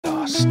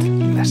last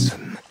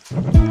lesson.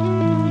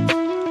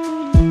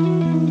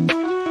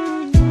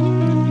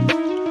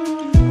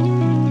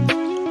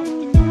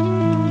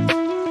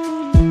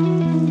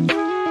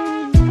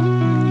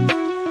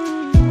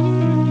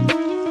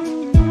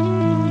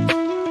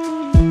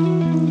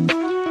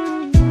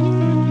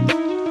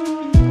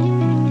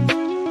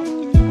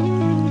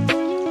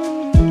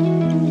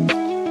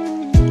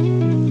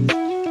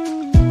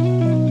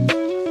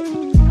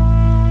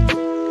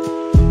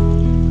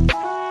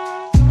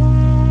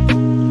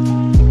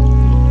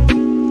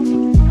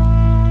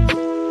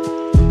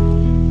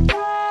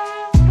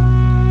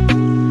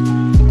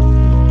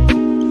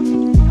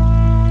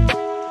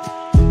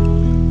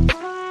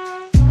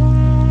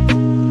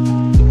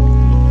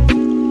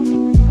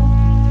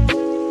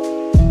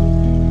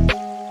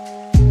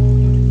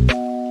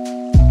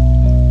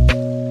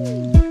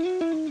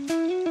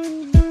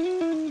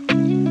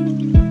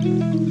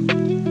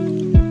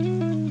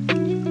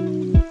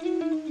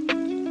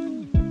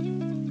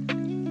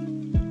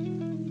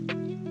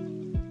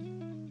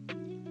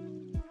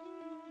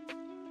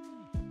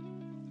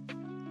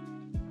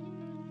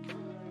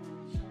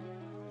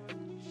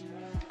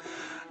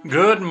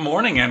 Good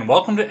morning and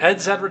welcome to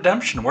EZR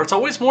Redemption, where it's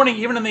always morning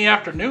even in the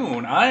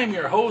afternoon. I am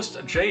your host,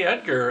 Jay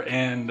Edgar,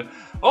 and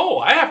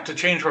I have to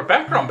change my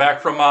background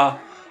back from Ed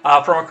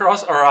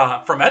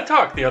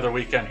Talk the other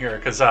weekend here,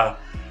 because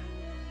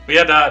we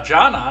had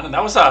John on, and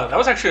that was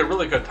actually a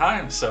really good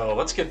time. So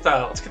let's get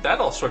that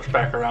all switched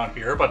back around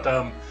here. But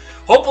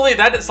hopefully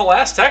that is the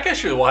last tech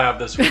issue we'll have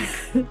this week.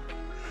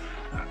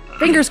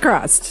 Fingers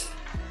crossed.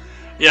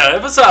 Yeah,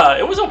 it was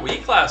a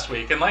week last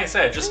week, and like I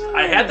said,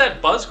 I had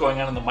that buzz going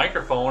on in the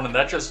microphone, and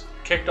that just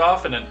kicked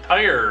off an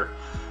entire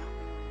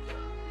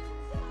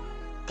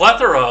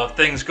plethora of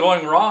things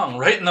going wrong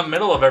right in the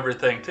middle of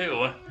everything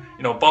too.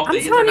 Bump the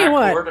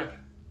Ethernet cord.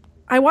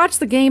 I watched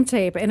the game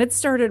tape, and it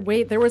started.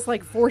 There was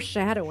like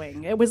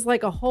foreshadowing. It was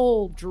like a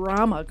whole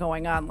drama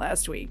going on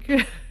last week.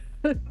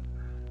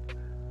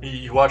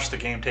 You watched the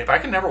game tape. I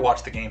can never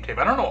watch the game tape.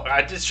 I don't know.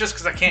 It's just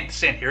because I can't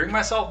stand hearing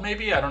myself.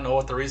 Maybe I don't know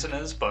what the reason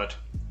is, but.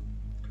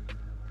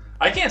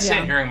 I can't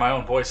stand hearing my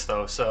own voice,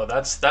 though, so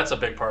that's a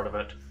big part of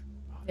it.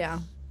 Yeah.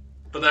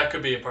 But that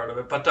could be a part of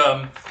it. But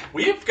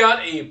we've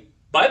got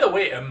by the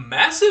way, a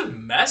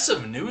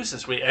massive news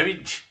this week. I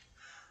mean,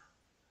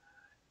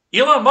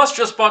 Elon Musk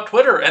just bought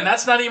Twitter, and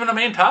that's not even a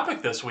main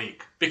topic this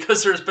week,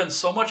 because there's been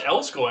so much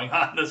else going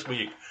on this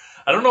week.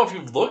 I don't know if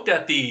you've looked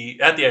at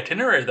the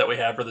itinerary that we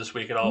have for this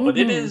week at all, but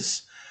it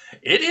is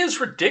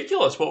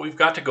ridiculous what we've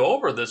got to go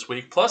over this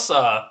week, plus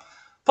a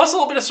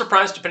little bit of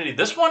surprise stupidity.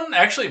 This one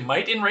actually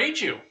might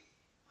enrage you.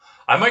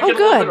 I might get a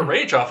little bit of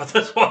rage off of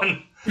this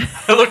one.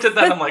 I looked at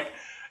that and I'm like,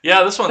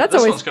 yeah, this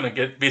one's going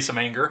to be some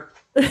anger.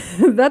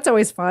 That's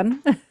always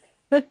fun.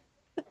 But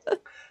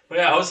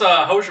yeah,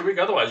 how was your week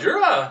otherwise?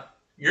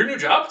 Your new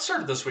job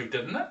started this week,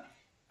 didn't it?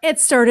 It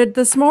started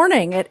this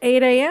morning at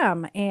 8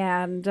 a.m.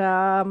 and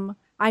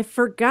I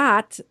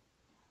forgot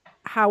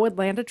how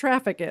Atlanta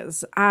traffic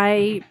is.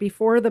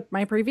 Before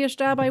my previous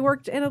job, I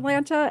worked in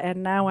Atlanta,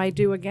 and now I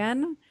do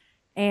again.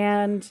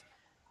 And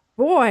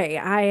boy,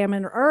 I am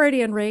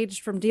already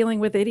enraged from dealing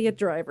with idiot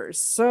drivers.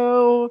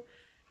 So,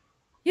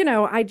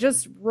 I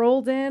just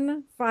rolled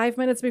in 5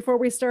 minutes before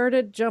we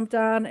started, jumped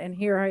on, and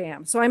here I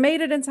am. So I made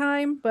it in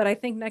time, but I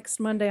think next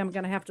Monday I'm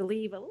going to have to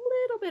leave a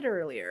little bit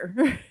earlier.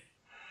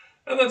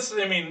 And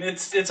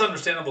it's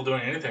understandable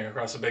doing anything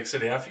across a big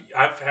city.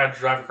 I've had to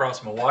drive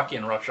across Milwaukee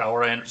in rush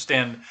hour. I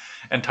understand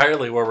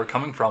entirely where we're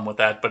coming from with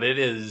that, but it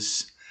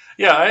is,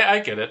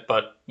 I get it.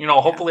 But,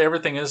 hopefully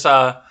everything is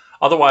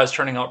otherwise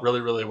turning out really,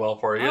 really well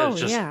for you.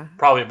 It's just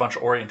probably a bunch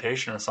of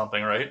orientation or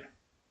something, right?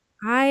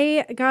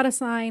 I got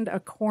assigned a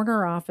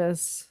corner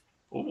office,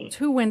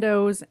 2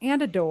 windows,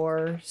 and a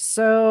door.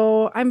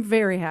 So I'm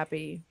very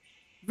happy,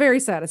 very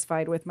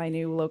satisfied with my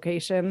new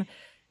location.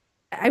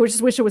 I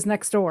just wish it was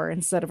next door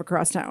instead of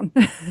across town.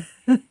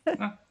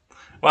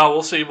 Well,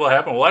 we'll see what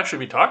happens. We'll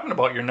actually be talking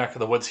about your neck of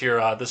the woods here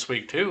this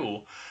week,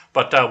 too.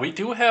 But we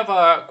do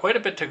have quite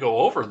a bit to go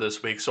over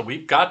this week, so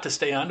we've got to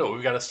stay on to it.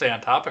 We've got to stay on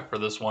topic for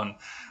this one.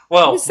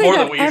 Well, more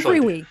than we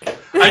usually do. Every week.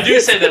 I do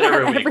say that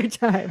every week. Every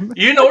time.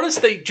 You notice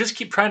they just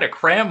keep trying to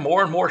cram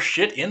more and more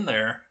shit in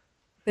there.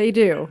 They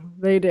do.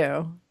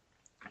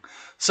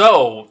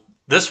 So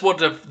this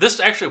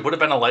actually would have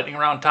been a lightning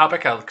round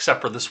topic,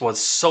 except for this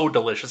was so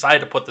delicious. I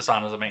had to put this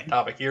on as a main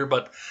topic here,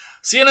 but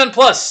CNN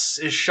Plus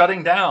is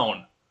shutting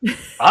down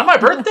on my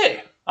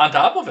birthday. On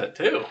top of it,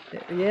 too.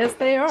 Yes,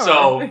 they are.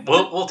 So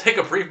we'll take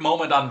a brief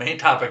moment on main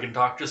topic and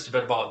talk just a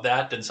bit about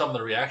that and some of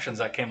the reactions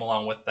that came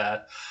along with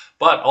that.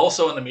 But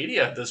also in the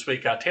media this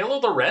week, Taylor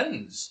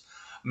Lorenz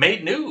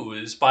made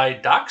news by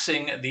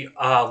doxing the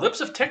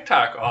Lips of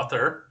TikTok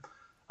author,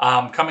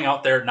 coming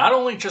out there not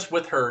only just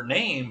with her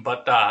name,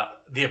 but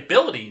the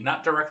ability,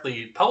 not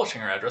directly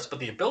publishing her address, but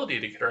the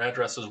ability to get her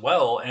address as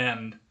well.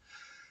 And,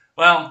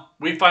 well,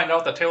 we find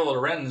out that Taylor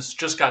Lorenz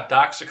just got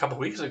doxed a couple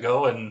weeks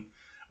ago and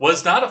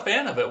was not a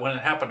fan of it when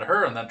it happened to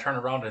her, and then turned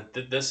around and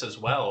did this as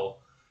well.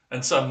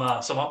 And some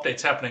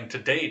updates happening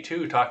today,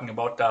 too, talking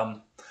about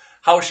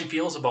how she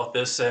feels about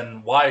this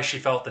and why she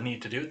felt the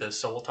need to do this.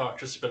 So we'll talk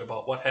just a bit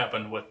about what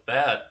happened with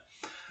that.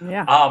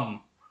 Yeah.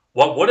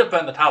 What would have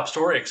been the top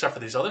story, except for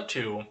these other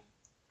two,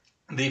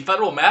 the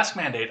federal mask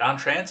mandate on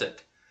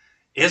transit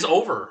is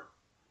over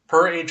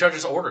per a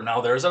judge's order. Now,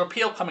 there's an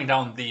appeal coming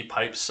down the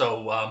pipe,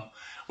 so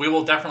we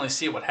will definitely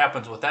see what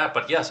happens with that.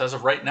 But yes, as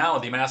of right now,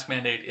 the mask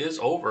mandate is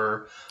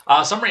over.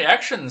 Some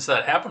reactions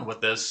that happened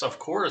with this, of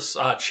course,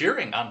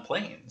 cheering on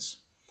planes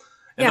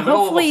in the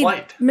middle of a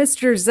flight.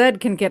 Mr. Zed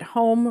can get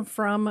home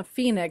from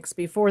Phoenix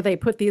before they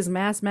put these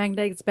mask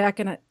mandates back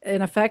in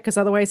effect, because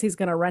otherwise he's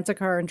going to rent a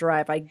car and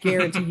drive. I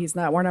guarantee he's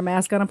not wearing a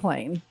mask on a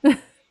plane.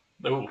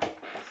 Ooh,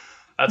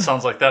 that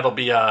sounds like that'll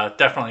be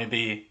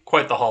definitely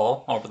quite the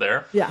haul over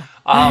there. Yeah.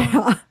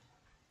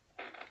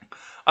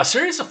 A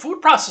series of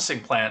food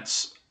processing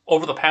plants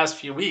over the past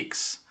few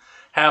weeks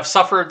have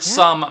suffered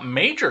some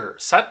major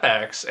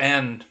setbacks.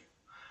 And,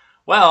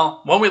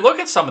 well, when we look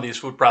at some of these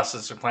food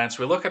processing plants,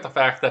 we look at the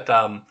fact that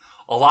a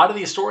lot of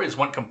these stories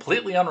went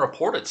completely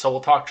unreported. So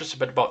we'll talk just a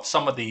bit about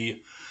some of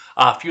the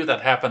few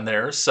that happened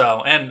there.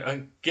 So, and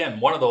again,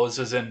 one of those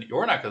is in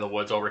your neck of the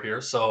woods over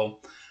here.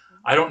 So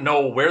I don't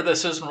know where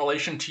this is in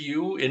relation to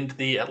you in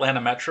the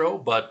Atlanta metro,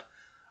 but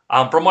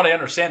from what I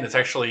understand, it's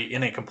actually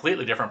in a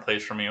completely different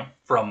place from you,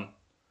 from,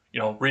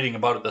 reading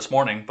about it this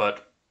morning.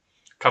 But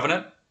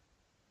Covenant?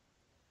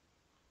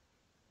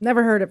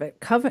 Never heard of it.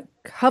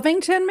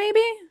 Covington,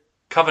 maybe?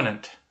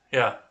 Covenant,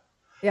 yeah.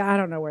 Yeah, I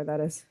don't know where that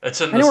is.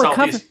 It's in the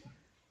southeast.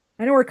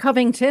 I know where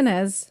Covington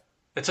is.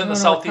 It's in the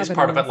southeast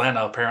part of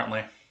Atlanta,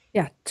 apparently.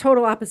 Yeah,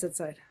 total opposite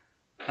side.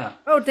 Huh.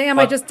 Oh, damn,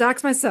 I just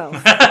doxed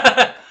myself.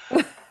 I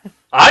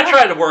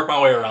tried to work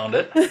my way around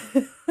it.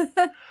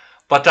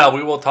 But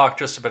we will talk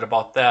just a bit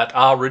about that.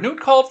 Renewed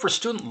call for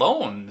student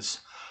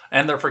loans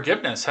and their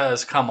forgiveness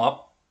has come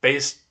up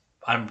based,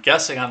 I'm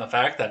guessing, on the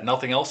fact that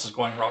nothing else is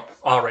going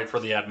right for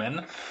the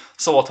admin.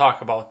 So we'll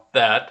talk about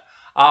that.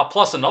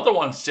 Plus another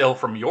one still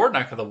from your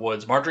neck of the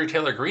woods. Marjorie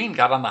Taylor Greene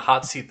got on the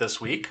hot seat this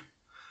week.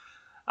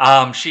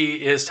 She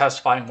is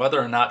testifying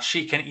whether or not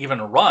she can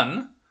even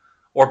run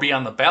or be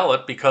on the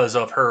ballot because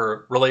of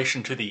her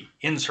relation to the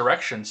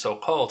insurrection,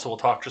 so-called. So we'll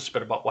talk just a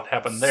bit about what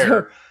happened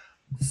there.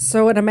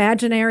 So an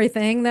imaginary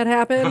thing that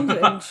happened?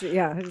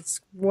 And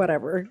it's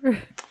whatever.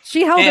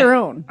 She held her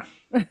own.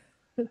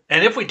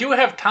 And if we do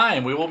have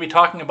time, we will be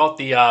talking about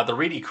the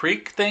Reedy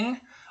Creek thing,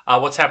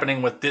 what's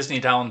happening with Disney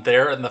down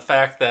there, and the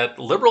fact that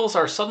liberals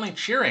are suddenly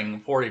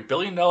cheering for a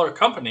billion-dollar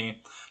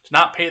company to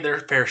not pay their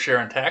fair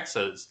share in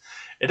taxes.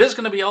 It is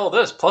going to be all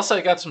this. Plus, I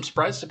got some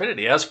surprise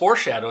stupidity. As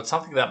foreshadowed,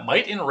 something that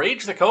might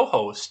enrage the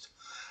co-host,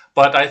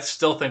 but I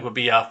still think would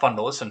be fun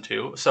to listen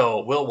to.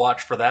 So we'll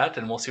watch for that,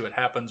 and we'll see what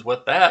happens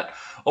with that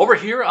over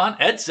here on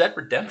EZR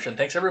Redemption.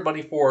 Thanks,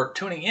 everybody, for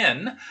tuning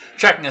in,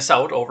 checking us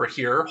out over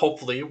here,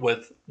 hopefully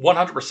with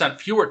 100%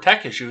 fewer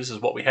tech issues is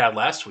what we had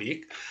last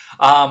week.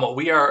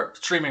 We are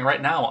streaming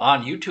right now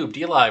on YouTube,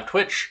 DLive,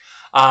 Twitch,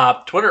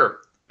 Twitter,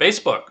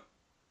 Facebook,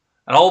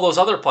 and all those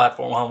other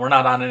platforms. Well, we're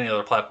not on any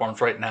other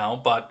platforms right now,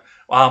 but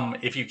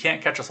if you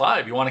can't catch us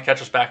live, you want to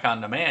catch us back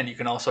on demand, you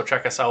can also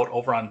check us out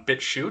over on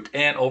BitChute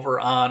and over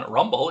on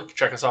Rumble. You can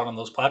check us out on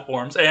those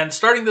platforms. And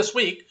starting this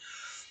week,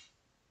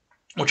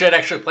 which I'd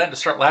actually planned to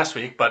start last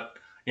week, but,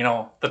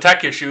 the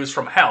tech issues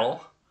from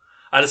hell,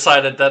 I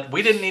decided that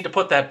we didn't need to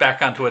put that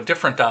back onto a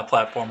different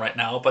platform right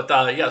now.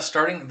 But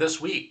starting this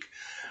week,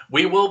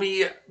 we will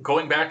be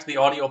going back to the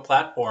audio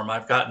platform.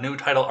 I've got new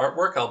title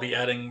artwork. I'll be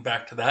adding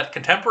back to that.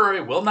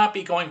 Contemporary will not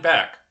be going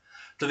back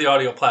to the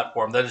audio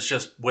platform. That is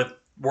just with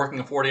working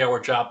a 40-hour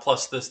job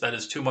plus this, that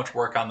is too much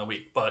work on the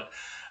week. But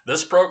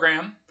this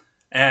program,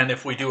 and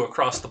if we do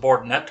across the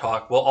board Net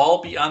Talk, will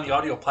all be on the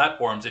audio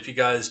platforms if you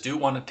guys do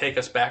want to take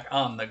us back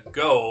on the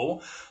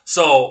go.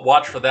 So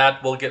watch for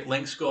that. We'll get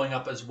links going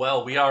up as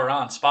well. We are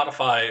on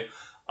Spotify,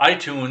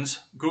 iTunes,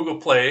 Google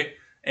Play,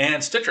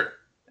 and Stitcher.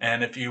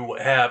 And if you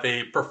have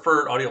a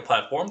preferred audio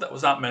platform that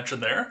was not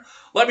mentioned there,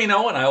 let me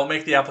know and I will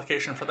make the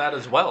application for that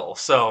as well.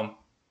 So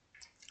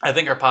I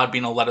think our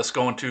Podbean will let us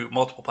go into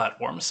multiple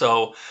platforms,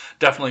 so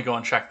definitely go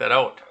and check that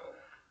out.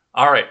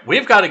 All right,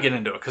 we've got to get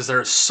into it because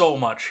there's so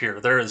much here.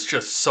 There is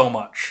just so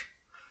much.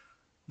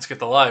 Let's get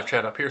the live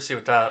chat up here, see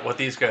what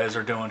these guys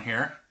are doing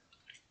here.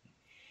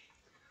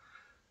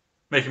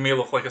 Making me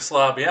look like a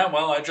slob. Yeah,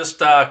 well, I just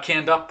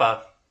canned up.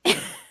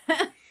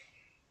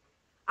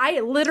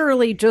 I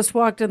literally just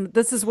walked in.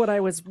 This is what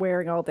I was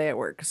wearing all day at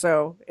work,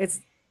 so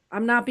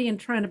I'm not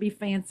trying to be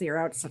fancy or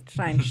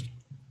outshine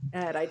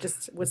Ed. I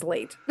just was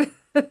late.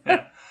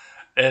 Yeah,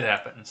 it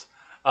happens.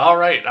 All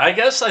right, I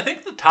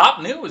think the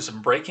top news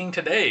breaking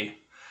today,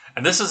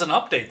 and this is an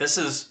update. This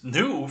is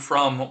new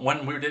from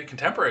when we did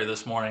Contemporary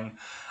this morning.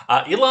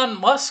 Elon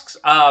Musk's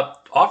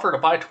offer to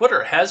buy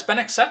Twitter has been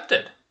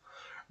accepted.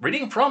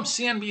 Reading from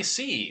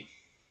CNBC,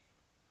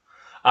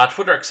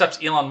 Twitter accepts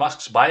Elon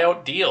Musk's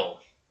buyout deal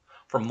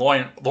from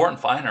Lauren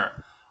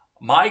Feiner.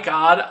 My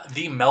God,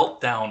 the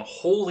meltdown.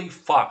 Holy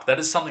fuck, that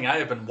is something I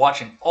have been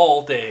watching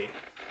all day.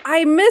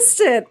 I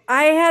missed it.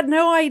 I had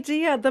no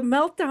idea. The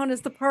meltdown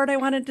is the part I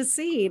wanted to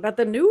see, but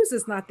the news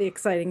is not the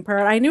exciting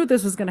part. I knew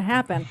this was going to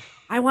happen.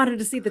 I wanted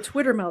to see the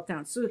Twitter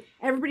meltdown. So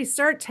everybody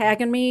start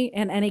tagging me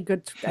in any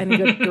good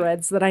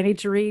threads that I need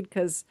to read,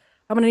 because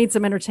I'm gonna need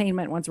some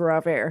entertainment once we're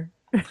off air.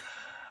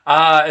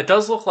 It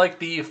does look like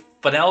the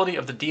finality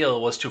of the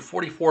deal was to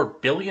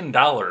 $44 billion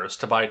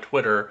to buy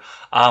Twitter.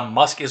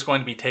 Musk is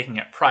going to be taking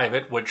it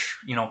private, which,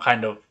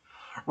 kind of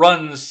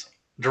runs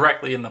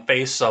directly in the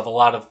face of a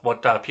lot of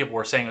what people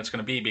were saying it's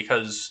going to be,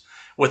 because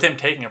with him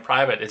taking it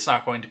private, it's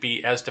not going to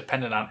be as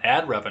dependent on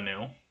ad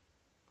revenue.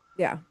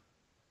 Yeah.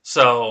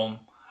 So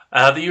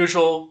the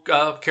usual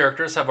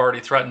characters have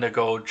already threatened to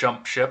go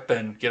jump ship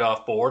and get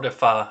off board if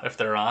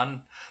they're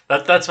on.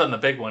 That's been the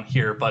big one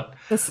here. But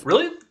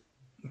really,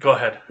 go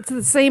ahead. It's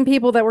the same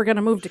people that were going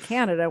to move to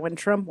Canada when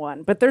Trump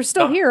won, but they're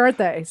still here, aren't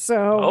they?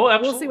 So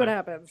we'll see what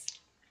happens.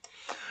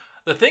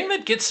 The thing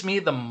that gets me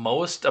the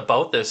most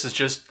about this is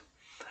just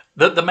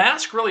the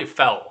mask really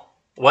fell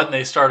when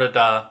they started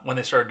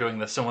doing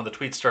this, and when the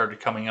tweets started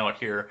coming out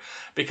here,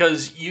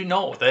 because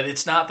that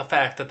it's not the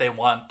fact that they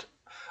want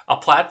a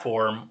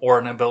platform or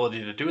an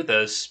ability to do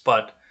this,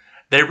 but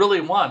they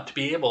really want to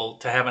be able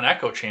to have an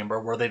echo chamber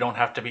where they don't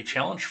have to be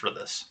challenged for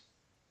this.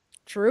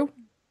 True.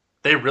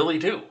 They really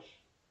do.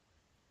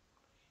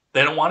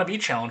 They don't want to be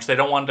challenged. They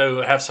don't want to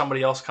have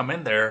somebody else come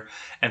in there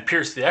and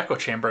pierce the echo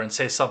chamber and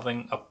say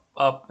something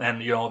up.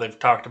 And, they've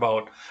talked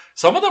about,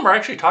 some of them are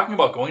actually talking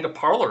about going to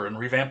Parler and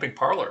revamping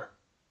Parler.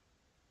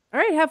 All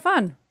right, have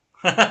fun.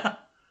 But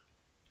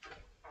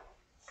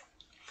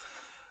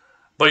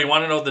you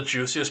want to know the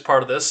juiciest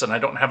part of this? And I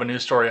don't have a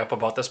news story up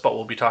about this, but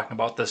we'll be talking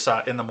about this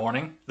in the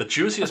morning. The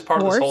juiciest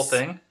part of this whole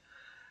thing.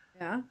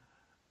 Yeah.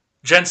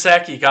 Jen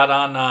Psaki got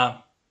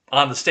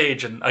on the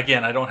stage, and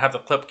again, I don't have the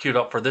clip queued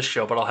up for this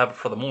show, but I'll have it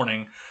for the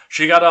morning.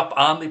 She got up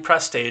on the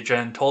press stage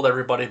and told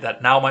everybody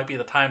that now might be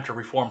the time to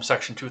reform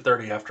Section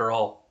 230 after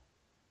all.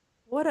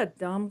 What a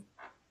dumb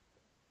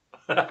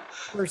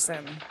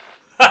person.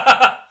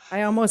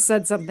 I almost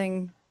said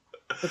something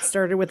that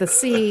started with a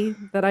C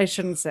that I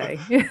shouldn't say.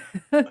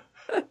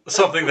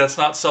 Something that's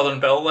not Southern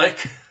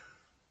Belle-like?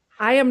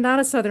 I am not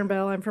a Southern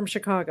Belle. I'm from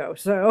Chicago,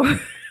 so...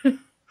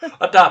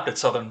 Adopted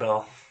Southern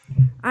Belle.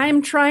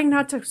 I'm trying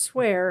not to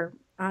swear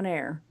on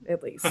air,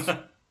 at least.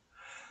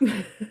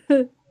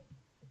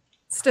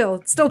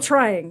 Still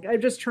trying. I'm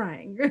just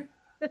trying.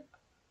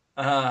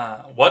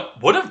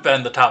 What would have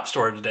been the top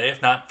story today,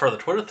 if not for the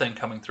Twitter thing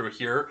coming through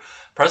here?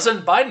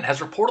 President Biden has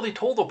reportedly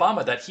told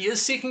Obama that he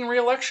is seeking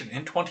re-election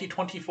in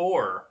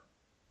 2024.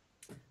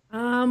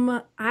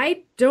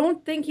 I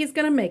don't think he's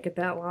going to make it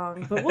that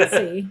long, but we'll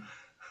see.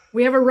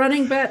 We have a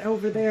running bet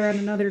over there on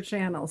another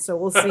channel, so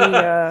we'll see.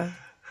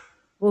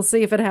 We'll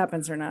see if it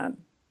happens or not.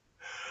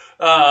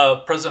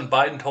 President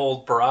Biden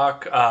told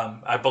Barack,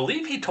 I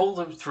believe he told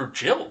him through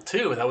Jill,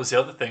 too. That was the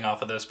other thing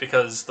off of this,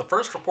 because the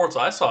first reports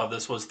I saw of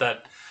this was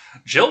that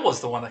Jill was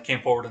the one that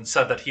came forward and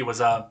said that he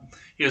was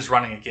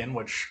running again,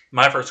 which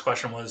my first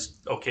question was,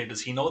 okay,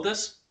 does he know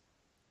this?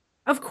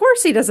 Of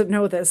course he doesn't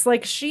know this.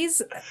 Like,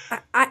 he's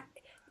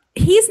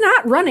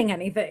not running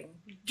anything.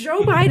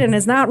 Joe Biden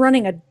is not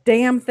running a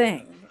damn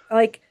thing.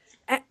 Like,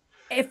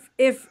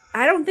 if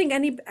I don't think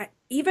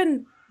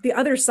even the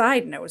other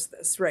side knows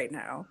this right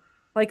now.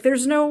 Like,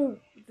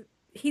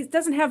 he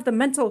doesn't have the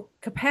mental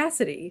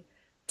capacity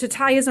to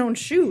tie his own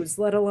shoes,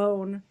 let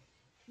alone,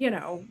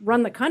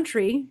 run the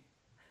country.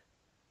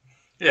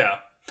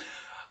 Yeah.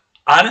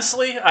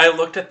 Honestly, I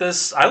looked at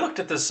this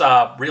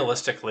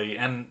realistically,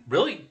 and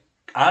really,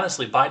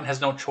 honestly, Biden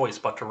has no choice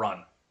but to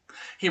run.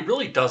 He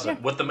really doesn't.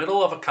 Yeah. With the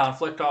middle of a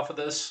conflict off of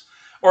this,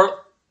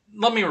 or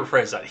let me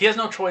rephrase that. He has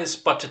no choice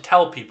but to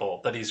tell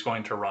people that he's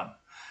going to run.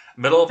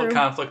 Middle of a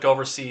conflict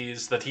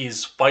overseas, that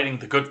he's fighting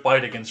the good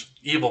fight against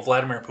evil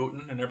Vladimir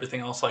Putin and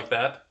everything else like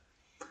that.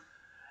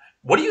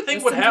 What do you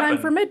think would happen? Time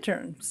for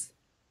midterms.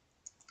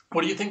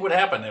 What do you think would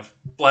happen if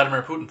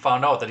Vladimir Putin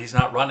found out that he's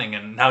not running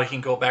and now he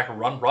can go back and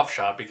run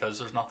roughshod because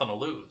there's nothing to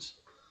lose?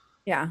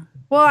 Yeah.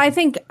 Well, I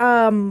think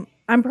I'm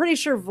pretty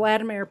sure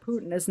Vladimir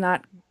Putin is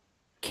not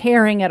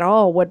caring at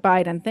all what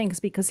Biden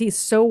thinks, because he's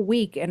so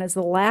weak and is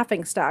the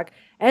laughingstock,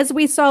 as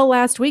we saw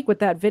last week with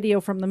that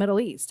video from the Middle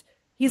East.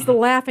 He's the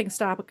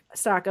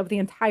laughingstock of the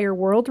entire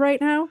world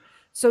right now.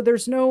 So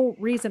there's no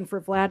reason for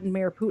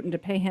Vladimir Putin to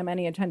pay him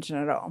any attention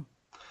at all.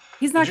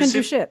 He's not going to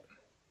do shit.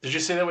 Did you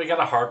see that we got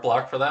a hard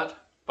block for that,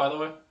 by the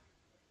way?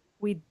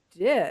 We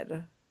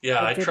did.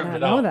 Yeah, I trimmed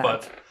it out.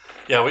 But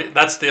yeah,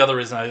 that's the other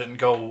reason I didn't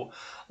go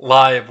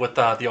live with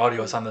the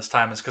audios on this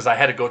time, is because I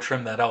had to go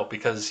trim that out,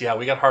 because, yeah,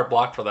 we got hard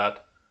block for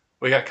that.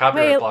 We got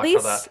copyright block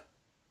for that.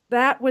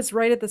 That was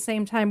right at the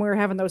same time we were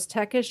having those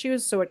tech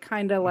issues, so it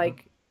kind of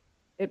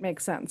it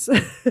makes sense.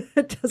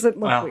 It doesn't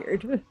look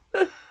weird.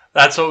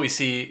 That's what we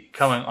see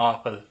coming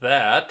off of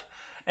that.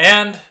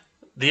 And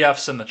the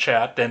F's in the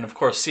chat. And, of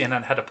course,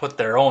 CNN had to put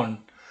their own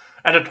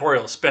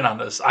editorial spin on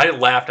this. I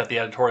laughed at the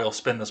editorial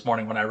spin this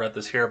morning when I read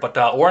this here. But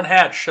Orrin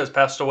Hatch has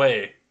passed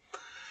away.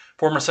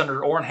 Former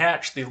Senator Orrin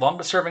Hatch, the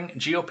longest-serving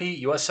GOP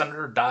U.S.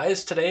 Senator,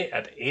 dies today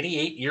at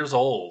 88 years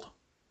old.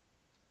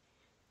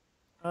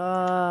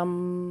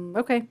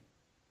 Okay.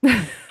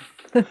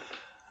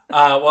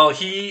 Well,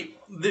 he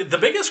the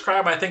biggest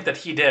crime I think that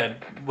he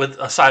did, with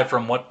aside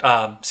from what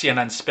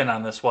CNN's spin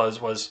on this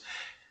was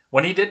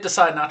when he did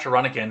decide not to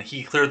run again,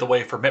 he cleared the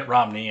way for Mitt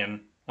Romney,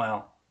 and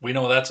well, we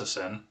know that's a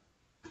sin.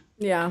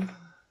 Yeah.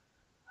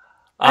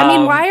 I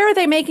mean, Um, why are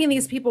they making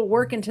these people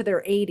work into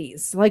their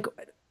 80s? Like,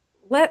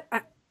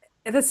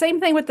 the same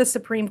thing with the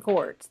Supreme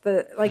Court.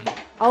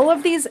 All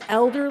of these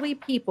elderly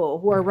people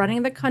who are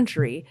running the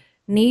country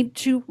need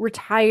to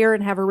retire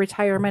and have a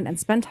retirement and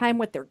spend time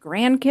with their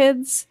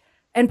grandkids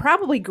and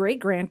probably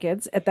great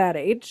grandkids at that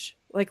age.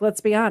 Like,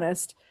 let's be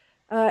honest,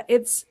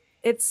 it's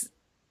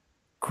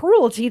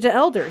cruelty to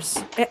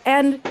elders,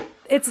 and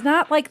it's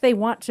not like they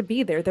want to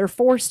be there. They're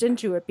forced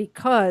into it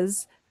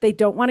because they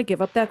don't want to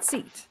give up that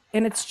seat,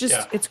 and it's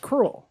just it's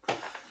cruel.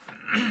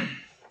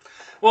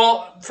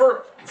 Well,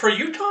 for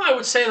Utah, I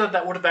would say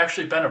that would have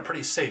actually been a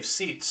pretty safe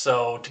seat.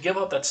 So to give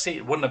up that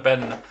seat wouldn't have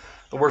been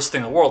the worst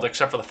thing in the world,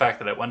 except for the fact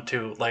that it went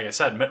to, like I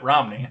said, Mitt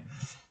Romney.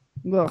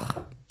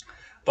 Ugh.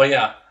 But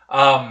yeah,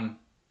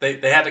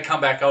 they had to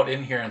come back out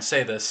in here and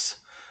say this.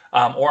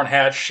 Orrin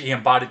Hatch, he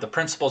embodied the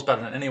principles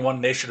better than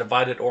anyone. Nation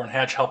divided. Orrin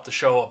Hatch helped to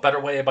show a better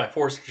way by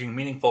forging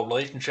meaningful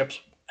relationships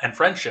and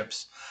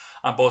friendships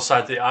on both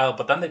sides of the aisle.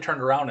 But then they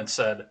turned around and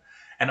said,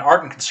 an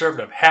ardent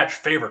conservative, Hatch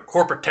favored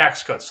corporate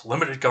tax cuts,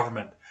 limited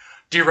government,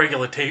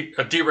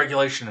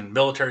 deregulation, and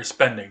military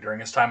spending during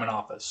his time in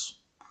office.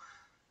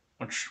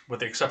 Which, with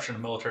the exception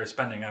of military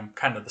spending, I'm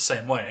kind of the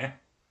same way.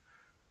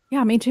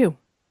 Yeah, me too.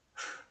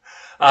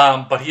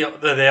 But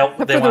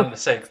they wanted to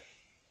say...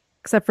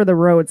 Except for the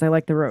roads. I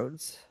like the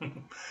roads.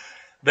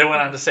 They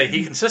went on to say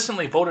he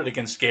consistently voted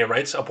against gay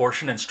rights,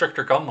 abortion, and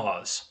stricter gun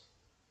laws.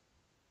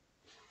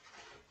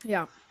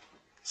 Yeah.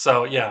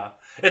 So, yeah.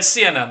 It's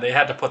CNN. They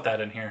had to put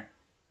that in here.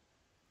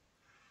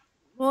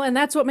 Well, and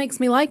that's what makes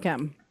me like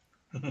him.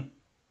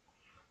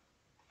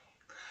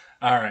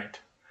 All right.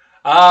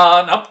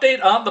 An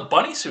update on the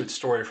bunny suit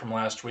story from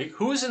last week.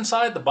 Who's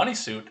inside the bunny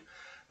suit?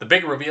 The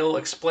big reveal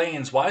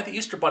explains why the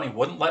Easter Bunny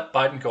wouldn't let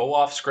Biden go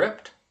off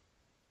script.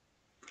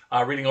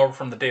 Reading over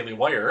from the Daily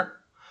Wire.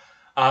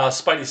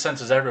 Spidey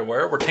senses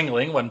everywhere were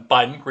tingling when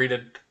Biden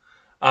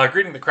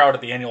greeting the crowd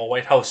at the annual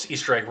White House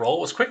Easter egg roll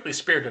was quickly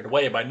spirited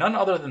away by none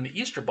other than the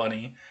Easter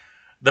Bunny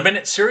the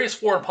minute serious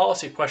foreign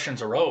policy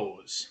questions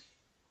arose.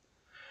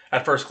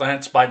 At first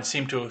glance, Biden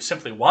seemed to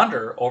simply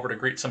wander over to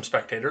greet some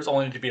spectators,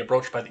 only to be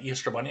approached by the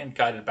Easter Bunny and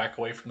guided back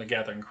away from the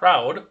gathering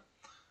crowd.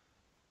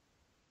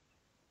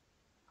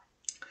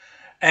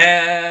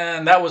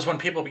 And that was when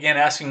people began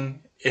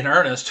asking in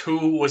earnest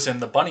who was in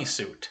the bunny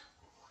suit.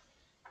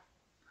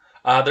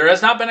 There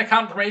has not been a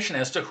confirmation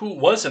as to who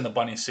was in the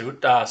bunny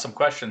suit. Some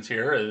questions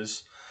here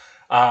is,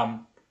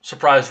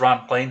 surprised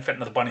Ron Klain fit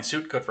into the bunny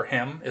suit. Good for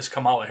him. Is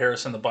Kamala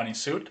Harris in the bunny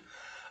suit?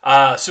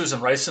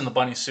 Susan Rice in the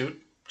bunny suit.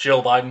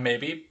 Jill Biden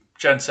maybe.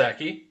 Jen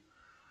Psaki.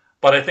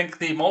 But I think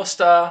the most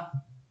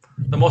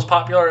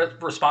popular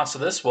response to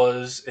this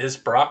is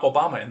Barack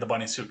Obama in the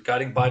bunny suit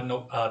guiding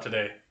Biden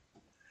today.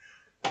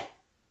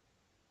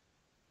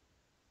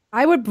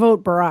 I would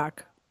vote Barack.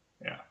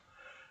 Yeah.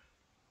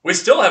 We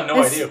still have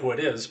no idea who it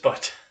is,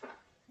 but...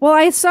 Well,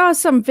 I saw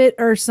some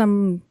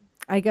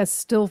I guess,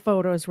 still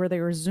photos where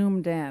they were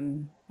zoomed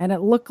in, and it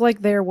looked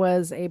like there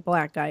was a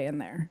black guy in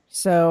there.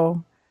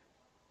 So...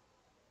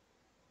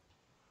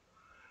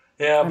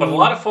 Yeah, but a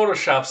lot of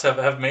Photoshops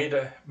have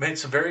made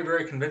some very,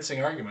 very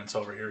convincing arguments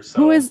over here.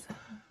 So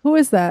who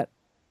is that?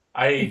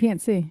 I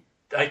can't see.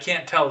 I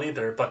can't tell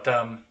either, but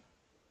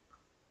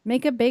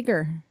make it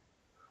bigger.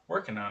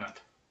 Working on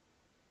it.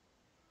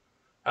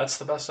 That's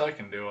the best I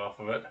can do off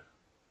of it.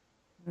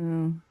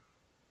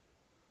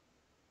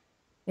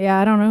 Yeah,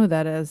 I don't know who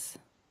that is.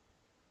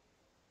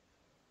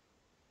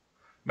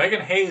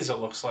 Megan Hayes, it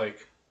looks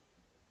like.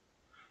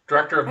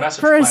 Director of Message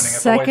For a Planning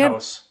at the White second,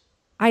 House.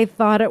 I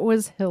thought it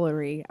was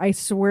Hillary. I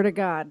swear to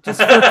God.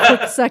 Just for a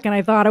quick second,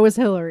 I thought it was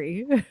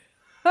Hillary.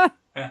 Yeah.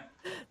 That'd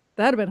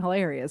have been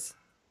hilarious.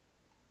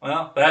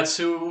 Well, that's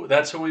who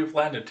we've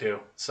landed to.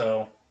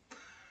 So,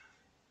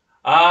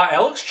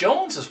 Alex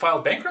Jones has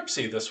filed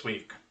bankruptcy this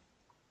week.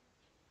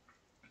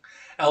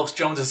 Alex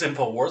Jones's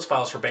InfoWars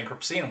files for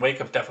bankruptcy in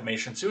wake of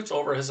defamation suits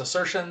over his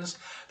assertions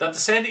that the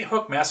Sandy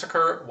Hook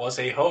massacre was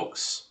a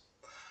hoax.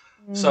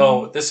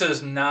 So this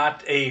is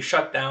not a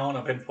shutdown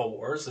of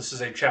InfoWars. This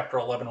is a Chapter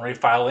 11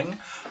 refiling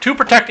to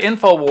protect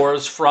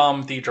InfoWars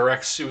from the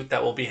direct suit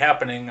that will be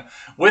happening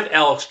with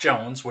Alex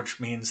Jones, which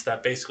means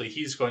that basically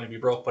he's going to be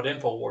broke, but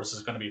InfoWars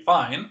is going to be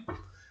fine.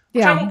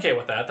 Which I'm okay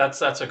with that.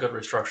 That's a good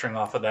restructuring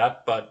off of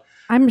that. But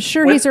I'm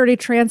sure he's already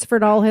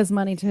transferred all his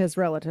money to his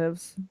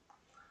relatives.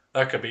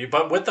 That could be.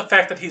 But with the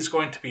fact that he's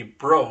going to be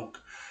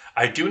broke,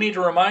 I do need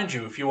to remind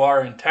you, if you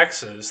are in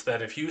Texas,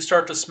 that if you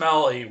start to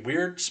smell a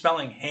weird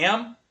smelling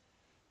ham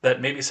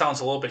that maybe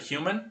sounds a little bit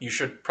human, you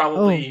should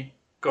probably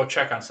go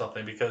check on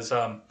something because,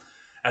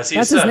 as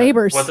he said, his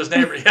neighbors. With his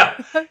neighbor,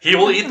 yeah, he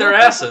will eat their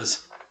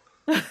asses.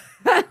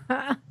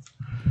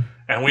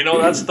 And we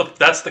know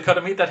that's the cut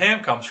of meat that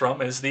ham comes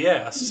from is the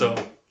ass. So,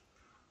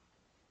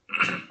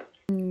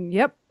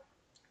 Yep.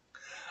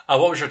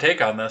 What was your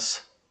take on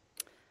this?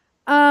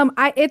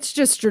 It's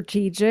just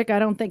strategic. I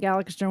don't think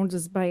Alex Jones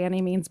is by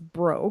any means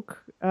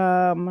broke.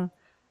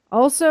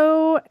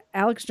 Also,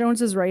 Alex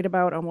Jones is right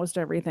about almost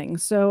everything.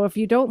 So if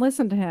you don't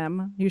listen to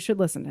him, you should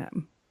listen to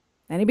him.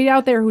 Anybody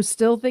out there who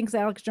still thinks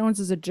Alex Jones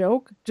is a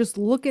joke, just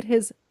look at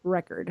his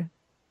record.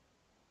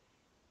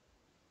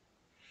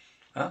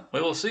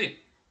 We will see.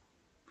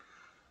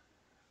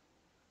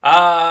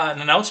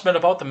 An announcement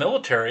about the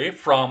military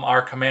from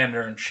our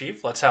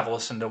commander-in-chief. Let's have a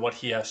listen to what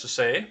he has to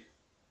say.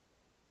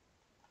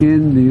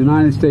 In the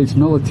United States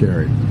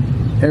military,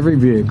 every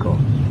vehicle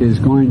is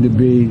going to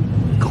be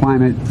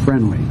climate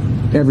friendly.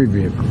 Every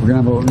vehicle. We're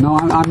going to have no,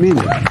 I mean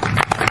it.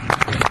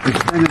 We're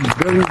spending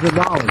billions of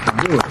dollars to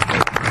do it.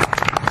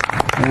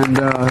 And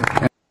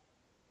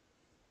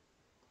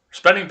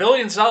spending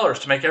billions of dollars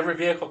to make every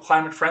vehicle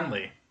climate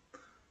friendly.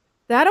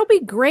 That'll be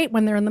great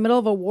when they're in the middle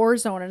of a war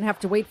zone and have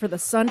to wait for the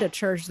sun to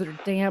charge their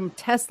damn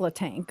Tesla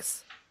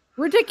tanks.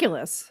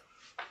 Ridiculous.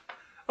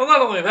 Well,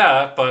 not only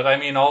that, but I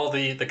mean, all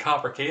the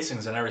copper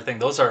casings and everything,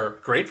 those are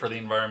great for the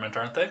environment,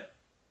 aren't they?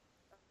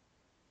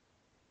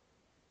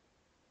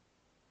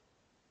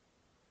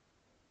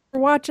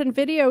 We're watching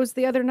videos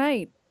the other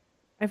night.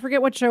 I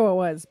forget what show it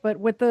was, but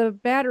with the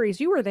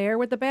batteries, you were there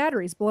with the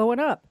batteries blowing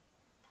up.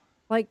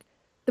 Like,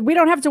 we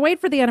don't have to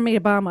wait for the enemy to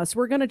bomb us.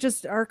 We're going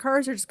to our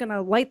cars are just going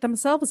to light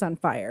themselves on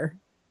fire.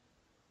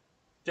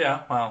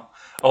 Yeah, well,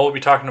 we'll be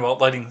talking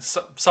about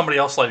somebody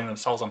else lighting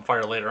themselves on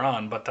fire later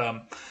on. But,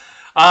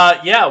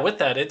 yeah, with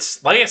that,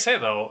 it's, like I say,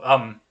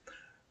 though,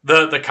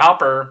 the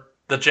copper,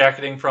 the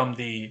jacketing from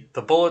the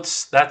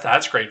bullets,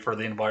 that's great for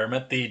the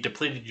environment. The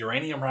depleted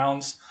uranium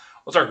rounds,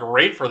 those are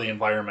great for the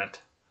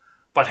environment.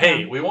 But,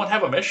 hey, we won't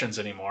have emissions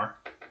anymore.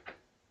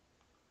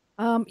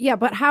 Yeah,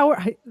 but how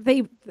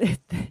they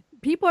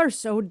people are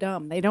so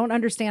dumb. They don't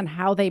understand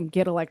how they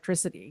get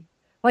electricity.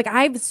 Like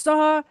I've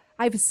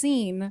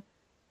seen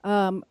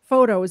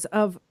photos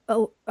of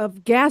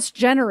gas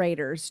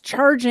generators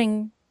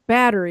charging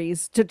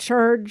batteries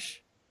to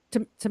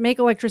make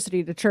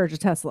electricity to charge a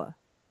Tesla.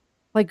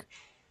 Like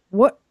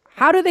what?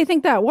 How do they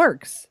think that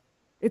works?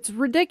 It's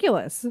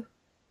ridiculous.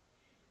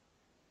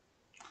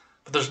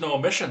 But there's no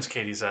emissions,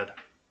 Katie said.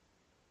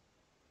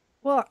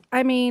 Well,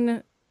 I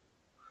mean,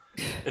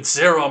 it's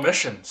zero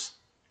emissions.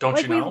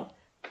 Don't you know?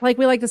 Like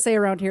we like to say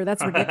around here,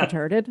 that's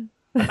retarded.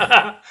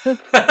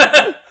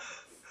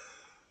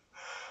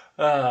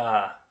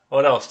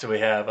 What else do we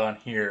have on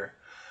here?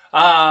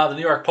 The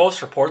New York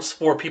Post reports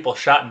 4 people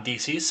shot in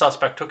D.C.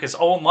 Suspect took his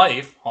own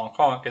life, honk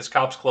honk, as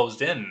cops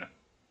closed in.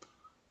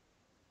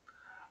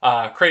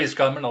 Crazed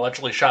gunman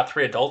allegedly shot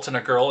 3 adults and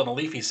a girl in a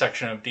leafy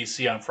section of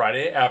D.C. on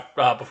Friday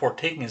before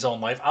taking his own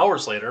life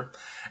hours later,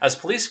 as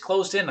police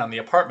closed in on the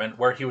apartment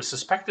where he was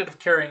suspected of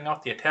carrying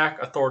out the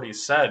attack,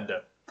 authorities said.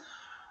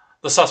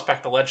 The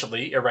suspect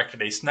allegedly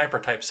erected a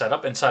sniper-type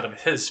setup inside of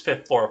his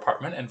 5th-floor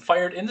apartment and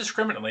fired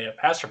indiscriminately at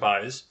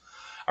passerbys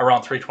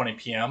around 3:20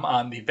 p.m.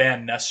 on the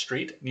Van Ness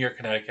Street near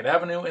Connecticut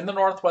Avenue in the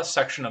northwest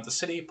section of the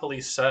city,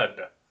 police said.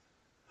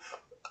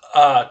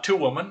 2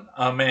 women,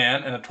 a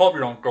man, and a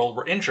 12-year-old girl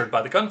were injured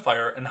by the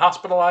gunfire and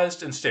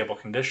hospitalized in stable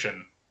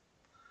condition.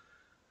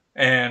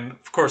 And,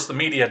 of course, the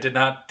media did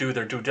not do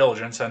their due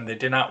diligence, and they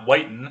did not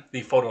whiten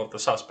the photo of the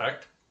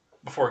suspect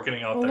before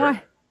getting out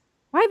there.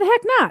 Why the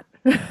heck not?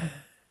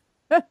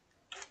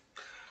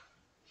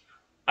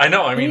 I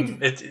know. I mean,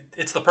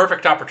 it's the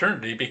perfect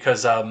opportunity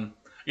because,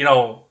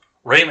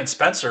 Raymond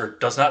Spencer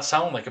does not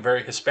sound like a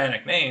very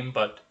Hispanic name,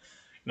 but,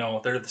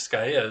 there this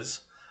guy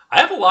is. I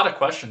have a lot of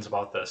questions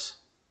about this.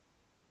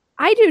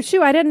 I do,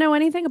 too. I didn't know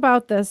anything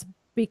about this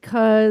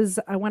because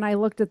when I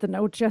looked at the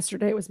notes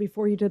yesterday, it was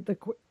before you did the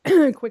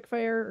quick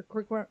fire or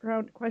quick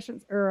round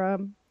questions or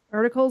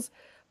articles.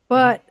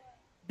 But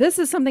this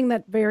is something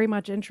that very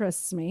much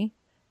interests me,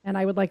 and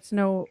I would like to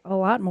know a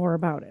lot more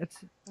about it.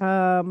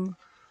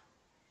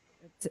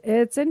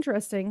 It's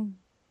interesting.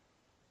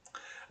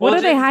 What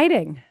are they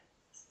hiding?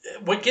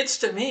 What gets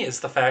to me is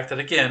the fact that,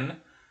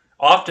 again,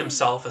 offed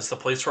himself as the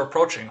police were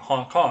approaching,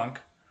 honk honk.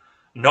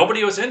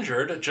 Nobody was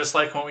injured, just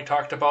like when we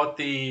talked about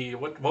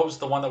what was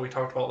the one that we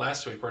talked about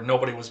last week where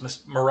nobody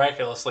was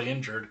miraculously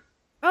injured?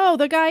 Oh,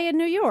 the guy in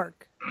New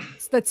York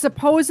that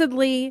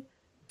supposedly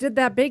did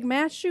that big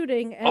mass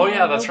shooting and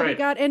that's right.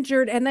 Got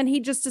injured, and then he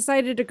just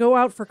decided to go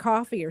out for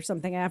coffee or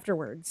something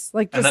afterwards.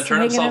 Like just and then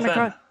turn himself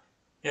in.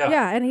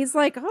 Yeah, and he's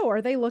like, "Oh,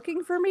 are they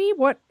looking for me?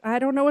 What? I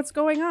don't know what's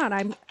going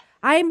on."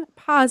 I'm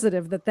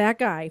positive that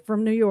guy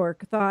from New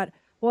York thought,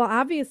 well,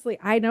 obviously,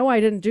 I know I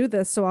didn't do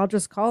this, so I'll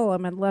just call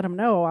him and let him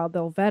know.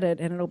 They'll vet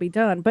it and it'll be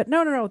done. But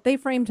no, they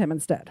framed him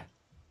instead.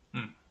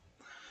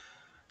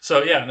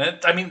 So yeah,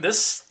 and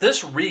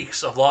this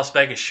reeks of Las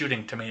Vegas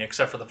shooting to me,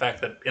 except for the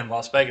fact that in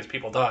Las Vegas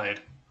people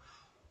died.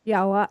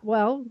 Yeah, a lot.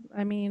 Well,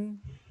 maybe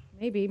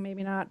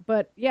not,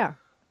 but yeah,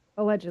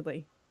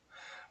 allegedly.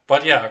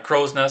 But yeah, a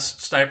crow's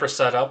nest sniper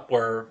setup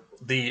where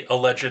the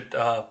alleged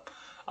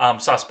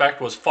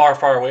suspect was far,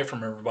 far away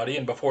from everybody,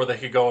 and before they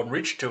could go and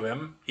reach to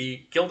him,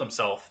 he killed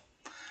himself.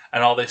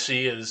 And all they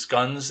see is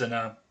guns and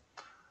a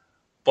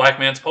black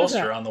man's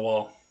poster on the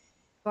wall.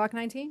 Block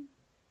 19?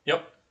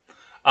 Yep.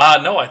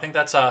 No, I think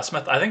that's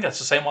Smith. I think that's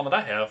the same one that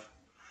I have.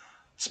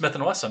 Smith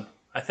and Wesson.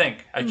 I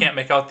think I can't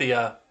make out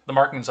the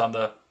markings on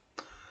the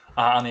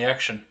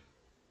action.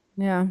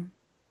 Yeah.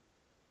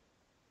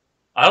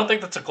 I don't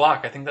think that's a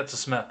Glock. I think that's a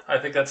Smith. I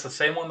think that's the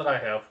same one that I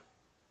have.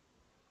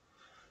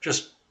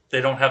 Just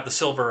they don't have the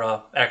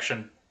silver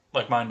action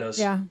like mine does.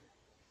 Yeah.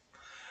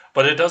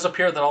 But it does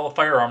appear that all the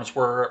firearms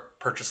were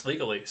purchased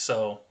legally,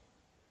 so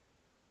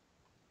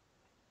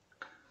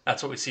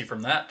that's what we see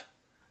from that.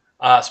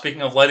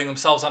 Speaking of lighting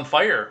themselves on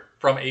fire,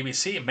 from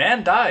ABC,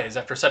 man dies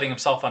after setting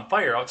himself on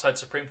fire outside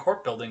Supreme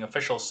Court building,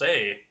 officials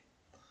say.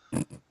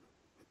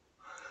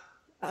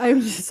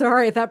 I'm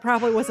sorry, that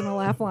probably wasn't a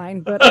laugh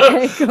line, but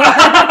okay. Go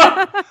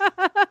ahead.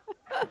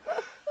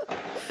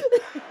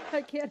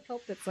 I can't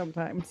help it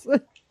sometimes.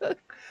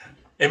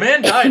 A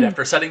man died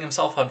after setting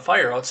himself on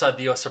fire outside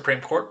the U.S.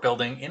 Supreme Court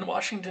building in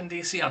Washington,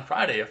 D.C. on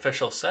Friday,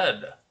 officials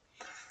said.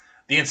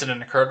 The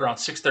incident occurred around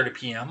 6:30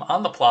 p.m.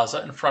 on the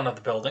plaza in front of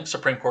the building,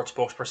 Supreme Court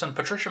spokesperson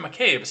Patricia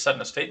McCabe said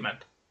in a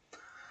statement.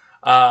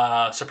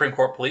 Supreme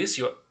Court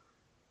police,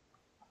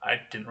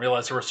 I didn't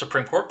realize there were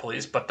Supreme Court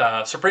police,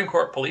 but Supreme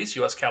Court police,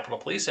 U.S. Capitol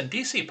Police, and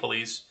D.C.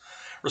 police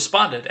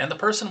responded, and the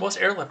person was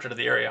airlifted to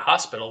the area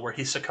hospital where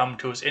he succumbed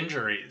to his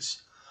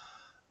injuries.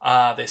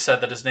 They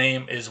said that his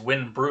name is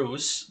Wynn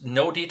Bruce.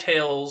 No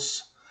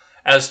details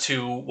as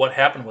to what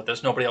happened with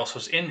this. Nobody else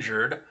was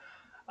injured.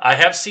 I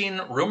have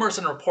seen rumors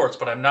and reports,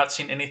 but I've not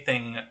seen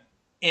anything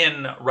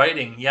in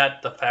writing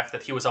yet. The fact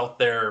that he was out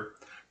there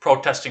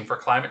protesting for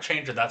climate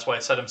change, and that's why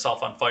he set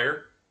himself on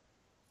fire.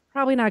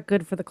 Probably not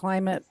good for the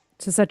climate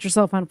to set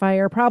yourself on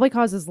fire. Probably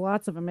causes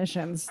lots of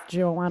emissions. Do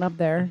you want up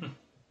there?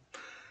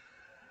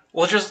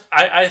 Well,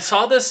 I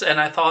saw this and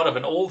I thought of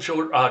an old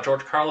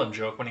George Carlin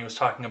joke when he was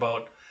talking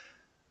about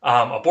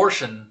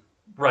abortion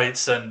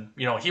rights, and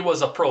he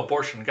was a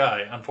pro-abortion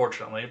guy,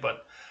 unfortunately,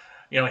 but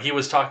he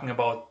was talking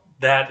about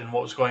that and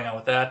what was going on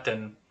with that,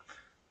 and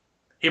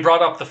he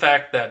brought up the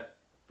fact that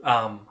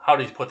how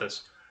do you put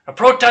this?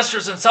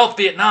 Protesters in South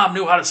Vietnam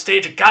knew how to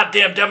stage a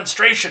goddamn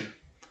demonstration.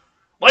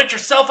 Light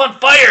yourself on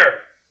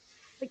fire.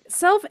 Like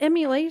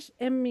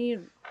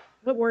self-emulation.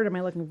 What word am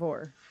I looking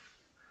for?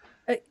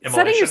 Setting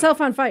Immolation?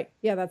 yourself on fire.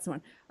 Yeah, that's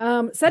the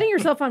one. Setting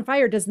yourself on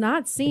fire does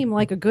not seem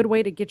like a good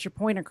way to get your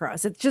point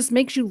across. It just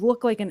makes you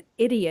look like an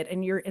idiot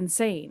and you're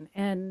insane.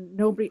 And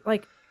nobody,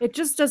 it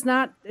just does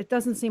not, it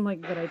doesn't seem like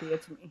a good idea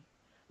to me.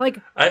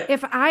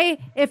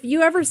 If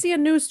you ever see a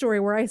news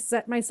story where I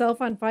set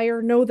myself on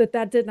fire, know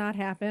that did not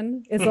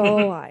happen. It's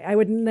all a lie. I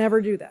would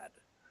never do that.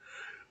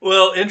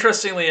 Well,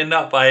 interestingly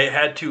enough, I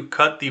had to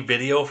cut the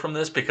video from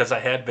this because I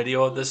had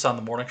video of this on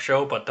the morning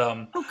show, but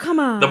oh, come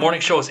on. The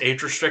morning show is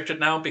age restricted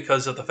now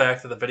because of the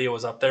fact that the video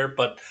was up there.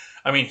 But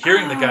I mean,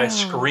 hearing the guy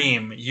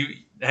scream,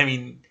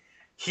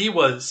 he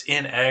was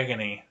in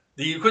agony.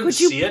 You couldn't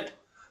see it,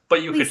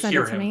 but you could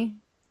hear him. Me?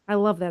 I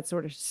love that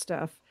sort of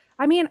stuff.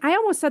 I mean, I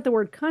almost said the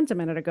word cunt a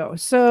minute ago,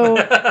 so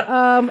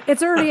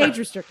it's already age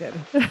restricted.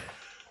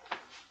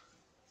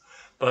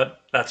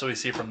 But that's what we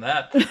see from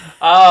that.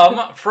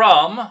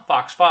 From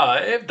Fox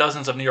 5,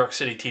 dozens of New York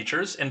City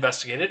teachers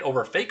investigated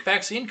over fake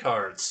vaccine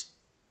cards.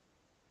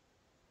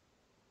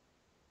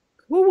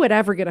 Who would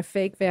ever get a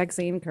fake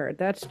vaccine card?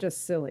 That's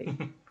just silly.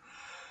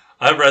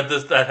 I read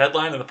that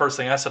headline, and the first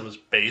thing I said was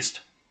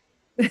based.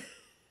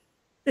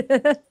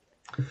 There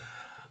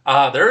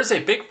is a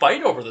big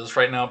fight over this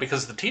right now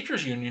because the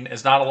teachers union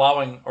is not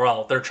allowing,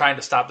 they're trying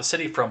to stop the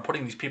city from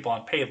putting these people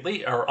on paid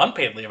leave, or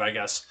unpaid leave, I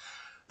guess.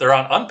 They're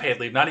on unpaid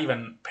leave, not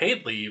even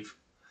paid leave,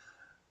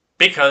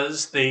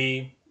 because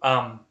the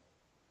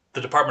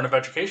Department of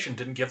Education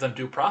didn't give them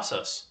due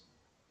process.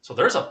 So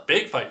there's a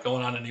big fight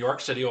going on in New York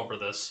City over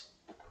this.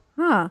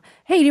 Huh.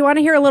 Hey, do you want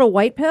to hear a little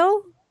white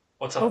pill?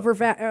 What's up?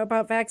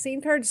 About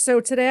vaccine cards? So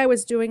today I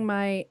was doing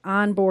my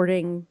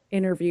onboarding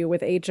interview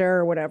with HR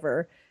or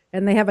whatever,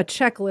 and they have a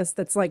checklist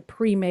that's like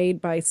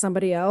pre-made by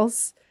somebody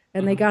else,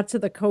 and they got to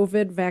the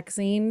COVID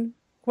vaccine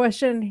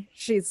question.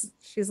 She's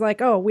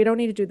like, oh, we don't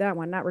need to do that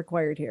one, not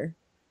required here.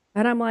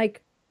 And I'm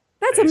like,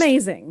 that's Based.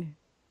 amazing.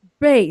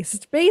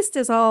 Based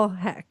is all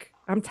heck.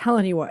 I'm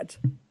telling you what.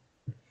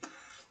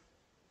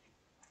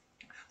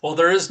 Well,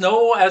 there is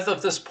no, as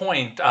of this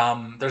point,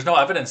 there's no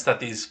evidence that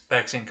these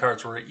vaccine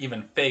cards were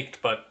even faked,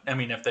 but I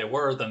mean, if they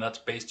were, then that's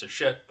based as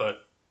shit,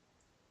 but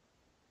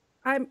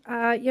I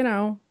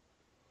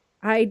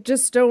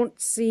just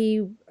don't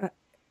see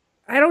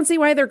I don't see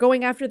why they're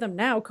going after them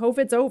now.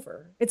 COVID's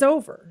over. It's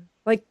over.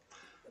 Like,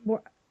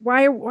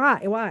 why?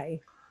 Why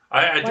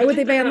would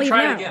they ban leave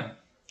now? Again.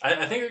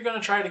 I think they're going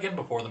to try it again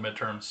before the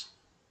midterms.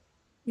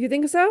 You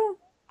think so?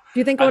 Do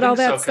you think with all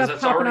that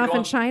stuff popping off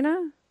in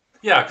China?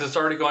 Yeah, because it's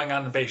already going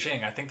on in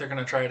Beijing. I think they're going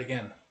to try it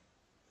again.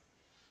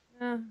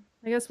 I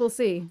guess we'll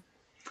see.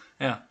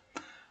 Yeah.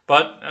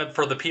 But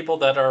for the people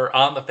that are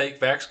on the fake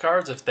vax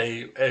cards, if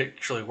they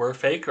actually were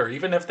fake, or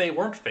even if they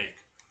weren't fake,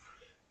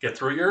 get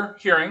through your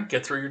hearing,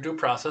 get through your due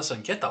process,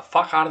 and get the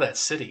fuck out of that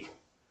city.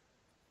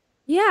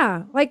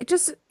 Yeah,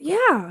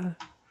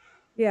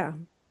 Yeah,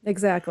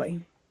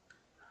 exactly.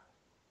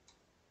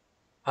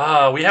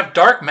 We have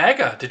Dark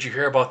MAGA. Did you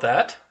hear about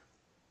that?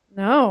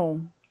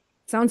 No.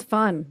 Sounds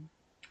fun.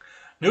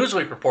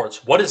 Newsweek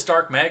reports, what is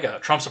Dark MAGA?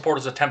 Trump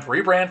supporters attempt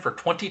rebrand for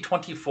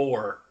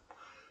 2024.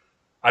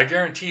 I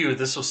guarantee you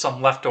this was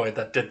some leftoid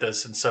that did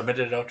this and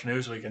submitted it out to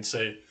Newsweek and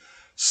say,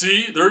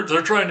 see,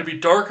 they're trying to be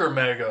darker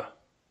MAGA.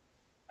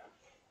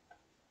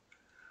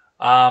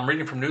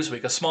 Reading from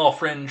Newsweek, a small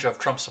fringe of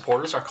Trump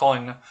supporters are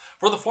calling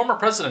for the former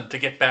president to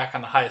get back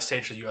on the highest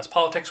stage of U.S.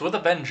 politics with a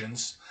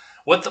vengeance,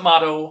 with the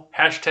motto,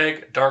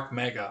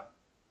 #DarkMAGA.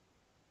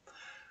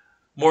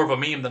 More of a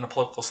meme than a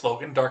political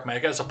slogan, Dark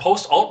MAGA is a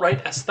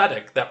post-alt-right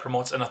aesthetic that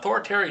promotes an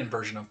authoritarian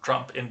version of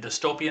Trump in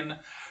dystopian,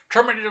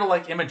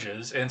 Terminator-like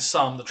images. In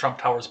some, the Trump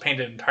Tower is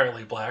painted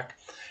entirely black,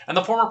 and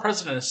the former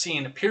president is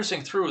seen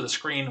piercing through the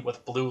screen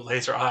with blue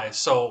laser eyes.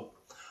 So,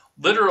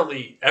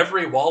 literally,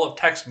 every wall of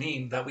text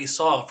meme that we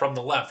saw from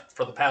the left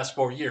for the past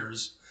 4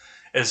 years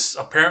is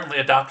apparently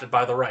adopted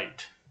by the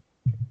right.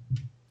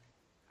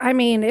 I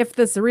mean, if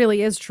this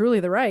really is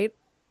truly the right.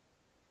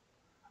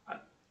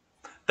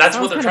 That's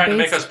what they're trying to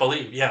make us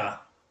believe, yeah.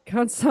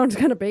 Sounds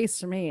kind of base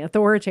to me.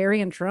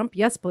 Authoritarian Trump?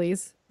 Yes,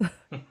 please. The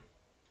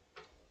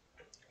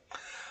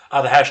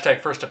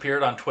hashtag first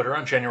appeared on Twitter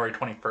on January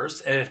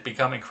 21st, and it has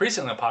become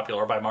increasingly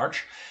popular by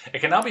March. It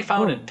can now be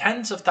found in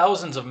tens of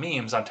thousands of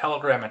memes on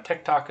Telegram and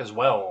TikTok as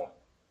well.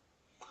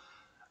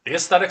 The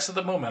aesthetics of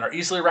the movement are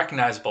easily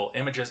recognizable.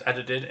 Images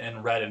edited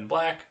in red and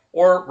black,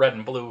 or red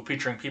and blue,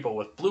 featuring people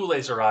with blue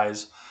laser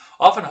eyes,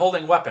 often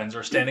holding weapons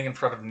or standing in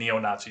front of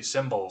neo-Nazi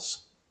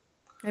symbols.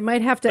 I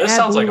might have to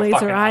add blue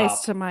laser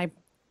eyes to my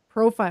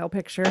profile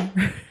picture.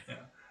 Yeah.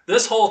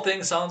 This whole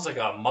thing sounds like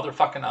a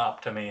motherfucking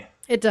op to me.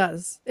 It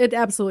does. It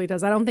absolutely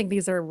does. I don't think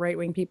these are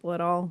right-wing people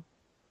at all.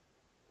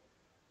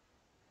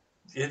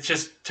 It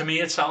just, to me,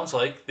 it sounds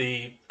like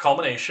the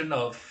culmination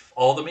of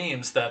all the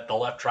memes that the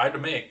left tried to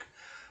make,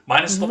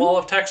 minus the wall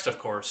of text, of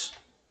course.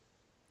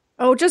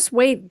 Oh, just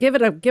wait. Give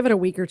it a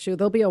week or two.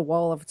 There'll be a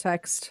wall of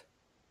text.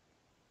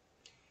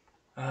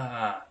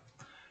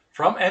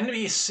 From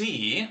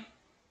NBC,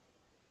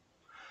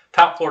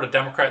 top Florida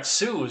Democrat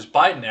sues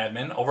Biden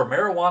admin over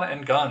marijuana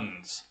and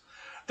guns.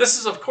 This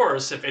is, of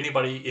course,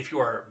 if you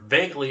are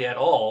vaguely at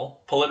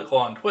all political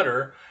on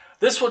Twitter,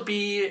 this would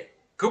be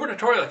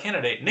gubernatorial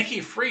candidate Nikki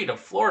Fried of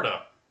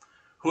Florida,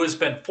 who has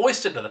been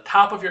foisted to the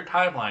top of your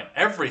timeline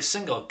every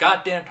single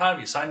goddamn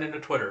time you signed into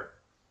Twitter.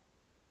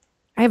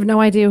 I have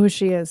no idea who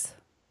she is.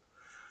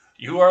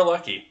 You are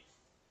lucky.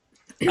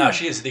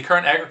 She is the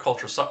current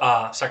agriculture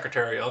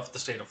secretary of the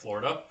state of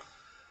Florida.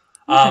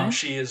 Okay.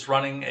 She is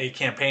running a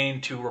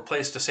campaign to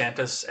replace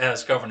DeSantis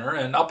as governor,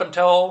 and up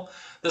until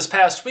this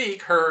past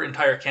week, her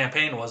entire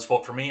campaign was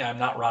vote for me, I'm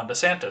not Ron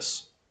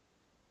DeSantis.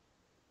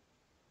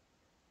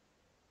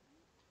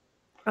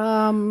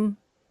 Ron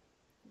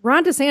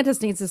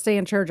DeSantis needs to stay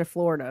in charge of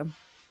Florida.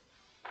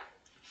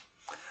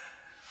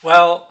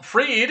 Well,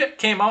 Fried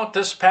came out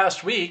this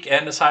past week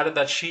and decided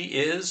that she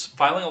is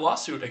filing a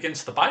lawsuit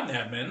against the Biden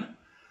admin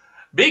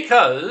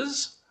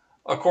because,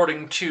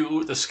 according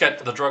to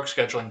the drug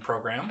scheduling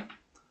program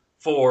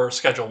for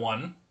Schedule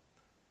 1,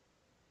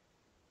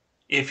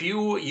 if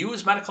you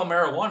use medical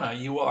marijuana,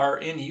 you are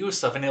in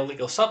use of an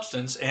illegal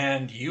substance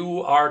and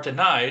you are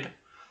denied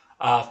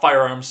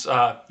firearms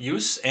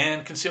use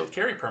and concealed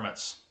carry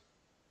permits.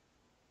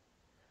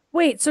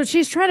 Wait, so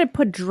she's trying to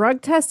put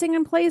drug testing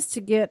in place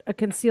to get a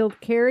concealed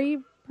carry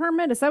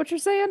permit? Is that what you're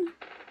saying?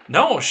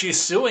 No, she's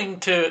suing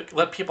to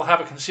let people have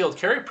a concealed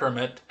carry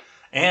permit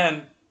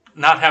and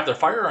not have their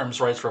firearms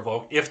rights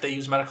revoked if they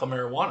use medical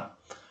marijuana.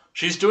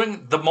 She's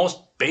doing the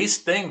most base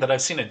thing that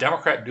I've seen a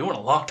Democrat do in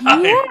a long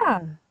time.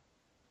 Yeah.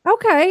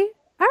 Okay.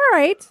 All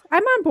right.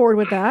 I'm on board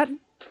with that.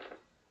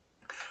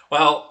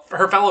 Well,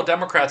 her fellow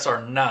Democrats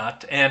are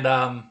not. And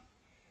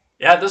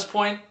at this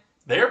point,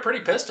 they're pretty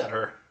pissed at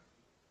her.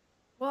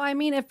 Well, I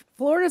mean, if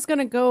Florida's going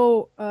to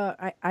go,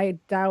 I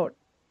doubt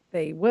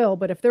they will,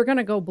 but if they're going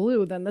to go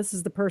blue, then this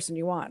is the person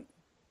you want.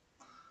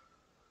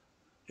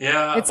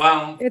 Yeah,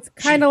 it's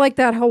kind of like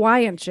that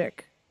Hawaiian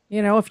chick.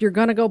 You know, if you're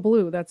going to go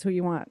blue, that's who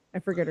you want. I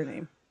forget her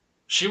name.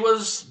 She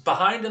was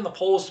behind in the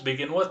polls to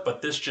begin with,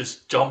 but this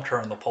just jumped her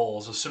in the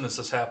polls as soon as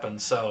this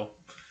happened. So,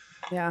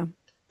 yeah.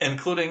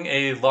 Including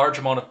a large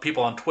amount of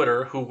people on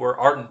Twitter who were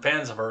ardent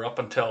fans of her up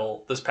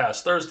until this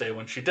past Thursday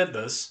when she did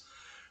this,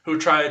 who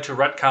tried to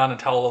retcon and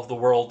tell all of the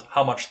world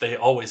how much they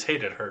always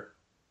hated her.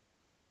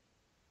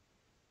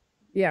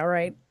 Yeah,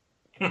 right.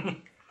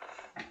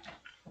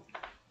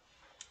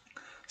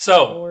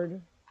 So,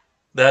 Lord.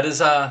 that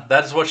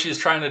is what she's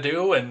trying to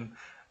do, and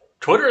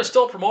Twitter is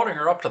still promoting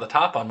her up to the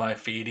top on my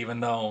feed, even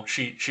though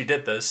she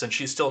did this, and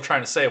she's still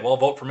trying to say, well,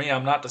 vote for me,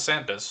 I'm not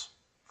DeSantis.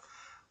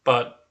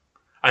 But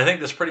I think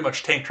this pretty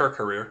much tanked her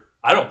career.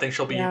 I don't think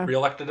she'll be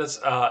reelected as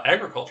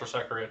agriculture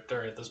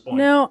secretary at this point.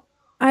 No,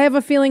 I have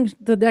a feeling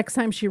the next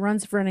time she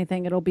runs for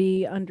anything, it'll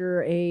be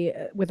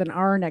with an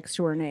R next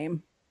to her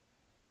name.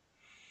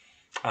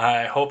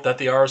 I hope that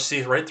the R's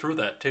see right through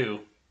that,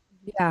 too.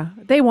 Yeah,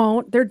 they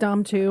won't. They're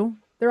dumb, too.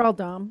 They're all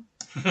dumb.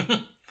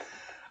 From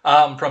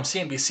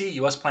CNBC,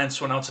 U.S. plans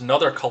to announce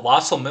another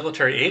colossal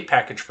military aid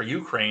package for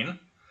Ukraine.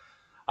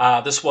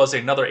 This was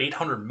another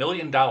 $800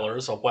 million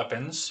of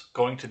weapons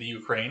going to the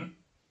Ukraine.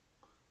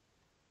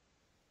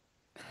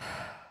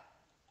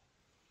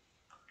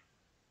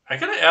 I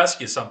got to ask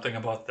you something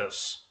about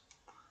this.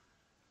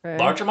 Okay.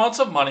 Large amounts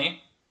of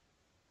money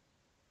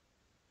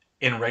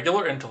in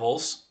regular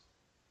intervals.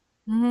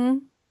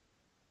 Mm-hmm.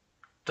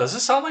 Does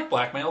this sound like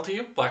blackmail to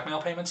you?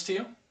 Blackmail payments to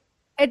you?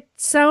 It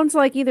sounds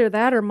like either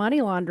that or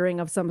money laundering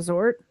of some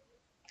sort.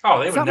 Oh,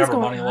 they would Something's never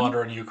going money on.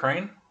 launder in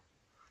Ukraine.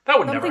 That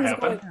would never Something's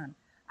going happen. on.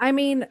 I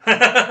mean,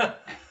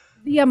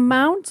 the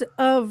amount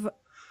of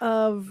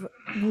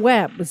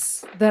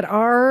webs that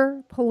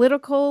our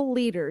political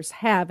leaders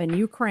have in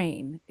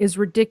Ukraine is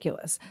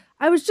ridiculous.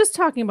 I was just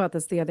talking about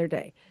this the other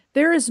day.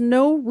 There is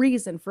no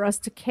reason for us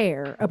to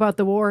care about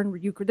the war in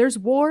Ukraine. There's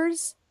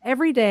wars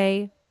every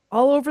day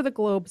all over the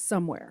globe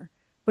somewhere.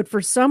 But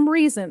for some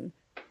reason,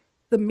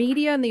 the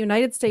media in the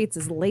United States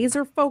is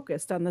laser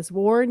focused on this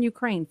war in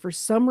Ukraine for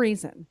some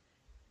reason.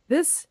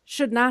 This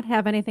should not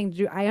have anything to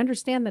do. I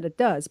understand that it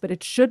does, but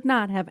it should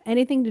not have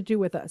anything to do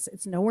with us.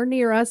 It's nowhere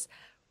near us.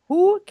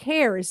 Who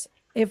cares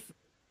if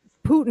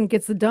Putin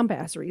gets the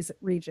Donbass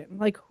region?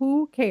 Like,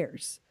 who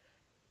cares?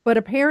 But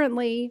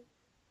apparently,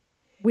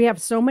 we have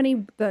so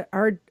many,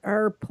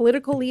 our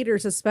political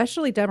leaders,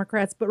 especially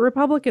Democrats, but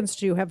Republicans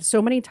too, have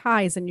so many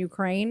ties in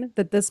Ukraine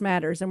that this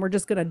matters. And we're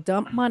just going to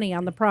dump money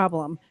on the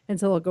problem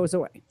until it goes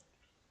away.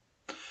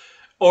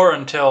 Or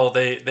until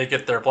they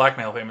get their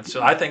blackmail payments.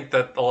 So I think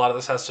that a lot of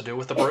this has to do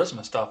with the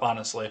Burisma stuff,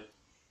 honestly.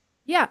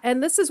 Yeah,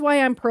 and this is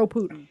why I'm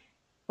pro-Putin.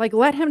 Like,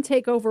 let him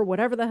take over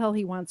whatever the hell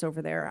he wants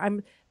over there.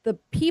 The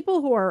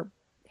people who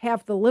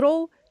have the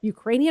little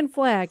Ukrainian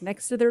flag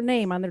next to their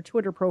name on their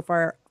Twitter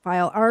profile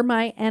are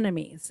my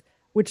enemies,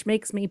 which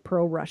makes me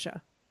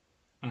pro-Russia.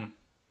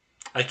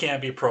 I can't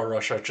be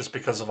pro-Russia just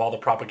because of all the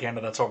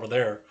propaganda that's over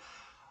there.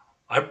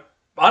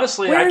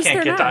 Honestly, Where I is can't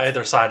there get to not?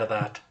 either side of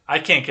that. I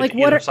can't get Like, to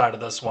what either are- side of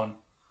this one.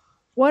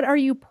 What are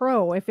you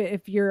pro?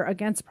 If you're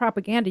against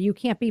propaganda, you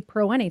can't be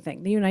pro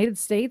anything. The United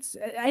States,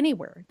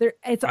 anywhere.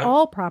 It's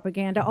all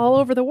propaganda all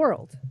over the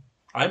world.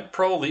 I'm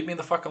pro leave me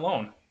the fuck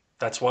alone.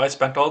 That's why I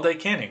spent all day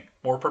canning.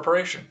 More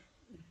preparation.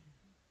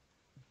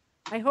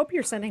 I hope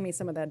you're sending me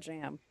some of that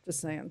jam.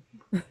 Just saying.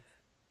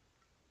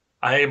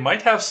 I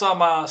might have some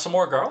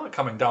more garlic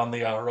coming down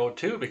the road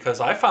too,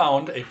 because I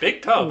found a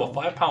big tub, a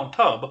 5-pound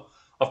tub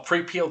of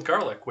pre-peeled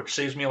garlic, which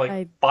saves me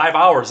 5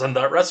 hours on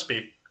that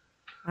recipe.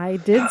 I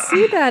did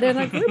see that in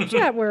a group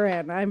chat we're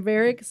in. I'm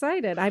very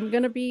excited. I'm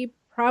going to be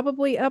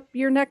probably up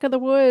your neck of the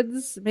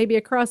woods, maybe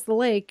across the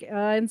lake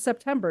in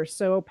September.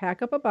 So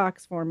pack up a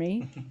box for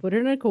me, put it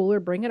in a cooler,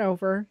 bring it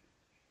over,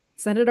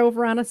 send it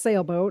over on a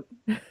sailboat,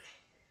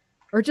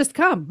 or just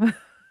come.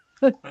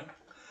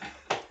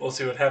 We'll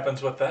see what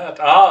happens with that.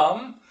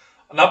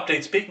 An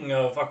update, speaking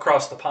of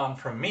across the pond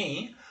from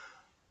me,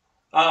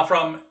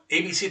 from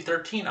ABC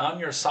 13 on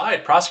your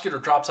side, prosecutor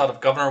drops out of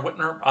Governor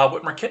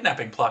Whitmer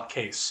kidnapping plot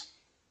case.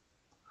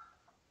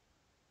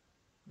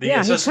 He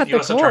cut the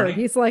US cord. Attorney,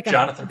 He's like,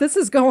 Jonathan. this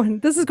is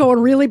going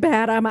really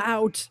bad. I'm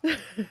out.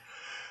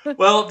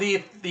 Well,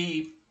 the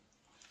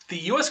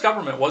U.S.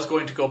 government was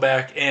going to go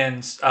back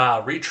and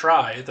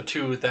retry the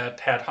two that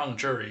had hung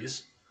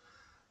juries,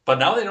 but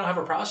now they don't have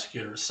a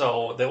prosecutor,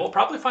 so they will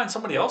probably find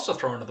somebody else to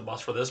throw into the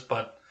bus for this.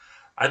 But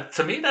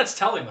to me, that's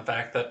telling the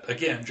fact that,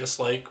 again, just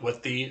like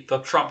with the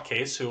Trump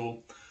case,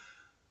 who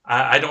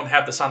I don't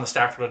have this on the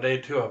stack for today,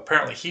 too.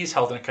 Apparently, he's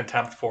held in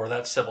contempt for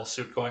that civil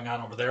suit going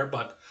on over there,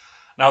 but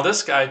now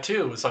this guy,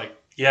 too, is like,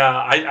 yeah,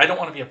 I don't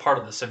want to be a part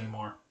of this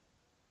anymore.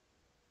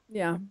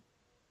 Yeah.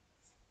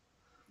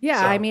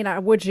 Yeah, So- I mean,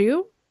 would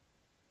you?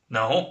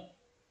 No.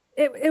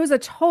 It was a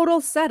total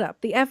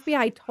setup. The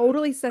FBI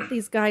totally set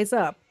these guys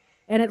up,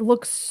 and it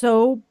looks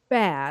so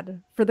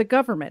bad for the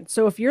government.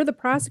 So if you're the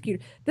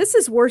prosecutor, this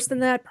is worse than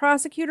that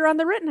prosecutor on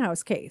the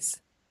Rittenhouse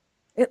case.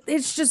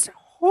 It's just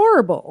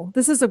horrible.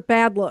 This is a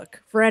bad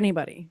look for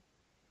anybody.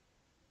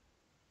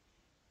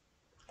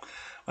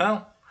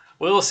 Well,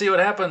 we'll see what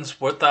happens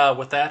with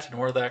that and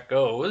where that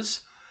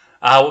goes.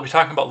 We'll be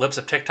talking about Libs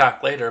of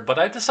TikTok later, but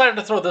I decided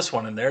to throw this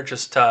one in there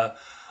just to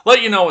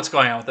let you know what's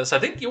going on with this. I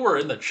think you were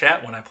in the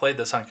chat when I played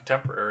this on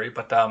Contemporary,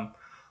 but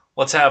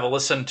let's have a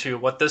listen to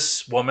what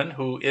this woman,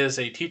 who is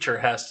a teacher,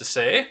 has to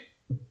say.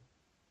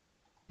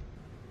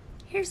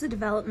 Here's a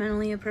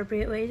developmentally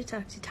appropriate way to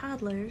talk to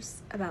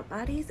toddlers about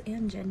bodies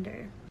and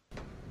gender.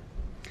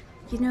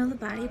 You know the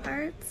body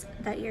parts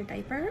that your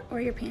diaper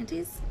or your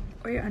panties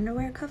or your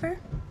underwear cover?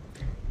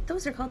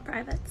 Those are called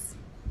privates.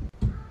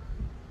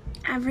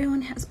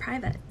 Everyone has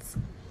privates.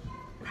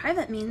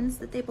 Private means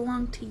that they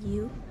belong to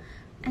you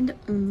and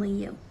only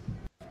you.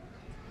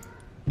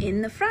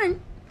 In the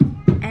front,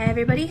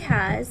 everybody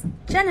has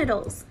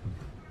genitals,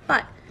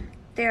 but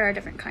there are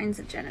different kinds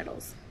of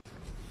genitals.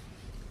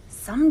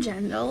 Some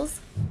genitals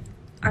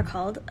are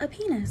called a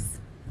penis.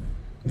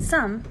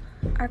 Some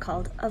are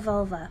called a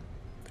vulva.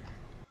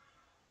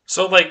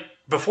 So,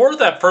 before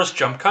that first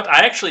jump cut,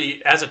 I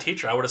actually, as a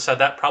teacher, I would have said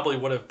that probably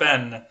would have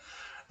been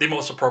the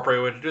most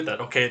appropriate way to do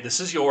that. Okay, this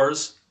is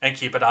yours, and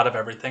keep it out of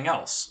everything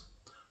else.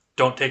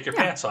 Don't take your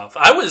pants off.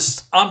 I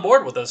was on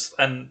board with this,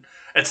 and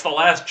it's the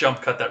last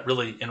jump cut that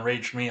really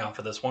enraged me off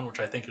of this one, which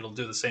I think it'll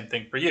do the same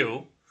thing for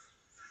you.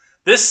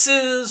 This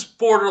is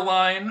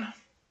borderline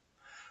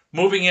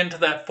moving into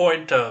that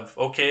point of,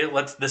 okay,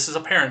 this is a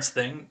parent's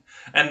thing.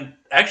 And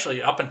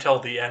actually, up until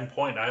the end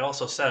point, I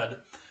also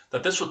said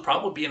that this would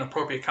probably be an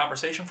appropriate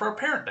conversation for a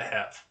parent to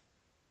have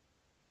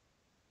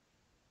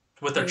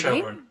with their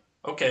children.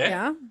 Okay.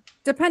 Yeah.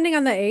 Depending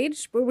on the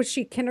age. Was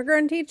she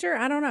kindergarten teacher?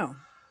 I don't know.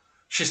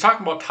 She's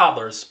talking about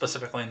toddlers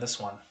specifically in this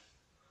one.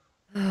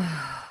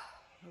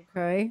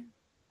 Okay.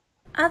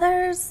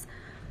 Others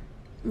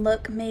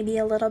look maybe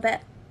a little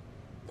bit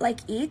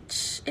like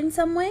each in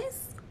some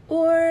ways,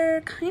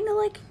 or kind of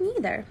like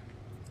neither,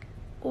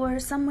 or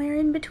somewhere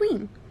in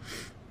between.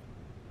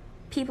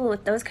 People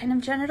with those kind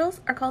of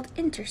genitals are called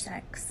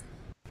intersex.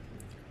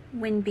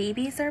 When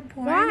babies are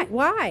born,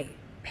 Why?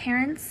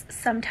 parents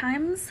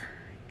sometimes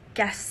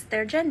guess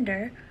their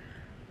gender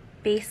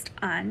based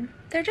on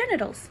their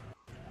genitals.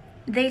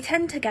 They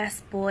tend to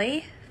guess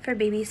boy for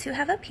babies who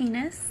have a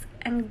penis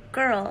and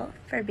girl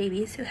for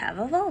babies who have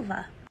a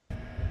vulva.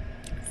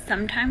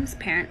 Sometimes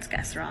parents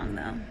guess wrong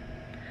though,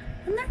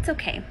 and that's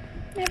okay.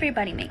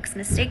 Everybody makes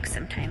mistakes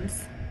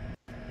sometimes.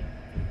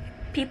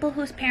 People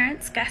whose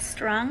parents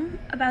guessed wrong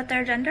about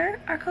their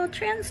gender are called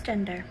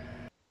transgender.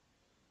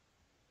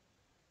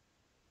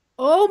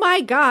 Oh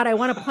my God, I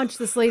want to punch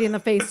this lady in the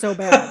face so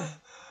bad.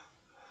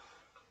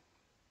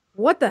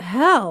 What the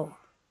hell?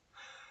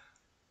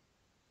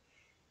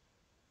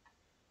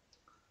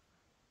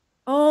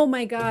 Oh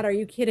my God, are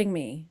you kidding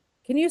me?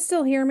 Can you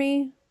still hear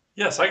me?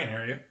 Yes, I can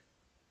hear you.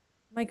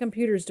 My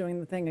computer's doing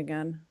the thing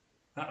again.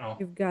 Uh-oh.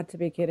 You've got to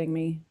be kidding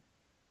me.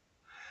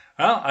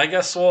 Well, I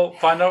guess we'll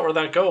find out where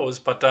that goes.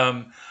 But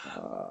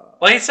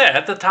like I said,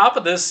 at the top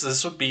of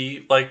this would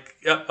be like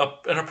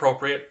an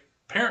appropriate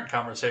parent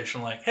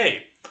conversation. Like,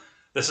 hey,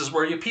 this is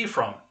where you pee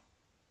from.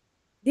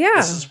 Yeah.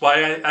 This is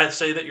why I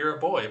say that you're a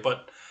boy.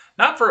 But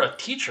not for a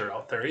teacher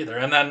out there either.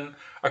 And then,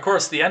 of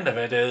course, the end of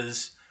it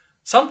is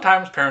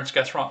sometimes parents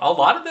guess wrong. A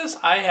lot of this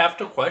I have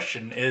to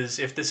question is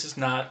if this is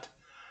not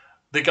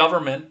the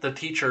government, the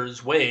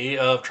teachers' way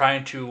of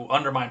trying to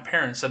undermine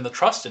parents and the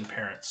trust in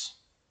parents.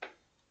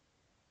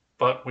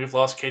 But we've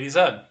lost Katie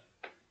Zed.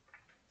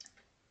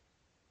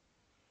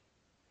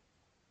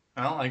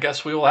 Well, I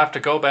guess we will have to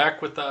go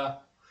back with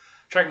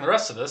checking the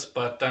rest of this,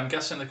 but I'm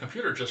guessing the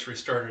computer just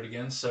restarted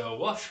again, so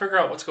we'll have to figure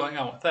out what's going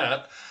on with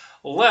that.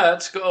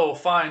 Let's go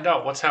find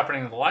out what's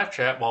happening in the live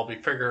chat while we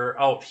figure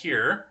out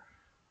here.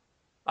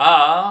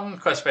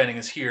 Quest Banning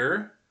is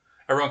here.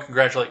 Everyone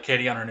congratulate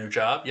Katie on her new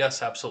job.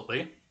 Yes,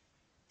 absolutely.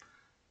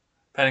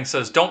 Panning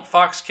says, don't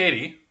fox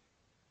Katie.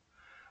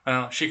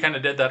 Well, she kind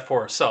of did that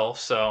for herself,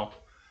 so.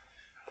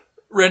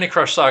 Randy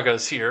Crush Saga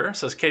is here.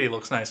 Says, Katie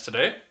looks nice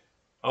today.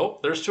 Oh,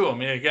 there's two of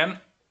me again.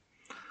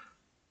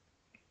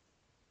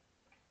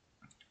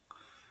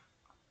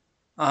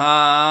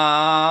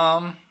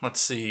 Let's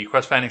see.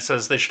 Quest Fanning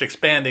says they should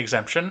expand the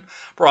exemption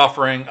for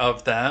offering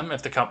of them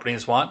if the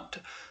companies want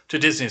to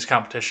Disney's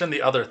competition,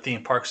 the other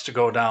theme parks to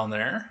go down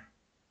there.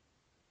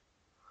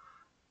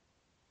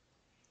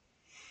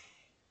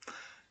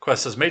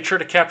 Quest says, made sure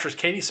to capture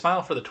Katie's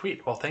smile for the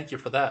tweet. Well, thank you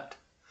for that.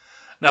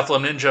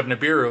 Nephilim Ninja of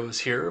Nibiru is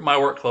here. My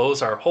work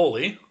clothes are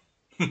holy.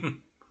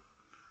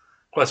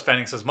 Quest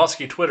Fanning says,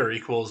 musky Twitter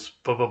equals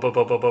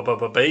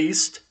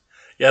based.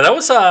 Yeah, that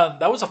was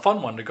a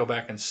fun one to go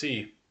back and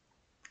see.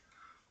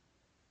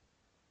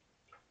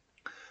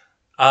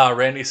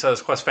 Randy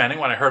says, Quest Fanning,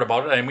 when I heard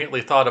about it, I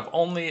immediately thought of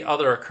only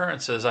other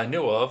occurrences I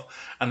knew of,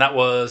 and that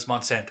was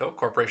Monsanto.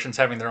 Corporations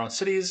having their own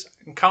cities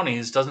and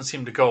counties doesn't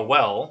seem to go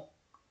well.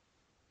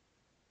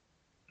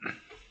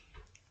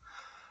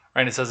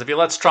 Randy says, if he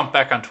lets Trump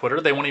back on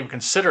Twitter, they won't even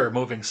consider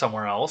moving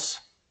somewhere else.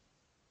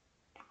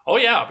 Oh,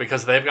 yeah,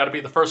 because they've got to be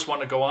the first one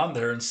to go on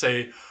there and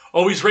say,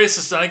 oh, he's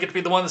racist, and I get to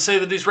be the one to say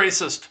that he's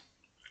racist.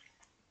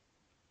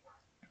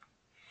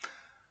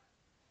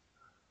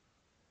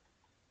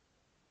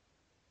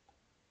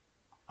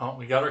 Oh,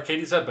 we got our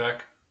Katie Zed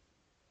back.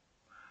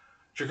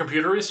 Did your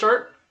computer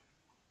restart?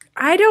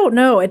 I don't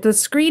know. The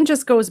screen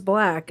just goes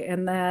black,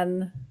 and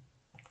then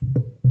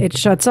it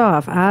shuts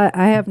off. I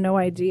have no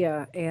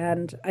idea.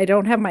 And I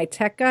don't have my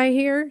tech guy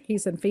here.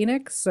 He's in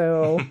Phoenix,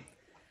 so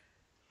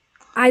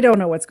I don't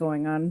know what's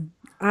going on.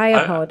 I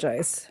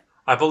apologize.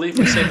 I believe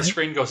we say the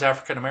screen goes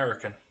African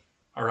American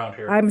around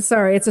here. I'm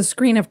sorry. It's a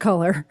screen of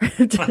color.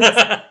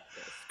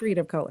 Screen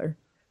of color.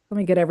 Let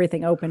me get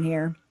everything open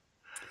here.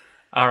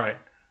 All right.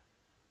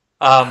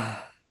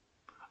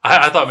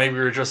 I thought maybe we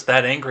were just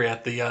that angry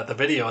at the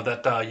video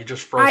that you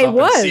just froze up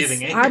and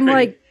seething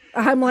angry.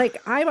 I'm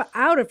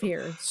out of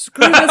here.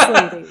 Screw this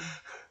lady.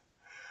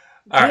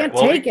 Can't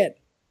take it.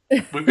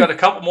 We've got a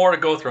couple more to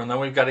go through, and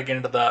then we've got to get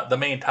into the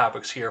main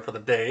topics here for the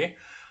day.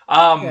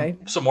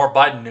 Some more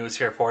Biden news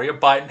here for you.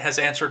 Biden has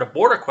answered a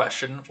border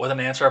question with an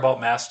answer about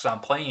masks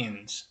on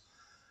planes.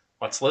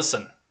 Let's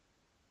listen.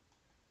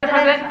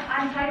 President,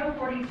 on Title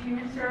 42,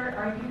 sir,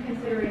 are you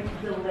considering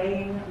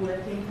delaying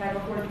lifting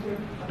Title 42?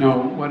 No,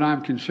 what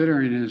I'm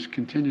considering is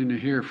continuing to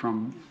hear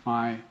from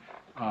my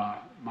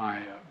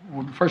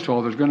well, first of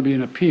all, there's going to be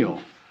an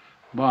appeal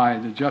by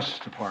the Justice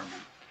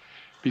Department,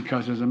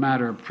 because as a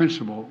matter of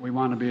principle, we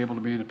want to be able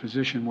to be in a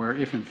position where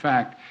if in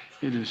fact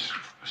it is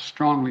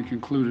strongly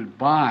concluded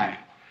by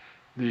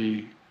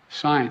the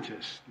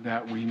scientists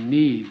that we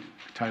need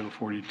Title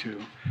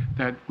 42,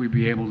 that we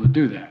be able to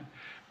do that.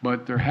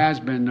 But there has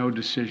been no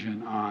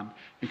decision on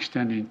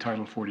extending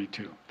Title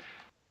 42.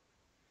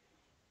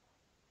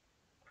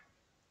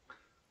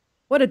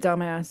 What a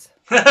dumbass.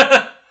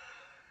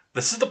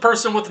 This is the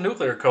person with the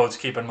nuclear codes,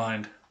 keep in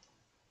mind.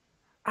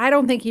 I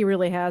don't think he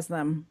really has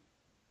them.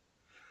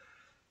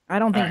 I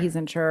don't think he's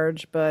in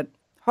charge, but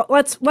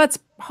let's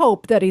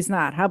hope that he's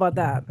not. How about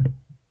that?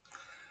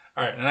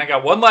 All right, and I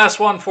got one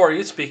last one for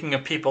you. Speaking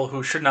of people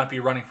who should not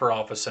be running for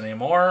office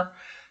anymore,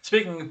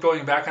 speaking of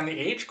going back on the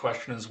age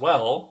question as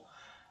well,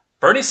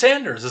 Bernie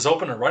Sanders is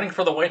open to running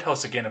for the White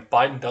House again if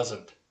Biden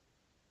doesn't.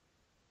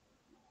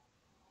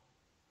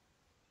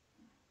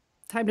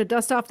 Time to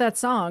dust off that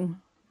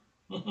song.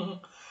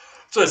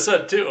 So I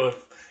said too,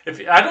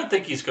 if I don't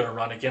think he's going to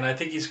run again. I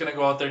think he's going to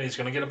go out there and he's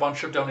going to get a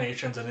bunch of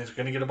donations and he's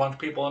going to get a bunch of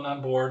people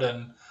on board,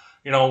 and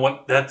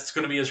that's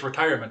going to be his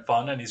retirement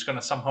fund, and he's going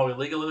to somehow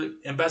illegally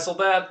embezzle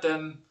that,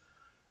 and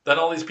then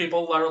all these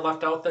people are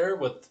left out there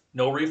with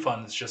no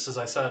refunds, just as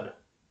I said.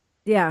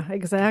 Yeah,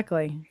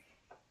 exactly.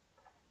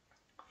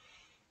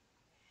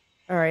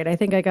 All right, I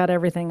think I got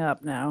everything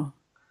up now.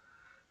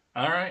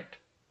 All right.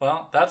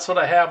 Well, that's what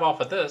I have off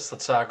of this.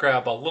 Let's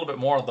grab a little bit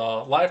more of the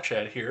live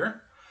chat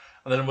here,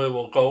 and then we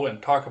will go and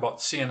talk about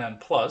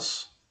CNN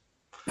Plus.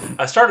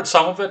 I started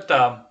some of it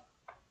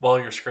while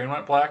your screen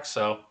went black,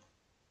 so...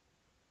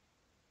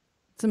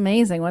 It's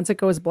amazing. Once it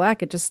goes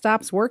black, it just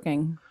stops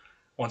working.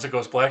 Once it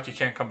goes black, you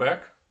can't come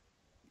back?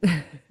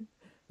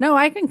 No,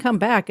 I can come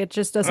back. It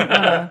just doesn't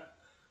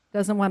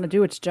want to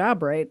do its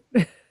job right.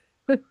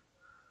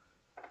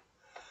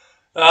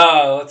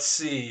 Let's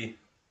see.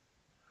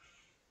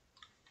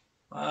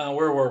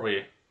 Where were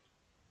we?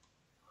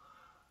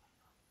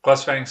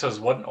 Gus Fang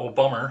says, what an old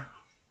bummer.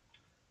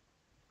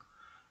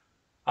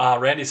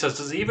 Randy says,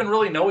 does he even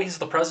really know he's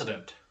the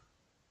president?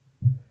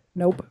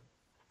 Nope.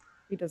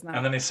 He does not.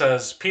 And then he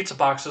says, pizza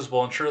boxes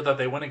will ensure that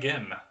they win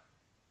again.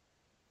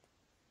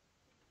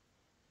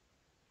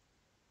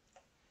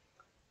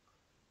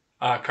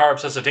 Carb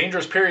says, a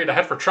dangerous period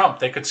ahead for Trump.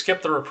 They could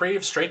skip the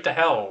reprieve straight to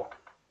hell.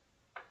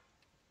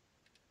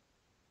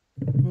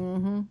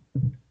 Mm-hmm.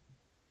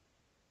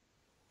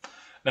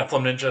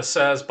 Nephilim Ninja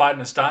says, Biden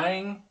is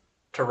dying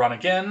to run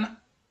again.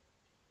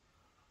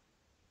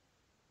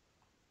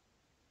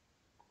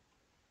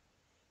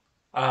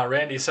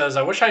 Randy says,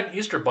 I wish I had an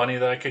Easter bunny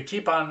that I could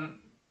keep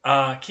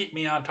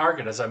me on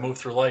target as I move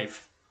through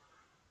life.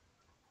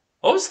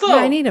 What was the... Yeah,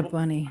 I need a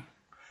bunny.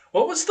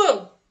 What was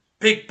the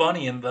big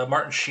bunny in the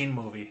Martin Sheen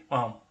movie?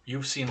 Well,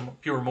 you've seen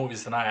fewer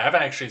movies than I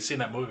haven't actually seen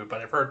that movie, but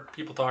I've heard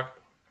people talk.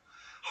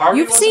 Harvey,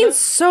 You've seen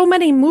so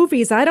many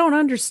movies. I don't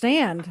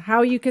understand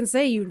how you can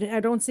say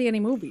I don't see any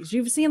movies.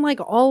 You've seen like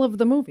all of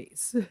the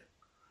movies.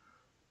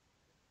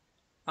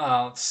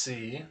 Let's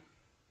see.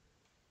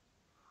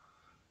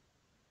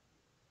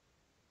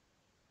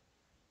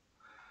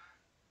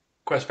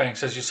 Questbank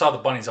says, you saw the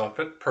bunny's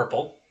outfit,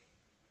 purple.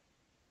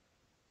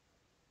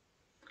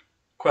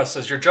 Quest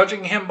says, you're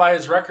judging him by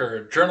his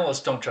record.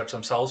 Journalists don't judge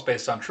themselves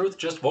based on truth,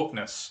 just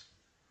wokeness.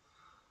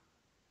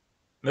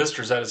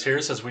 Mr. Z is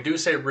here, says, we do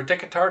say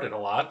ridiculous a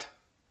lot.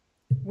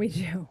 We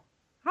do.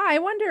 Hi, I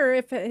wonder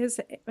if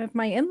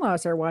my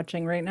in-laws are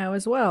watching right now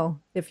as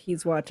well, if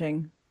he's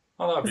watching.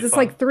 Oh, that'd be it's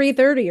fun. Like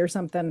 3:30 or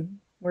something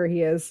where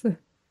he is.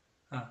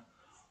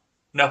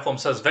 Nephilim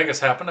says, Vegas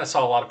happened. I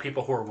saw a lot of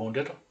people who were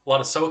wounded. A lot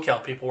of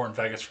SoCal people were in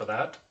Vegas for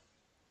that.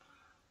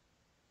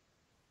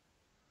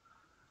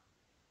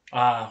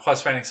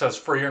 Quest Fanning says,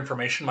 for your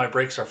information, my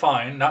brakes are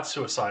fine, not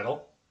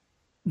suicidal.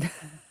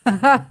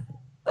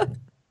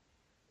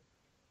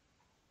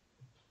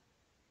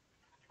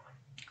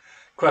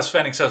 Quest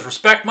Fanning says,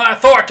 respect my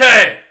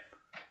authority!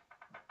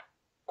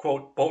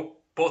 Quote,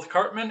 both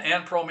Cartman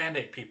and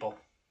pro-mandate people.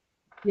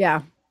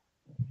 Yeah.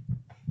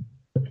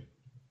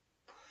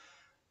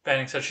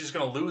 Fanning says she's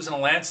going to lose in a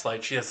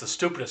landslide. She has the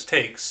stupidest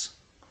takes.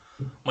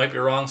 Might be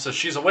wrong, says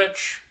she's a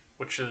witch,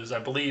 which is, I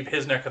believe,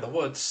 his neck of the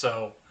woods,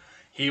 so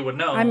he would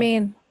know. I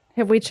mean,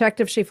 have we checked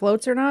if she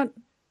floats or not?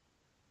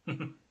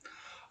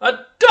 A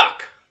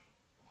duck!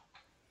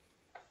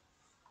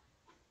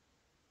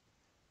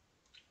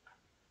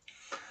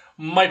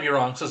 Might be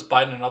wrong, says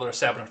Biden and other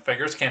establishment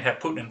figures can't have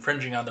Putin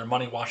infringing on their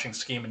money-washing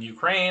scheme in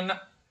Ukraine.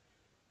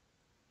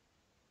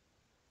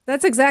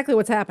 That's exactly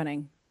what's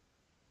happening.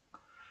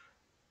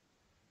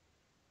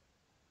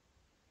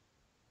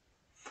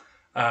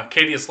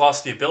 Katie has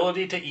lost the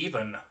ability to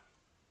even.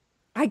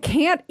 I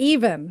can't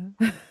even.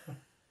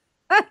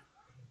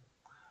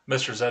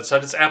 Mr. Zed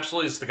said it's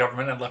absolutely the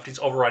government and lefties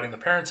overriding the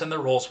parents and their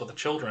roles with the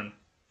children.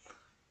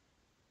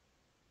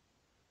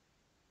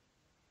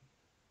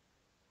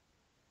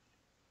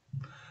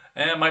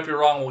 And it might be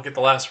wrong, we'll get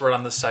the last word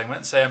on this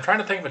segment. Say, I'm trying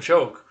to think of a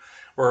joke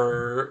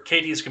where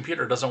Katie's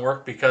computer doesn't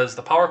work because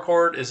the power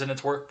cord is in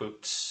its work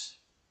boots.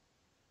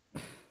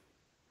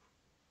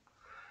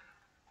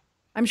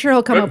 I'm sure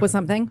he'll come Good. up with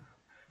something.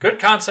 Good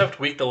concept,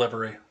 weak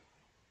delivery.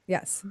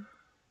 Yes.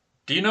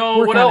 Do you know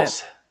Work what on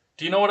else?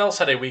 Do you know what else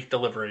had a weak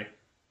delivery?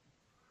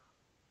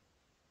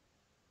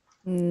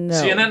 No.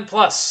 CNN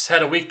Plus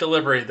had a weak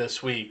delivery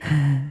this week.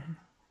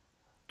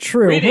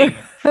 True.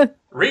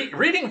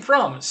 Reading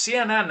from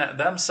CNN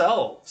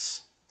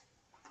themselves.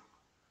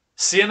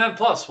 CNN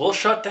Plus will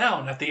shut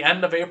down at the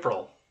end of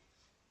April.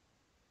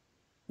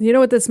 You know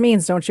what this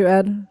means, don't you,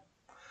 Ed?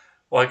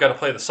 Well, I got to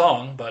play the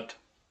song, but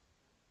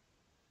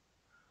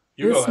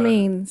you go This ahead.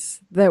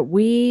 means that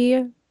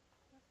we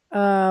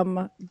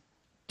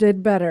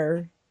did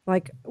better.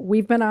 Like,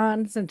 we've been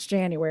on since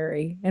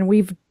January, and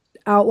we've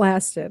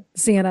outlasted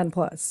CNN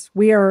Plus.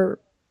 We are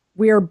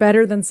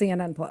better than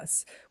CNN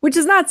Plus, which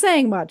is not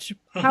saying much.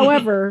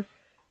 However,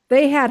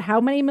 they had how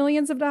many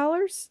millions of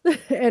dollars?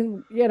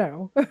 And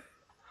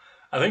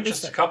I think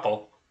just a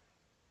couple.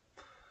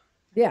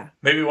 yeah,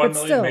 Maybe 1 but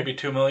million, still, maybe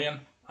 2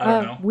 million. I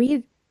don't know.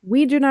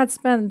 we do not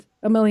spend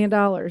 $1 million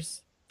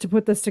to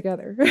put this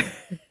together.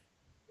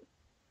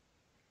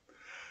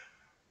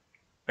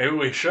 Maybe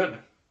we should.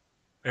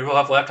 Maybe we'll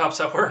have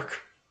laptops at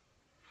work.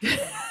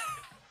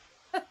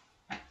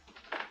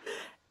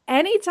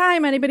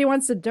 Anytime anybody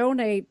wants to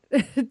donate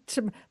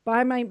to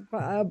buy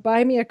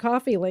me a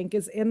coffee link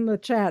is in the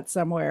chat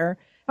somewhere.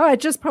 Oh, I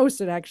just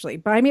posted actually.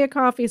 Buy me a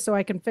coffee so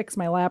I can fix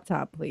my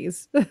laptop,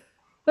 please.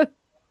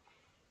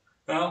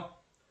 Well,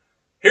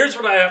 here's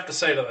what I have to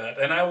say to that,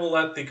 and I will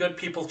let the good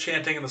people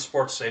chanting in the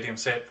sports stadium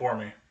say it for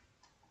me.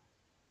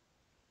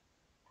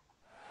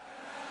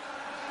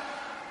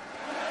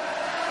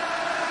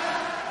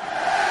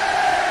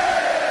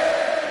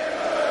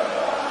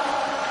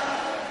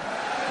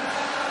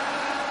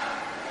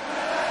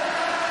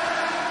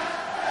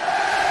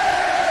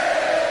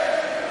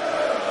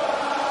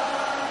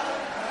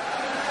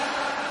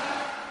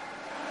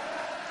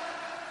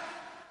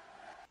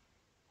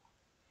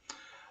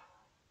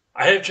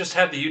 I have just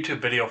had the YouTube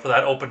video for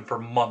that open for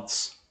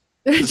months.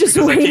 Just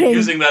because waiting. I keep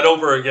using that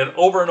over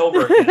and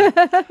over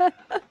again.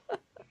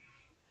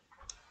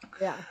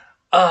 Yeah.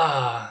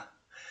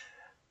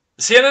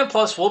 CNN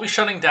Plus will be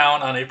shutting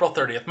down on April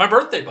 30th. My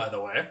birthday, by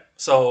the way.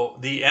 So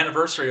the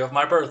anniversary of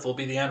my birth will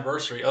be the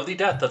anniversary of the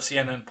death of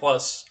CNN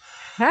Plus.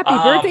 Happy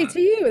birthday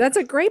to you. That's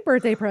a great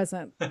birthday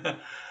present.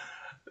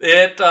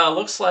 It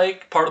looks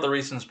like part of the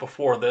reasons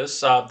before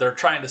this, they're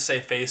trying to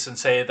save face and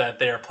say that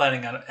they are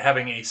planning on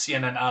having a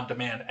CNN On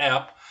Demand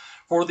app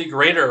for the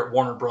greater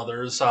Warner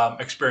Brothers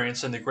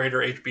experience and the greater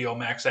HBO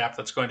Max app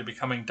that's going to be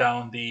coming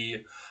down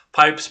the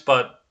pipes.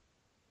 But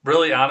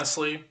really,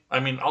 honestly, I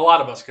mean, a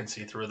lot of us can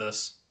see through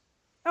this.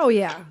 Oh,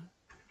 yeah.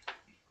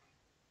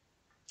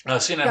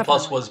 CNN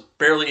Plus was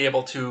barely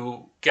able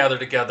to gather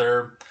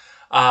together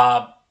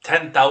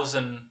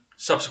 10,000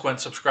 subsequent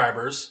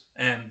subscribers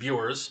and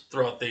viewers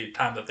throughout the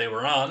time that they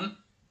were on.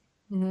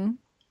 Mm-hmm.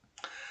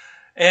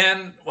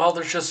 And, well,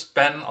 there's just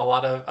been a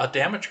lot of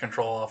damage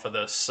control off of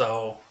this,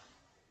 so...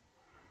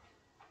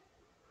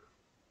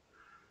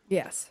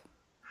 Yes.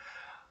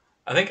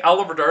 I think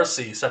Oliver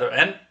Darcy said it,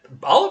 and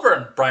Oliver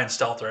and Brian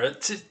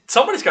Stelter,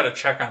 somebody's got to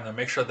check on them,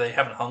 make sure they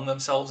haven't hung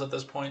themselves at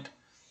this point.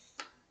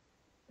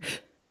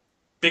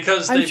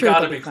 Because they've got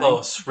to be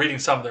close, reading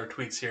some of their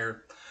tweets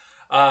here.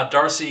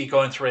 Darcy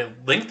going through a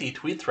lengthy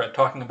tweet thread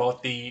talking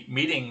about the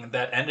meeting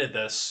that ended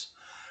this.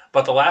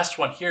 But the last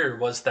one here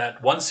was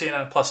that one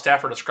CNN Plus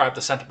staffer described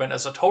the sentiment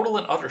as a total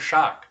and utter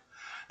shock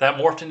that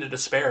morphed into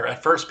despair.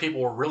 At first,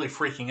 people were really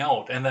freaking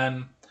out, and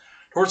then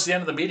towards the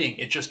end of the meeting,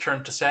 it just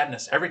turned to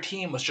sadness. Every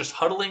team was just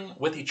huddling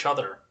with each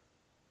other.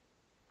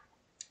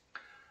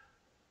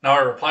 Now,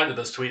 I replied to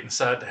this tweet and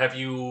said, have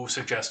you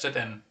suggested,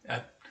 and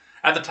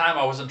at the time,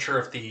 I wasn't sure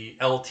if the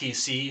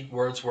LTC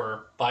words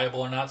were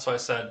viable or not, so I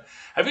said,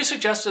 have you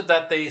suggested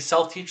that they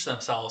self-teach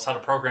themselves how to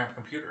program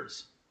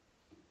computers?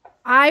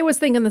 I was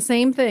thinking the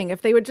same thing.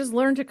 If they would just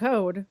learn to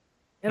code,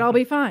 it'll all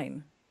be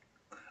fine.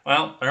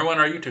 Well, they're on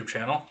our YouTube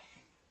channel.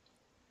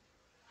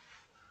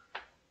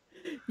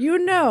 You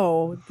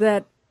know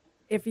that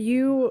if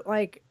you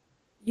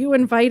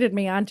invited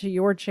me onto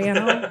your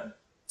channel,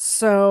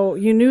 so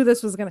you knew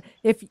this was gonna.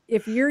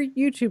 If your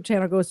YouTube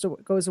channel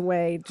goes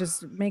away,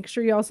 just make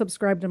sure you all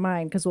subscribe to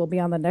mine because we'll be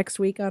on the next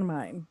week on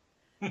mine.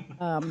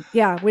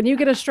 Yeah, when you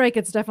get a strike,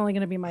 it's definitely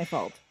going to be my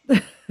fault.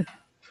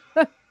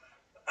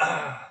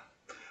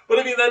 But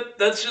I mean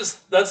that's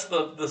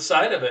the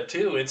side of it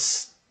too.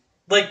 It's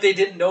like they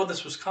didn't know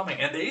this was coming,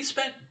 and they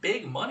spent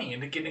big money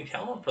into getting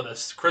talent for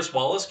this. Chris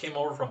Wallace came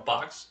over from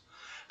Fox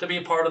to be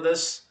a part of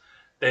this.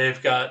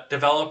 They've got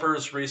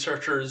developers,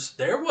 researchers.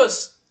 There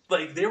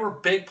were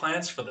big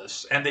plans for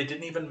this, and they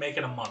didn't even make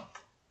it a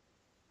month.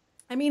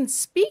 I mean,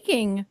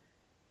 speaking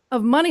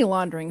of money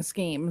laundering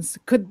schemes,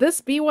 could this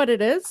be what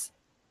it is?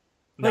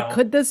 No. Like,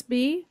 could this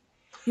be?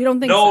 You don't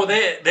think No, so?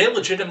 they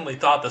legitimately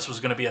thought this was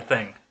going to be a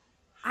thing.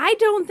 I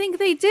don't think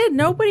they did.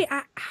 Nobody,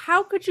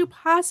 how could you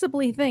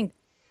possibly think?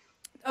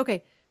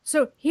 Okay,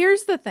 so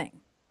here's the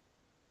thing.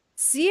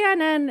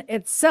 CNN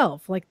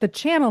itself, like the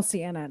channel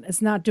CNN, is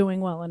not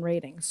doing well in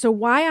ratings. So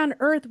why on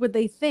earth would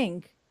they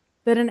think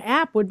that an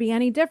app would be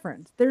any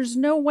different. There's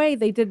no way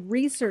they did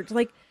research.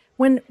 Like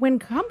when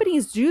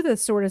companies do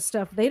this sort of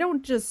stuff, they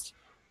don't just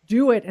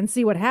do it and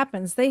see what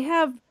happens. They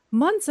have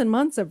months and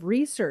months of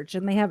research,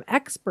 and they have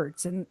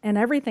experts and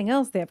everything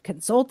else. They have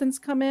consultants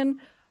come in,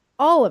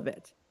 all of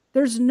it.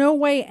 There's no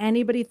way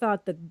anybody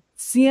thought that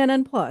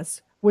CNN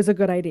Plus was a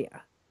good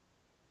idea.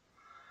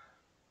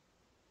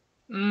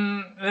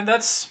 And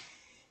that's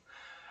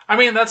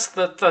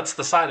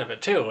the side of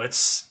it too.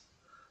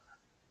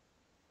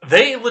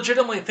 They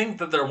legitimately think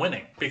that they're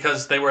winning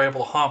because they were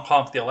able to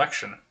honk the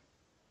election.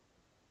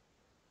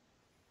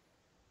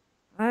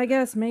 I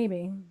guess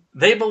maybe.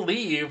 They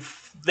believe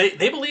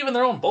in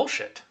their own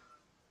bullshit.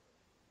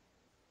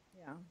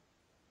 Yeah.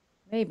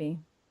 Maybe.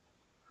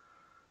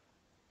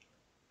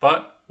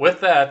 But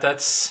with that,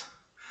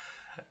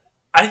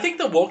 I think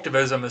the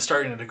wokeism is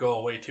starting to go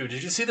away too.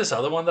 Did you see this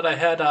other one that I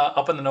had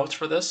up in the notes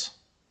for this?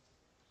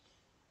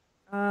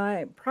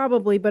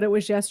 Probably, but it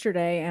was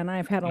yesterday, and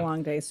I've had a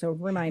long day, so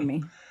remind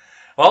me.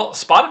 Well,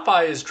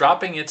 Spotify is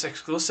dropping its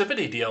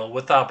exclusivity deal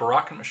with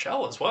Barack and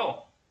Michelle as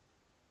well.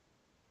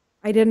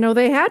 I didn't know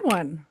they had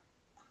one.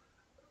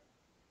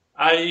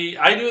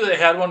 I knew they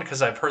had one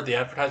because I've heard the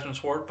advertisements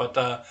for it, but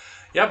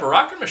yeah,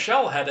 Barack and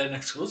Michelle had an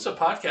exclusive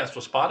podcast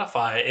with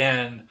Spotify,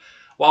 and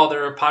while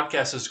their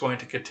podcast is going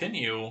to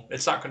continue,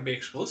 it's not going to be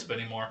exclusive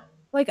anymore.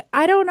 Like,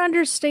 I don't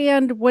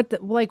understand what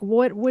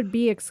would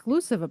be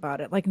exclusive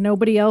about it. Like,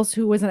 nobody else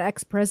who was an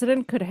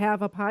ex-president could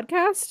have a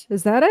podcast?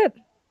 Is that it?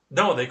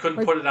 No, they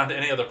couldn't put it onto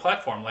any other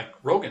platform like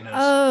Rogan is.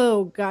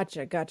 Oh,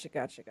 gotcha.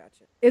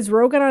 Is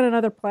Rogan on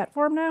another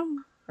platform now?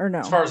 Or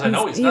no? As far as I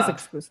know, he's not. He's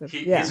exclusive.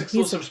 He's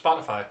exclusive to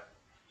Spotify.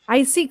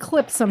 I see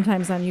clips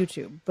sometimes on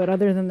YouTube, but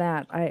other than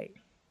that, I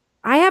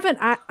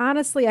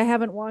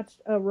haven't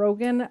watched a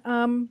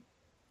Rogan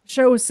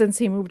show since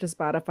he moved to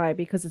Spotify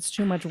because it's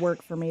too much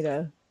work for me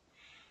to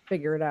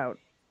figure it out.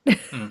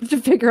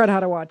 To figure out how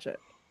to watch it.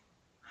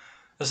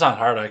 It's not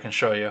hard, I can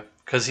show you,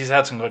 because he's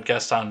had some good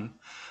guests on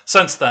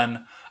since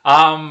then.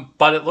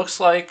 But it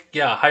looks like,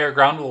 Higher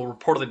Ground will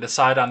reportedly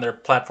decide on their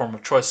platform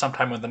of choice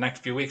sometime in the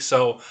next few weeks.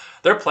 So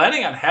they're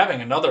planning on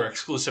having another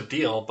exclusive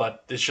deal,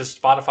 but it's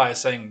just Spotify is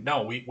saying,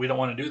 no, we don't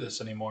want to do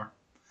this anymore.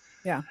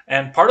 Yeah.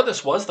 And part of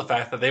this was the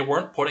fact that they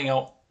weren't putting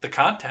out the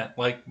content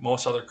like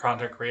most other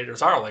content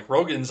creators are. Like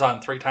Rogan's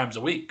on 3 times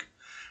a week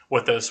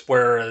with this,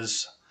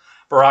 whereas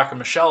Barack and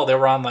Michelle, they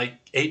were on like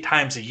 8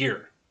 times a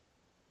year.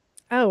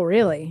 Oh,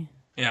 really?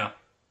 Yeah.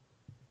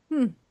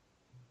 All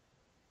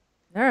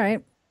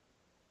right.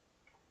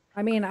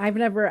 I mean,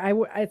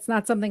 it's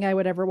not something I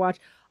would ever watch.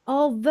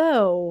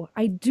 Although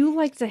I do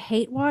like to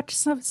hate watch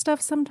some stuff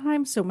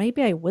sometimes, so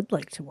maybe I would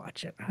like to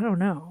watch it. I don't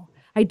know.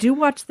 I do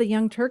watch the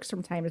Young Turks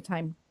from time to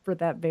time for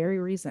that very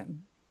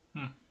reason.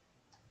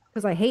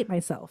 Because I hate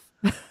myself.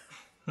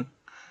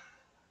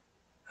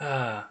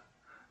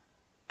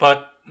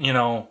 But,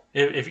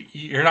 if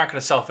you're not going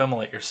to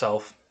self-immolate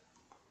yourself.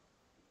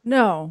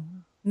 No.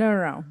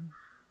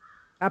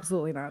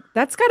 Absolutely not.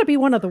 That's got to be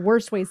one of the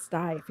worst ways to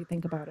die if you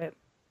think about it.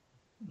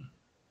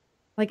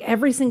 Like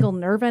every single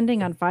nerve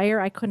ending on fire,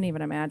 I couldn't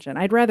even imagine.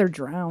 I'd rather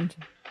drown.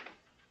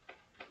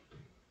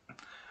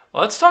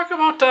 Well, let's talk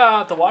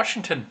about the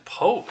Washington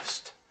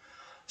Post.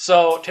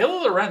 So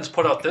Taylor Lorenz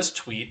put out this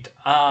tweet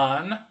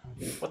on,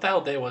 what the hell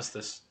day was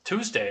this?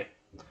 Tuesday.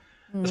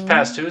 This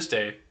past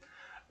Tuesday.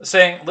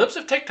 Saying, Libs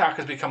of TikTok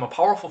has become a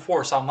powerful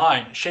force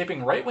online,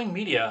 shaping right-wing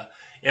media,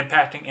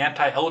 impacting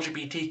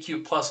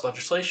anti-LGBTQ plus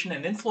legislation,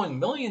 and influencing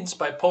millions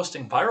by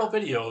posting viral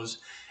videos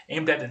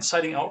aimed at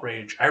inciting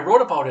outrage. I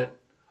wrote about it,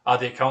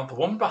 the account, the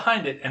woman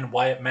behind it, and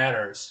why it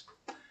matters.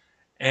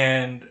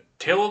 And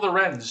Taylor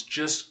Lorenz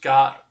just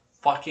got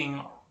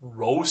fucking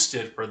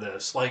roasted for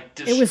this. Like,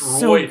 destroyed it was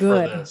so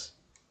good. For this.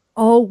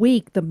 All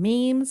week, the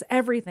memes,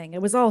 everything.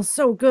 It was all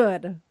so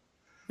good.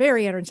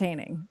 Very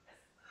entertaining.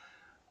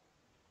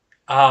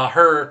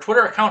 Her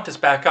Twitter account is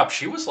back up.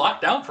 She was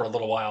locked down for a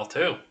little while,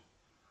 too.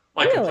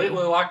 Like, really?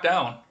 Completely locked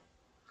down.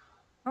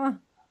 Huh.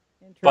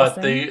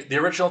 But the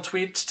original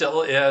tweet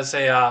still is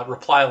a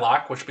reply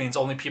lock, which means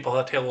only people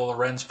that Taylor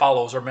Lorenz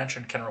follows or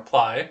mentioned can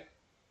reply.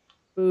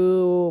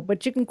 Ooh,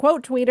 but you can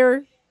quote tweet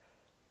her.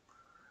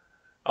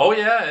 Oh,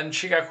 yeah, and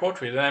she got quote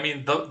tweeted. I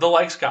mean, the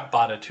likes got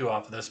botted, too,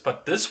 off of this.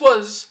 But this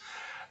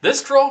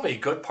drove a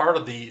good part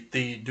of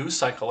the news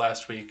cycle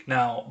last week.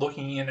 Now,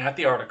 looking in at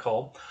the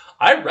article,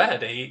 I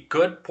read a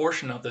good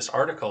portion of this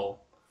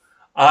article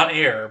on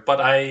air,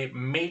 but I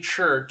made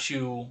sure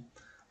to,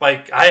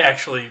 I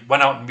actually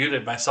went out and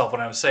muted myself when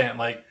I was saying,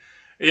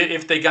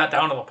 if they got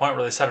down to the point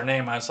where they said her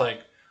name, I was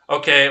like,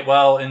 okay,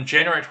 well, in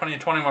January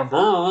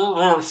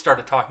 2021,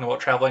 started talking about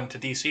traveling to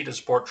D.C. to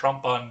support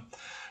Trump on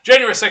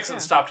January 6th and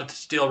stopped at the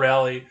Steel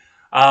Rally.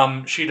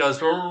 She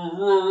does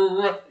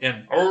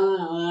in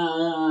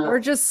or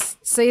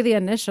just say the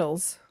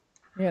initials.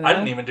 I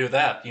didn't even do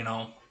that,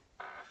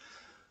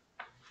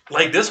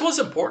 This was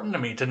important to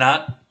me to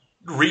not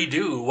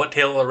redo what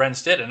Taylor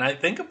Lorenz did, and I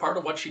think a part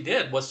of what she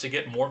did was to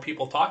get more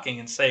people talking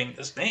and saying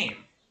this name.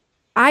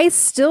 I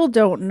still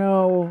don't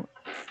know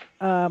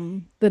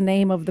the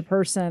name of the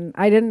person.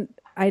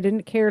 I I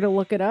didn't care to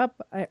look it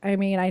up. I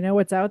mean, I know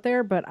it's out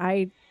there, but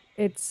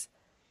it's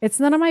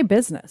none of my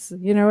business.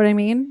 You know what I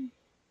mean?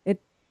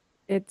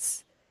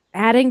 It's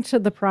adding to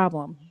the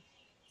problem.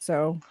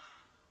 So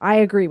I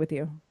agree with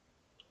you.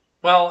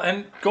 Well,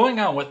 and going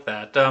on with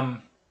that,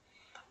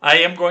 I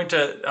am going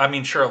to, I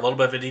mean, sure, a little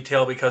bit of a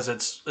detail because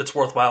it's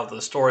worthwhile to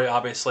the story,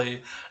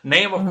 obviously.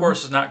 Name, of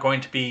course, is not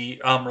going to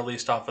be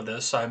released off of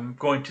this. I'm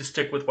going to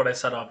stick with what I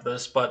said off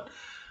this, but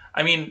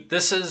I mean,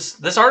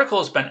 this article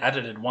has been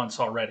edited once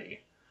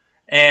already,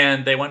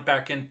 and they went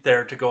back in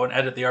there to go and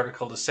edit the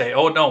article to say,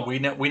 oh no, we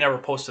never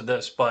posted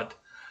this, but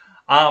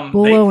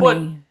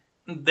Baloney.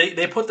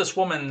 they put this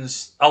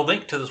woman's a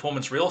link to this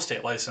woman's real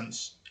estate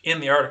license in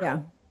the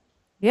article.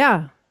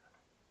 Yeah.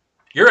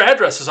 Your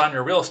address is on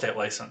your real estate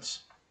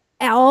license.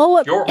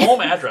 Your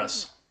home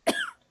address.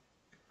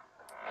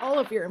 All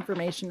of your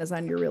information is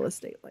on your real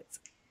estate license.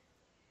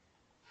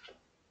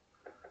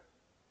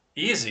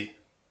 Easy.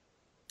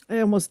 I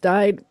almost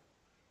died.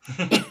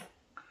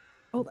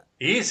 Hold on.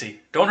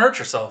 Easy. Don't hurt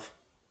yourself.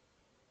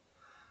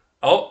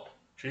 Oh,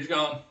 she's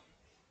gone.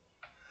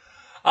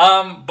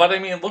 But I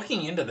mean,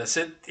 looking into this,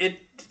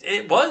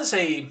 it was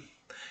a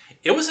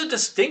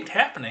distinct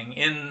happening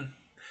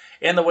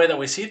in the way that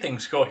we see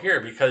things go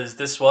here, because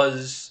this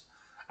was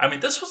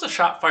a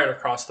shot fired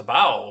across the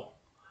bow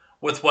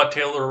with what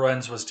Taylor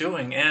Lorenz was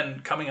doing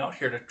and coming out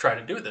here to try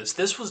to do this.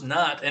 This was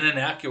not an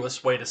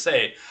innocuous way to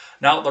say.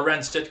 Now,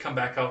 Lorenz did come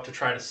back out to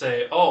try to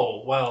say,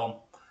 oh,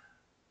 well,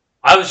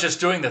 I was just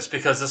doing this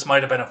because this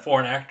might have been a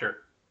foreign actor.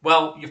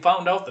 Well, you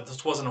found out that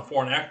this wasn't a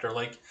foreign actor.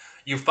 Like,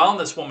 you found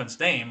this woman's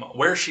name,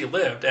 where she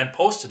lived, and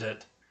posted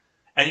it,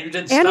 and you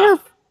didn't stop. And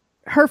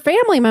her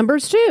family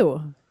members,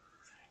 too.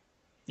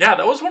 Yeah,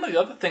 that was one of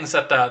the other things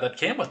that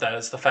came with that,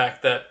 is the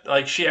fact that,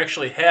 like, she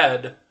actually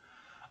had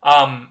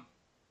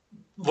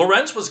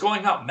Lorenz was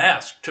going out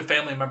masked to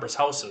family members'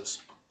 houses.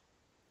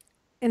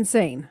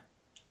 Insane.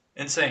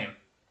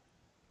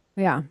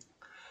 Yeah.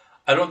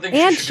 I don't think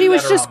and she should she do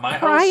was that just around my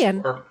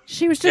crying. house.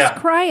 She was just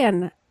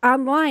crying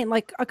online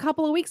like a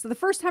couple of weeks. The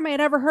first time I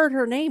had ever heard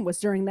her name was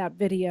during that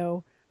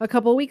video a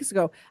couple of weeks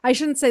ago. I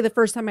shouldn't say the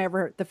first time I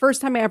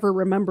ever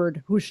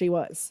remembered who she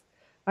was.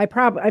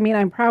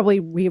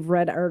 We've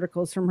read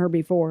articles from her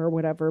before or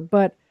whatever,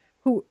 but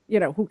who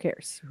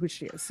cares who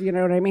she is? You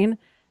know what I mean?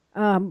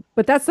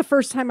 But that's the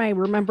first time I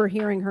remember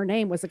hearing her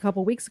name was a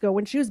couple weeks ago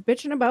when she was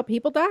bitching about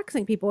people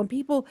doxing people and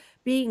people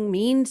being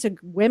mean to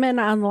women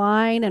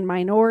online and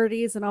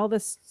minorities and all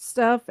this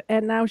stuff.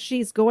 And now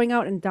she's going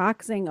out and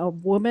doxing a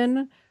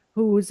woman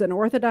who's an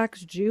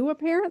Orthodox Jew,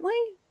 apparently.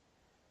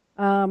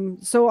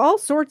 So all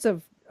sorts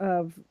of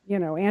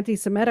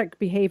anti-Semitic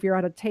behavior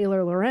out of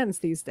Taylor Lorenz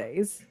these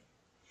days.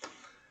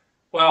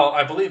 Well,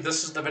 I believe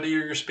this is the video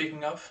you're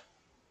speaking of.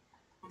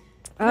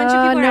 A bunch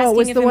of people are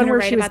asking if I'm going to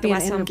write she was about the being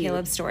West Elm interviewed.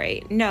 Caleb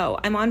story. No,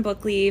 I'm on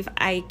book leave.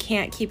 I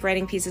can't keep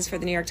writing pieces for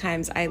the New York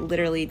Times. I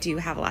literally do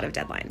have a lot of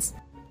deadlines.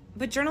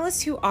 But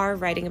journalists who are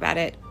writing about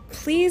it,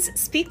 please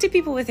speak to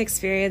people with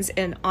experience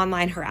in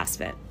online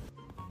harassment.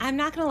 I'm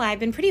not going to lie, I've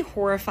been pretty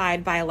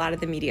horrified by a lot of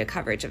the media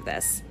coverage of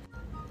this.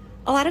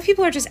 A lot of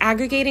people are just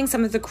aggregating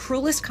some of the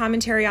cruelest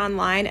commentary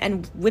online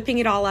and whipping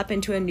it all up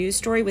into a news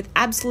story with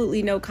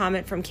absolutely no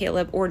comment from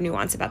Caleb or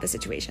nuance about the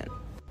situation.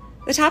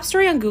 The top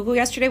story on Google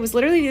yesterday was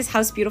literally this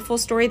House Beautiful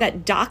story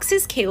that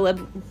doxes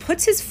Caleb,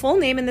 puts his full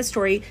name in the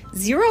story,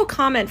 zero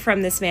comment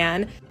from this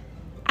man.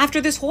 After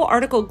this whole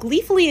article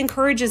gleefully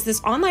encourages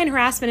this online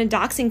harassment and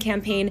doxing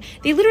campaign,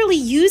 they literally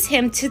use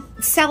him to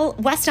sell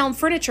West Elm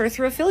furniture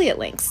through affiliate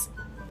links.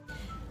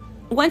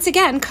 Once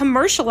again,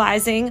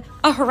 commercializing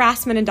a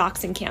harassment and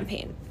doxing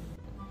campaign.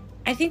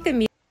 I think the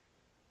media...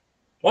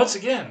 Once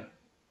again.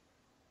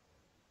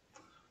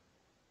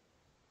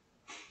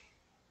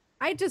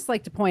 I'd just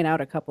like to point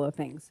out a couple of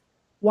things.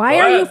 Why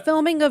are you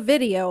filming a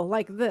video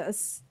like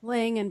this,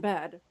 laying in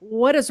bed?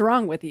 What is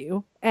wrong with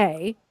you?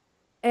 A.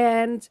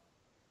 And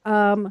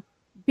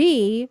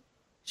B,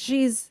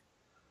 she's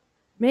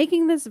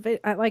making this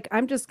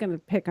I'm just going to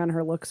pick on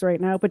her looks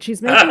right now, but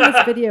she's making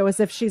this video as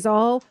if she's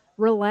all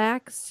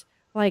relaxed,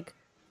 like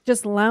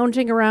just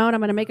lounging around.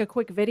 I'm going to make a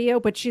quick video,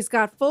 but she's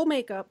got full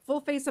makeup,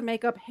 full face of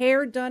makeup,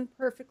 hair done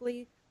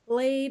perfectly,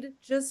 laid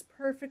just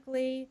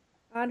perfectly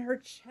on her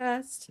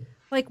chest.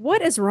 Like,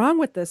 what is wrong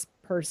with this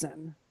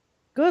person?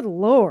 Good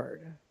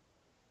Lord.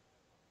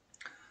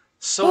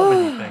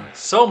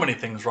 So many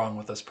things wrong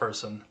with this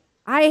person.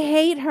 I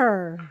hate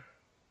her.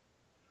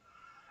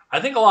 I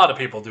think a lot of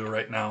people do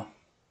right now.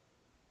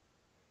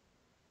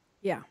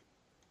 Yeah.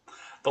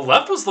 The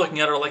left was looking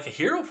at her like a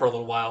hero for a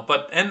little while,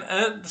 but and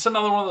it's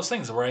another one of those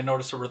things where I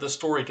noticed where this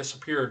story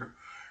disappeared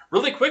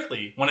really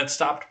quickly when it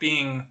stopped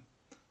being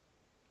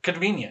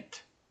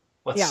convenient.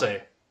 Let's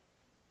say.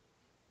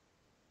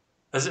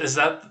 Is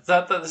that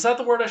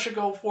the word I should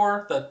go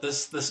for? That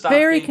this stopped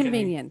very being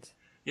convenient.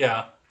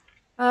 Yeah.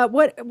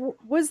 What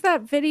was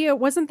that video?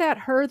 Wasn't that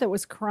her that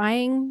was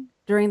crying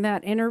during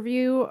that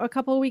interview a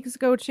couple of weeks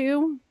ago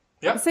too?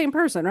 Yeah. The same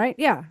person, right?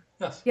 Yeah.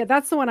 Yes. Yeah,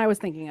 that's the one I was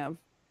thinking of.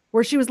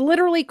 Where she was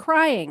literally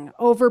crying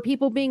over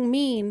people being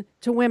mean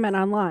to women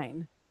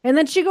online. And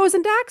then she goes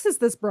and doxes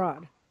this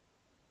broad.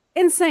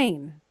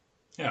 Insane.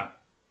 Yeah.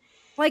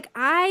 Like,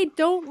 I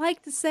don't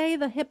like to say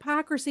the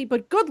hypocrisy,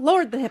 but good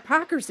Lord, the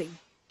hypocrisy.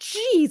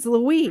 Jeez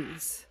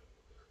Louise.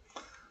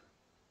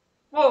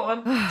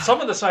 Well, some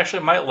of this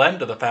actually might lend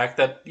to the fact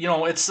that,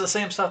 it's the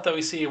same stuff that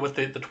we see with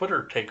the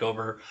Twitter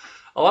takeover.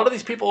 A lot of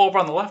these people over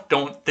on the left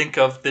don't think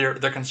of their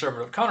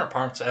conservative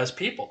counterparts as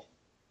people.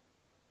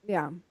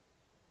 Yeah.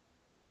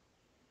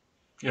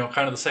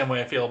 Kind of the same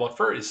way I feel about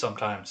furries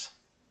sometimes.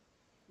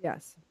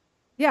 Yes.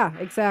 Yeah,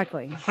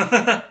 exactly.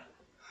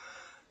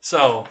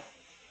 So,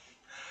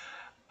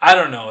 I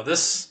don't know.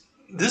 This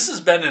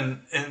has been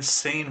an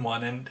insane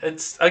one, and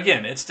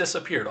it's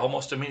disappeared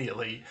almost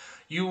immediately.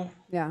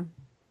 Yeah.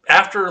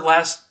 After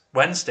last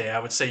Wednesday, I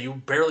would say you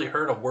barely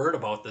heard a word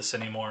about this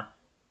anymore.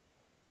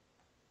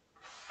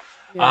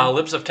 Yeah.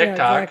 Libs of TikTok.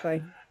 Yeah,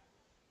 exactly.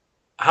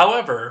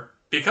 However,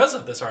 because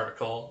of this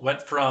article,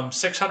 went from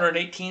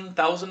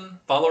 618,000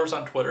 followers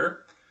on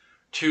Twitter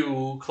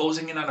to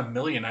closing in on 1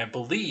 million. I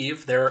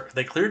believe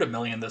they cleared 1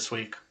 million this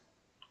week.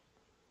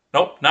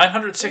 Nope,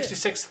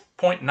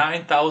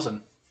 966.9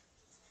 thousand.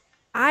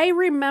 I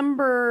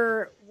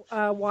remember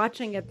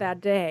watching it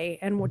that day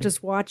and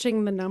just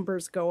watching the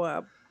numbers go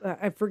up.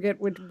 I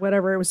forget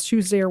whatever it was,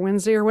 Tuesday or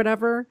Wednesday or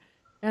whatever.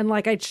 And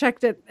like I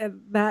checked it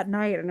that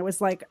night and it was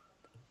like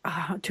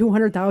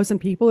 200,000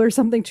 people or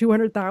something,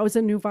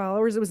 200,000 new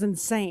followers. It was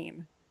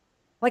insane.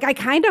 Like I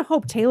kind of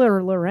hope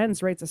Taylor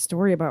Lorenz writes a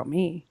story about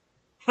me.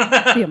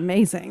 It'd be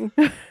amazing.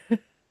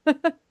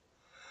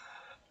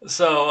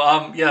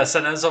 So, yes,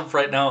 and as of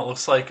right now, it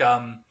looks like,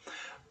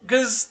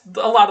 because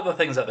a lot of the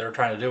things that they were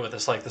trying to do with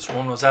this, like this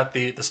woman was at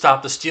the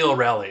Stop the Steal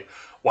rally.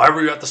 Why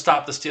were you at the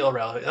Stop the Steal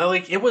rally?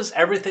 Like, it was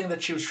everything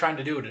that she was trying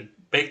to do to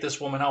bake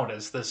this woman out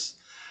as this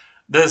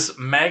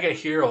MAGA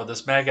hero,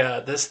 this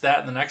MAGA, this, that,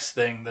 and the next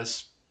thing,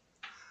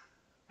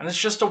 and it's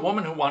just a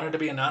woman who wanted to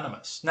be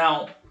anonymous.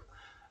 Now,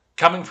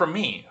 coming from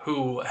me,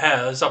 who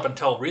has, up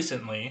until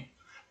recently,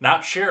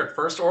 not shared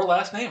first or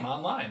last name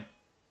online.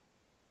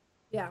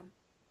 Yeah.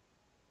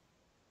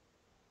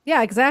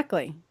 Yeah,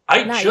 exactly.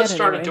 I Not just yet,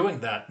 started anyway.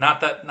 doing that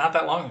not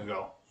that long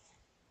ago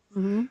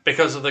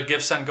because of the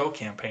Give Send Go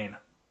campaign.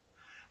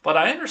 But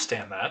I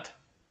understand that.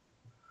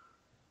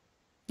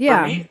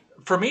 Yeah.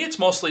 For me, it's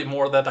mostly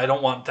more that I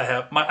don't want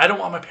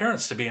my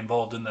parents to be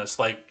involved in this.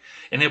 Like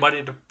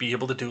anybody to be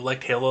able to do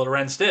like Taylor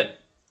Lorenz did.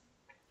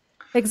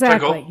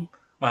 Exactly.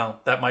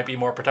 Well, that might be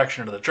more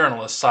protection to the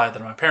journalist side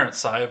than my parents'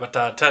 side, but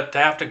to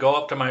have to go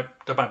up to my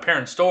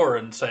parents' door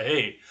and say,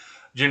 "Hey,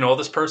 do you know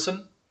this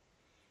person?"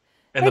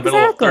 In the middle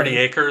of 30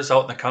 acres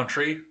out in the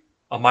country,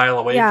 a mile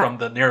away from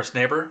the nearest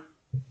neighbor.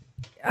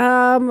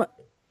 I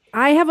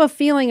have a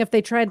feeling if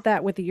they tried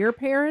that with your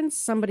parents,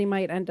 somebody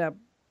might end up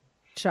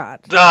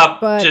shot.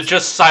 But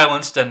just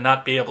silenced and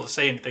not be able to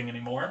say anything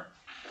anymore.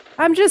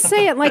 I'm just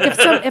saying, like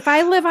if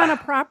I live on a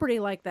property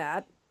like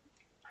that,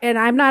 and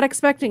I'm not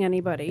expecting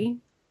anybody,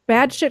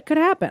 bad shit could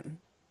happen.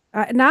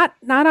 Not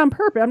on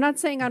purpose. I'm not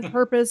saying on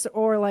purpose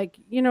or like,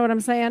 you know what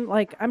I'm saying?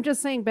 Like I'm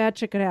just saying bad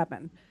shit could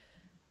happen.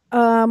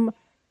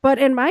 But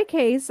in my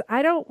case,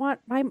 I don't want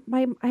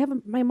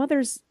my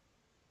mother's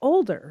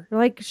older.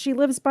 Like she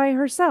lives by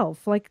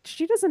herself. Like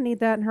she doesn't need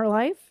that in her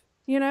life,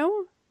 you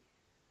know?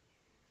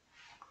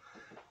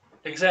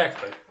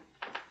 Exactly.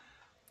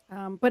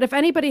 But if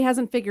anybody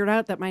hasn't figured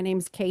out that my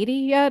name's Katie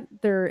yet,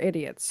 they're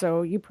idiots.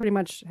 So you pretty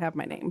much have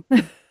my name.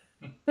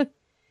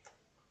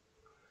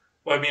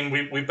 Well, I mean,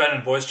 we've been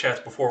in voice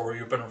chats before where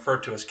you've been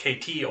referred to as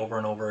KT over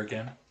and over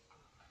again.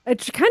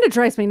 It kind of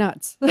drives me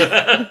nuts.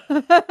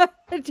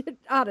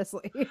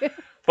 Honestly.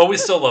 But we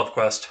still love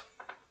Quest.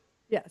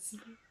 Yes.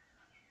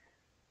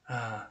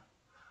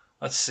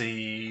 Let's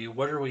see.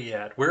 What are we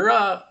at?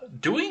 We're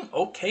doing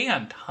okay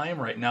on time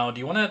right now. Do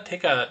you want to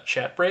take a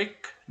chat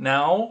break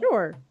now?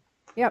 Sure.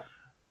 Yep.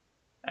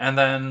 And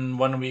then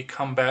when we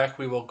come back,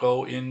 we will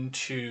go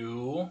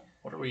into...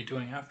 What are we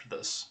doing after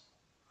this?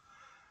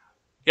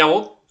 Yeah,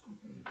 well,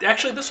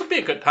 actually, this would be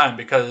a good time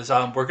because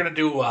we're going to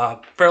do a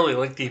fairly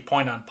lengthy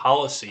point on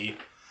policy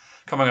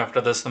coming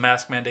after this. The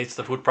mask mandates,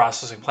 the food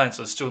processing plants,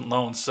 and student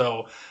loans.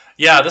 So,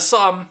 yeah, this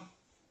will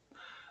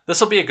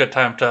be a good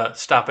time to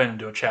stop in and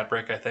do a chat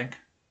break, I think.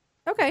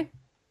 Okay.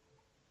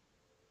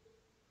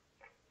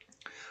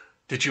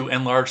 Did you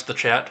enlarge the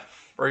chat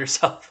for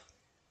yourself?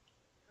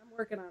 I'm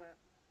working on it.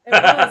 It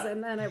was,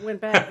 and then it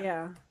went back,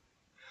 yeah.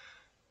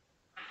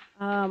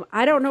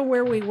 I don't know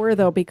where we were,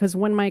 though, because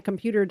when my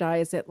computer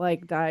dies, it,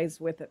 like, dies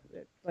with it.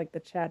 Like, the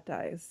chat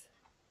dies.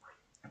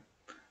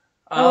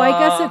 I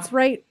guess it's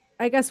right.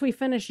 I guess you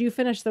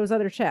finished those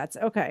other chats.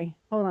 Okay.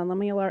 Hold on. Let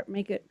me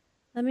make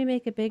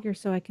it bigger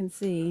so I can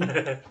see.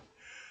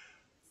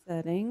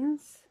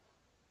 Settings.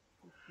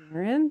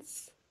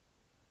 Appearance.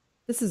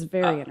 This is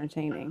very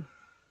entertaining.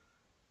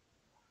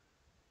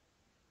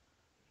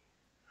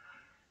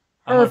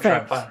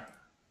 Perfect.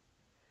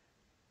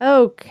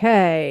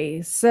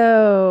 Okay,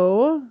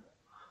 so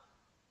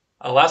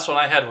last one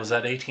I had was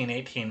at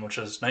 1818, which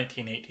is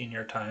 1918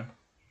 your time.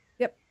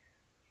 Yep.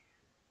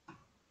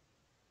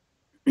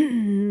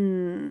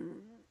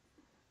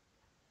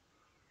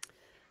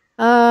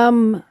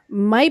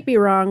 Might be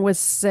wrong was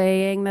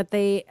saying that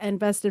they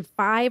invested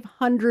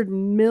 $500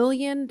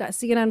 million.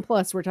 CNN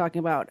Plus, we're talking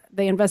about.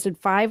 They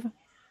invested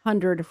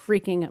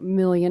 $500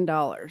 million.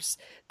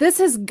 This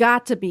has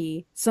got to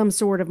be some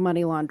sort of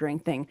money laundering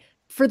thing.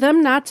 For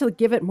them not to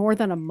give it more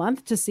than a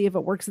month to see if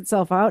it works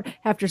itself out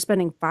after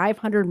spending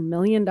 $500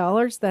 million,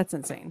 that's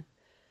insane.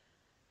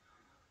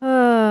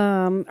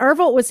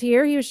 Arvolt was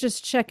here. He was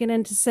just checking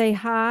in to say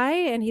hi,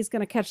 and he's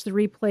going to catch the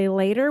replay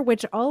later,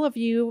 which all of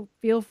you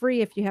feel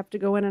free if you have to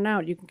go in and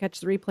out. You can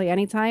catch the replay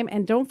anytime.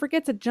 And don't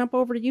forget to jump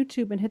over to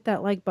YouTube and hit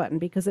that like button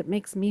because it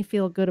makes me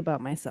feel good about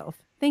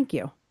myself. Thank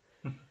you.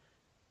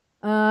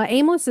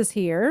 Aimless is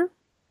here.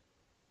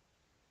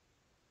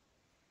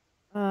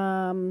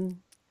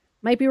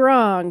 Might be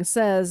wrong,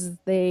 says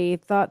they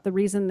thought the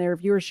reason their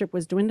viewership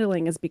was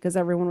dwindling is because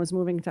everyone was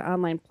moving to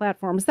online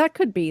platforms. That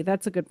could be.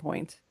 That's a good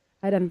point.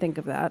 I didn't think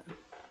of that.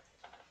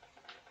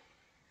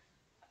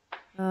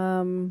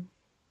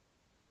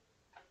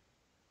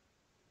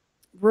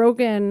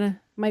 Rogan,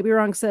 might be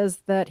wrong,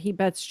 says that he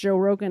bets Joe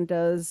Rogan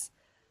does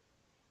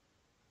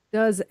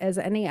as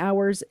many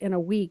hours in a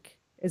week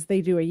as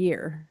they do a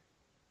year.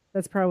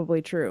 That's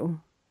probably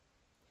true.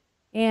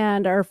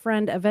 And our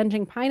friend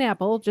Avenging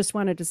Pineapple just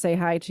wanted to say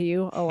hi to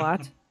you a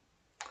lot.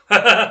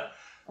 A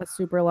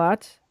super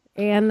lot.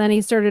 And then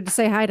he started to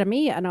say hi to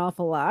me an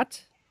awful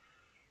lot.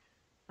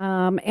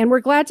 And we're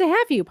glad to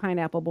have you,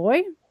 Pineapple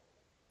Boy.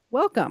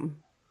 Welcome.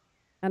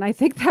 And I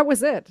think that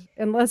was it,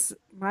 unless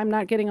I'm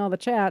not getting all the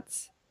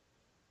chats.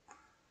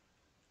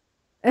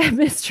 And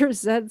Mr.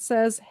 Zed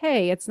says,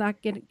 "Hey, it's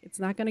not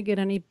going to get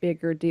any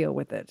bigger. Deal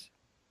with it."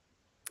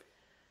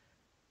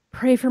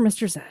 Pray for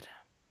Mr. Zed.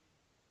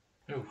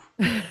 Ooh.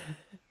 All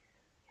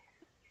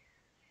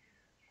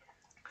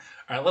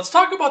right, let's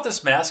talk about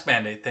this mask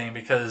mandate thing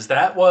because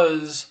that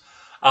was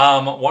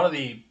one of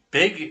the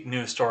big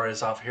news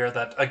stories off here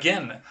that,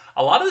 again,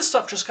 a lot of this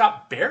stuff just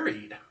got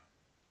buried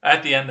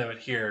at the end of it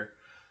here.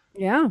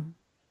 Yeah.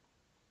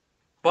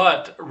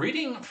 But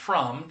reading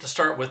from, to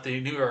start with the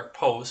New York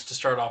Post, to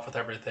start off with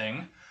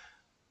everything.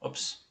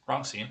 Oops,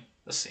 wrong scene.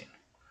 This scene.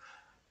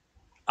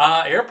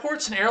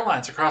 Airports and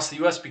airlines across the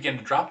U.S. begin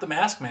to drop the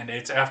mask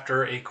mandates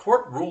after a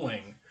court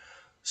ruling.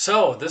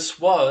 So this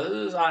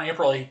was on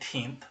April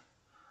 18th.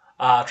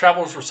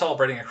 Travelers were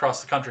celebrating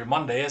across the country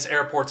Monday as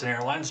airports and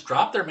airlines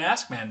dropped their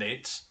mask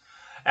mandates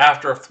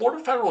after a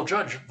Florida federal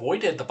judge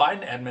voided the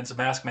Biden admin's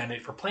mask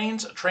mandate for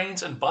planes,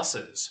 trains, and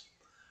buses.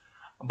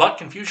 But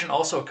confusion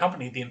also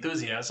accompanied the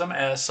enthusiasm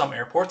as some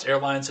airports,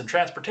 airlines, and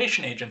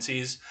transportation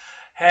agencies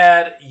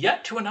had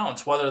yet to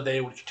announce whether they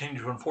would continue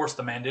to enforce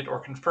the mandate or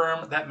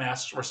confirm that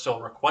masks were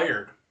still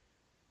required.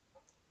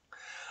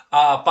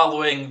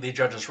 Following the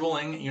judge's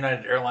ruling,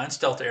 United Airlines,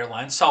 Delta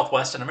Airlines,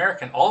 Southwest, and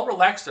American all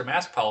relaxed their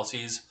mask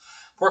policies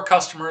for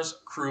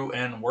customers, crew,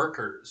 and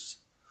workers.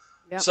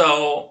 Yep.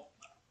 So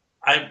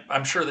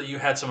I'm sure that you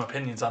had some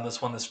opinions on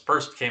this when this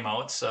first came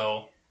out,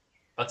 so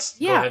let's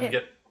go ahead and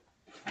get...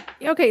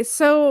 Okay,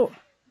 so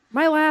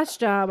my last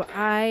job,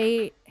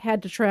 I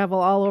had to travel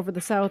all over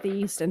the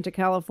Southeast and to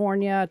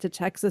California, to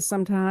Texas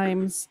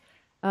sometimes.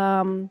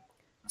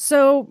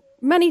 So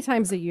many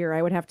times a year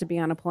I would have to be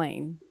on a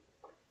plane.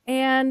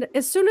 And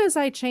as soon as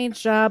I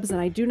change jobs and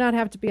I do not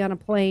have to be on a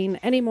plane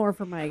anymore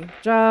for my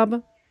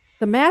job,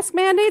 the mask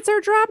mandates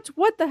are dropped?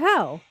 What the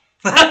hell?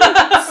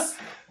 I'm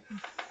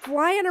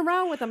flying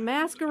around with a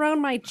mask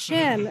around my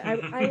chin.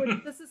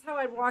 This is how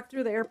I'd walk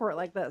through the airport,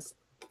 like this.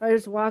 I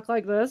just walk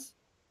like this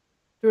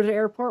through the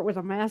airport with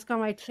a mask on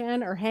my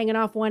chin or hanging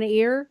off one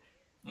ear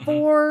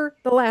for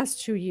the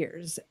last 2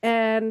 years.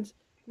 And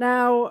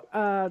now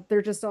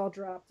they're just all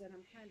dropped, and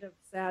I'm kind of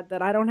sad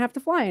that I don't have to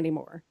fly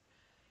anymore.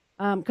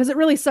 Because it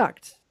really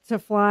sucked to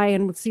fly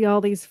and see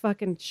all these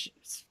fucking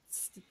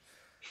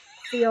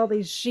see all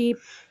these sheep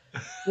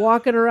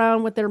walking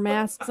around with their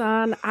masks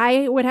on.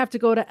 I would have to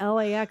go to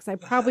LAX. I've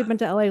probably been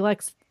to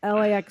LAX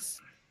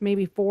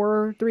maybe 3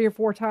 or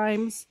 4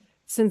 times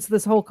since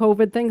this whole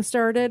COVID thing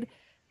started.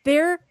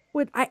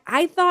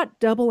 I thought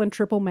double and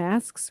triple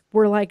masks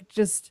were like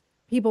just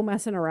people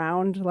messing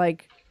around,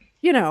 like,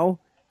 you know,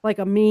 like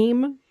a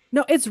meme.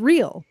 No, it's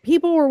real.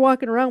 People were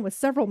walking around with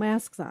several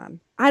masks on.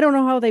 I don't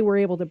know how they were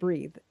able to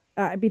breathe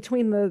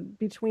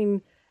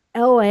between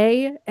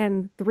LA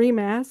and 3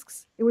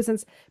 masks. It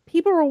was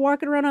people were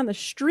walking around on the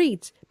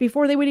street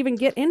before they would even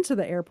get into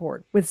the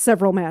airport with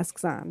several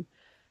masks on.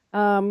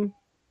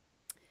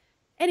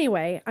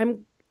 Anyway,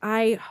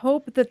 I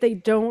hope that they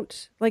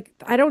don't,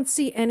 I don't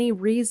see any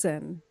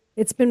reason.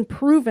 It's been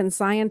proven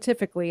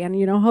scientifically, and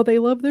you know how they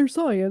love their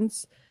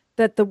science,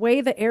 that the way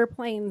the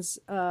airplane's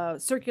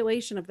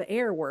circulation of the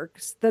air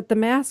works, that the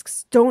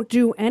masks don't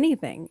do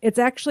anything. It's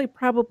actually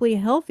probably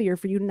healthier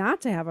for you not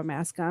to have a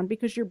mask on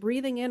because you're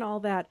breathing in all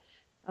that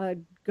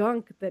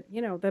gunk that,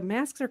 you know, the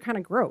masks are kind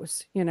of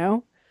gross, you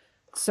know?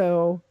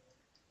 So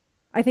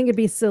I think it'd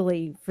be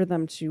silly for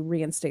them to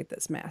reinstate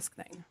this mask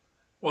thing.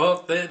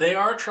 Well, they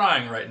are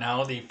trying right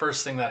now. The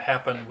first thing that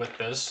happened with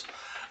this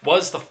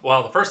was the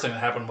first thing that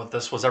happened with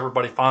this was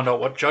everybody found out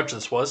what judge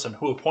this was and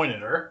who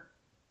appointed her.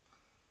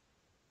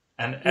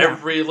 and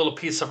every little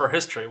piece of our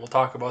history. We'll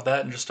talk about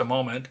that in just a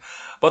moment.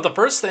 But the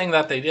first thing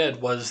that they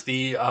did was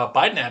the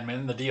Biden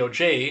admin, the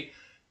DOJ,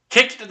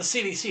 kicked it to the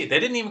CDC. They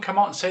didn't even come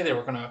out and say they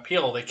were going to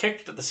appeal. They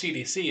kicked it to the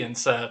CDC and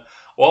said,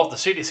 well, if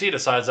the CDC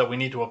decides that we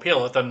need to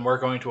appeal it, then we're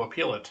going to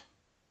appeal it.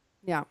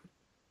 Yeah.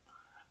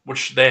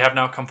 Which they have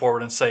now come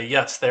forward and say,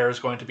 yes, there is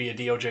going to be a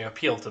DOJ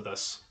appeal to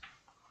this.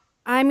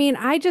 I mean,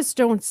 I just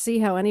don't see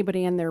how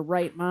anybody in their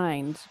right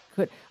mind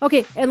could.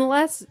 Okay,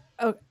 unless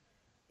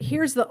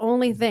here's the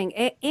only thing,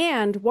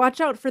 and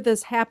watch out for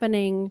this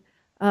happening,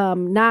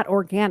 not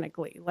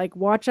organically. Like,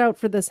 watch out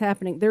for this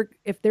happening.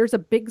 If there's a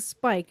big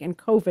spike in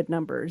COVID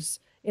numbers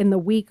in the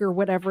week or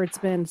whatever it's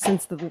been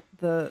since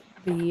the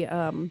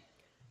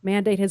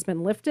mandate has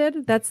been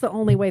lifted, that's the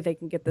only way they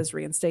can get this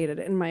reinstated,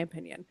 in my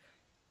opinion.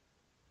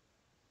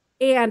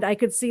 And I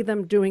could see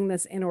them doing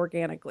this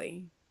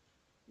inorganically,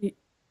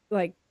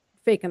 like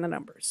faking the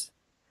numbers,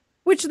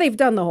 which they've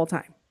done the whole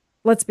time.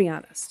 Let's be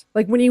honest.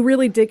 Like, when you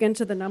really dig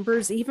into the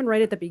numbers, even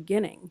right at the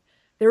beginning,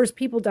 there was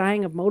people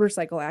dying of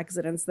motorcycle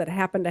accidents that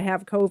happened to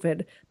have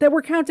COVID that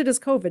were counted as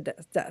COVID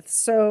deaths.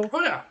 So,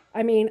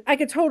 I mean, I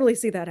could totally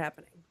see that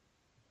happening.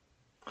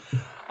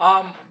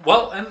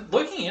 Well, and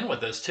looking in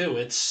with this too,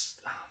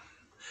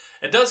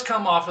 it does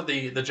come off of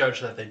the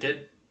judge that they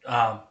did.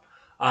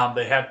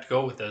 They had to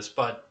go with this,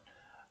 but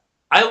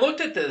I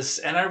looked at this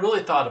and I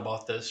really thought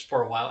about this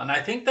for a while, and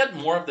I think that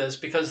more of this,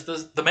 because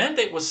the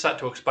mandate was set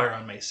to expire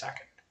on May 2nd.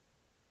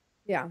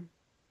 Yeah.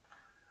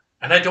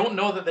 And I don't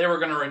know that they were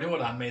going to renew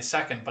it on May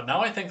 2nd, but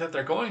now I think that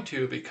they're going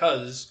to,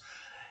 because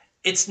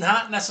it's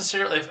not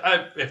necessarily,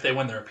 if they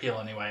win their appeal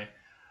anyway.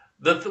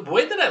 The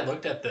way that I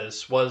looked at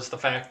this was the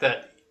fact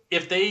that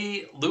if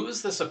they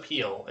lose this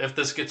appeal, if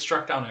this gets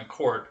struck down in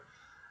court,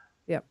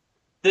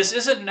 this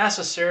isn't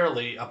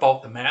necessarily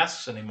about the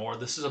masks anymore.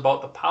 This is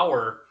about the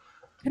power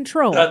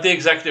control that the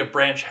executive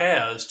branch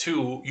has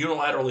to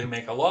unilaterally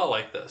make a law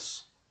like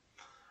this.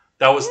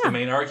 That was the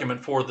main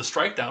argument for the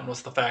strike down,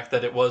 was the fact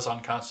that it was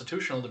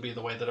unconstitutional to be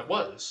the way that it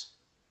was.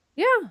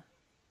 Yeah.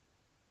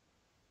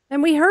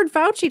 And we heard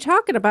Fauci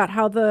talking about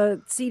how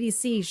the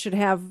CDC should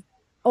have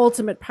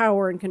ultimate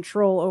power and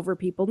control over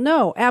people.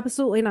 No,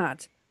 absolutely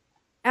not.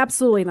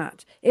 Absolutely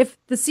not. If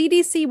the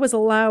CDC was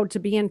allowed to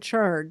be in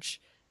charge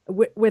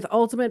with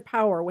ultimate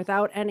power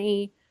without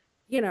any,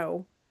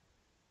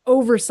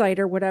 oversight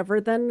or whatever,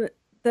 then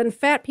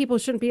fat people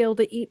shouldn't be able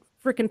to eat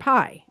frickin'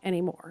 pie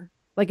anymore.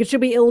 Like, it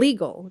should be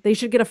illegal. They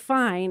should get a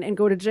fine and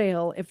go to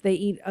jail if they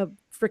eat a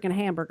frickin'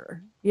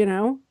 hamburger, We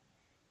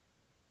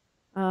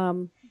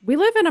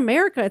live in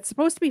America. It's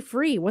supposed to be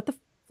free. What the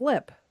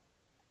flip?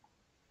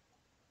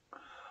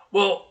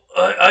 Well,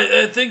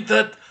 I think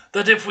that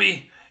if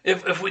we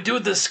do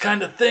this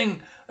kind of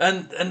thing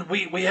and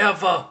we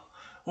have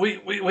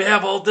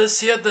all this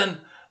here,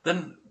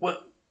 then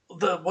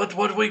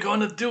what are we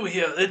going to do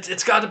here?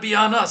 It's got to be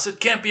on us.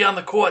 It can't be on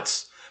the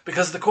courts,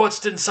 because the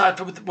courts didn't side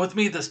with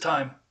me this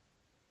time.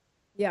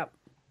 Yep.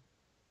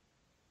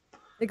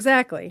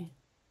 Exactly.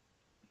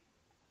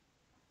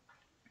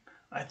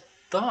 I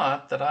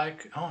thought that I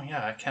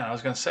can. I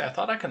was going to say, I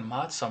thought I could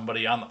mod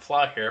somebody on the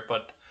fly here,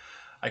 but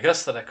I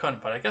guess that I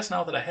couldn't. But I guess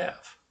now that I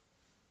have.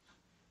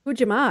 Who'd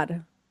you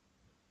mod?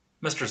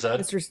 Mr. Zed.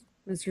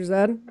 Mr.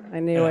 Zed? I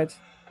knew it.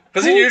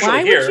 Because he's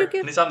usually here,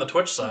 and he's on the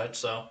Twitch side,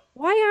 so.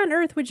 Why on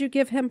earth would you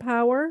give him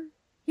power?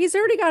 He's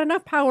already got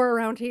enough power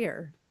around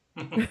here.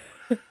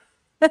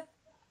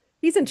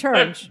 He's in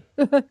charge.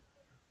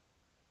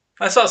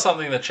 I saw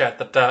something in the chat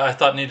that I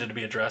thought needed to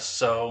be addressed,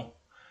 so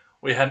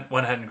we went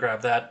ahead and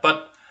grabbed that.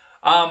 But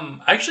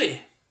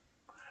actually,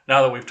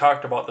 now that we've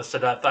talked about this to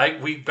death,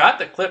 we got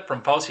the clip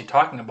from Fauci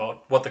talking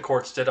about what the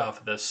courts did off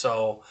of this.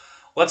 So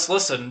let's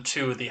listen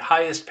to the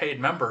highest paid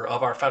member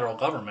of our federal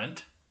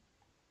government.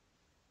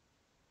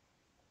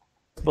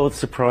 Both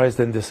surprised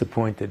and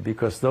disappointed,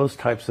 because those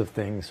types of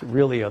things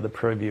really are the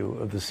purview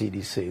of the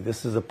CDC.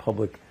 This is a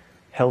public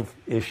health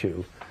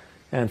issue.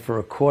 And for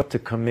a court to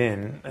come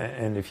in,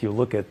 and if you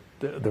look at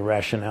the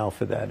rationale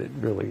for that, it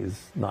really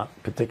is not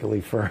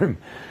particularly firm.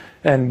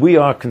 And we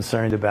are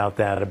concerned about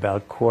that,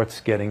 about courts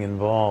getting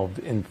involved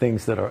in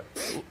things that are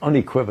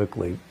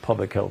unequivocally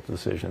public health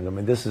decisions. I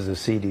mean, this is a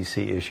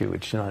CDC issue.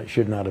 It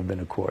should not have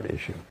been a court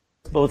issue.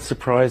 Both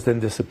surprised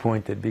and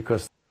disappointed,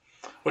 because...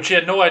 Which he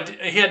had no idea.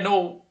 He had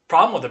no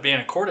problem with it being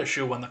a court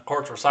issue when the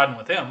courts were siding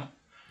with him.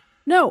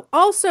 No,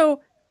 also,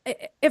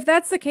 if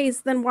that's the case,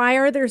 then why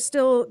are there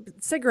still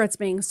cigarettes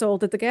being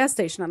sold at the gas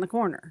station on the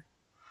corner?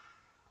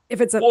 If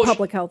it's a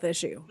public health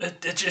issue.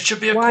 It should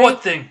be a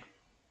court thing.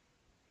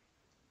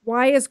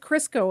 Why is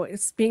Crisco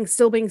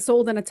still being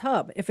sold in a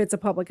tub if it's a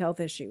public health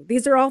issue?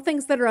 These are all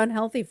things that are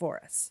unhealthy for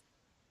us.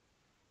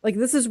 Like,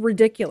 this is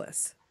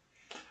ridiculous.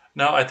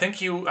 No, I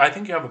think you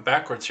have it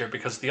backwards here,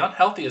 because the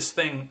unhealthiest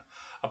thing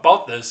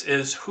about this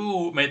is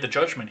who made the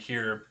judgment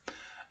here.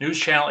 News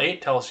Channel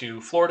 8 tells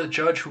you Florida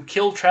judge who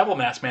killed travel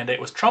mask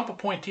mandate was Trump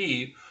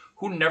appointee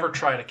who never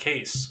tried a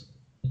case.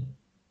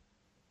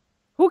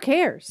 Who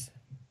cares?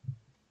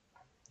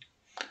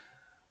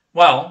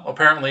 Well,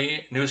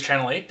 apparently News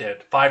Channel 8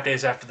 did. 5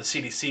 days after the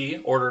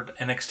CDC ordered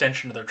an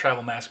extension to their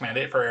travel mask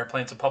mandate for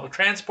airplanes and public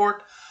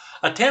transport,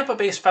 a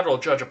Tampa-based federal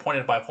judge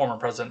appointed by former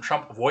President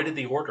Trump avoided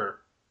the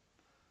order.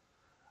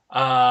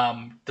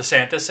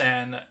 DeSantis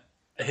and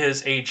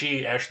his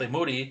AG, Ashley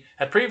Moody,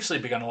 had previously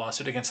begun a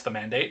lawsuit against the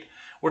mandate,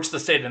 which the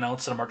state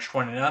announced on March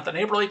 29th. On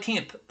April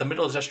 18th, the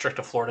Middle District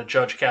of Florida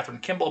Judge Catherine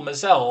Kimball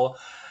Mizell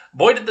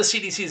voided the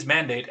CDC's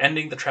mandate,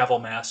 ending the travel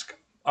mask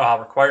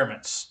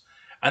requirements.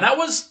 And that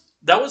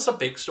was a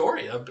big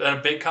story,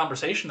 a big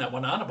conversation that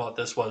went on about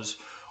this was,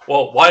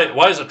 well,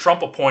 why is a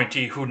Trump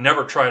appointee who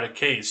never tried a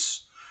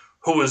case,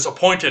 who was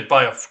appointed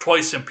by a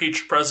twice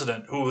impeached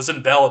president who was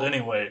invalid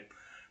anyway,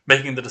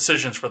 making the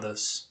decisions for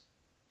this?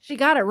 She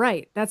got it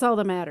right. That's all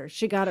that matters.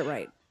 She got it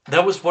right.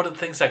 That was one of the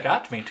things that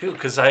got to me, too,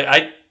 because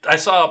I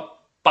saw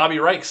Bobby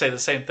Reich say the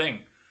same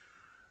thing.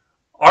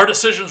 Our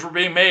decisions were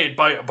being made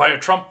by a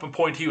Trump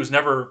appointee who has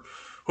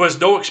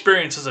no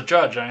experience as a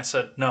judge. And I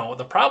said, no,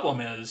 the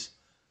problem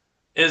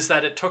is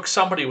that it took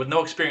somebody with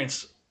no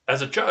experience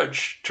as a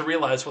judge to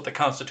realize what the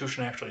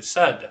Constitution actually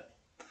said.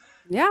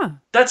 Yeah.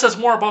 That says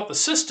more about the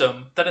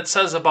system than it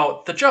says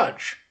about the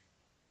judge.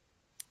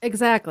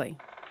 Exactly.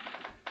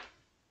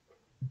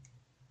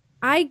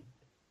 I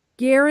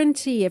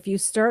guarantee if you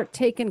start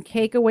taking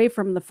cake away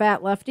from the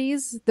fat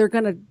lefties, they're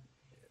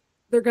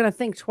gonna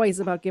think twice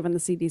about giving the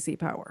CDC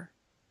power.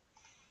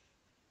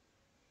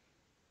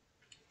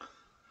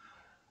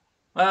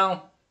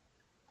 Well,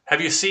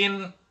 have you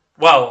seen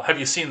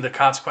the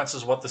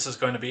consequences of what this is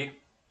going to be?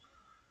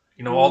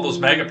 You know, all those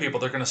MAGA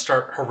people, they're going to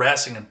start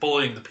harassing and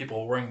bullying the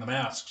people wearing the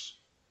masks.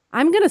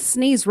 I'm going to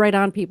sneeze right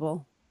on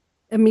people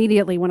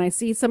immediately. When I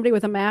see somebody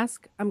with a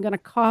mask, I'm going to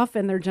cough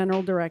in their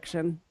general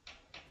direction.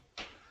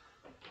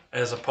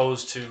 As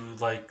opposed to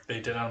like they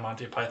did on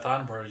Monty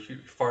Python where you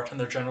fart in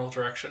their general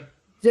direction.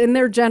 In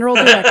their general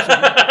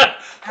direction.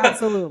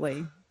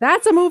 Absolutely.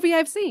 That's a movie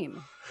I've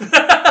seen.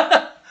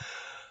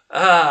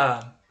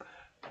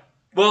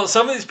 Well,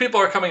 some of these people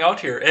are coming out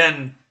here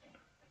and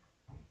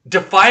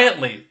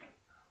defiantly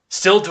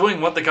still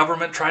doing what the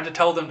government tried to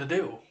tell them to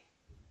do.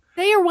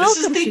 They are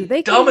welcome to. They This is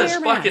the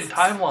dumbest fucking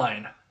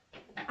timeline.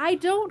 I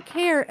don't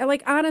care.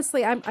 Like,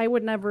 honestly, I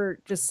would never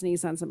just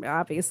sneeze on somebody.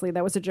 Obviously,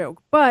 that was a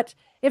joke. But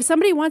if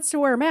somebody wants to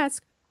wear a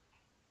mask,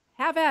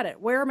 have at it.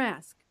 Wear a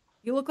mask.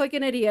 You look like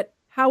an idiot.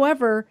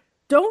 However,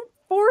 don't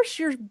force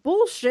your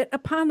bullshit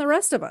upon the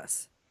rest of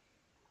us.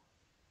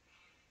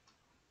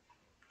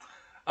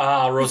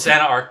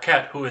 Rosanna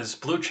Arquette, who is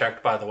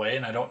blue-checked, by the way,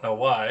 and I don't know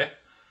why.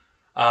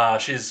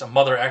 She's a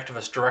mother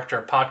activist,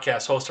 director,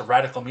 podcast host of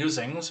Radical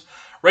Musings.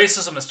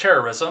 Racism is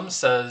Terrorism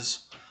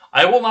says,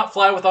 I will not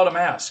fly without a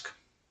mask.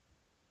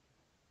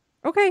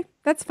 Okay,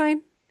 that's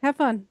fine. Have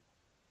fun.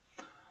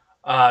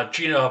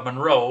 Gina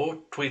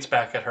Monroe tweets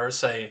back at her,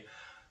 say,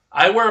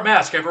 I wear a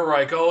mask everywhere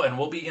I go and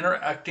will be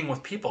interacting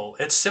with people.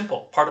 It's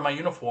simple, part of my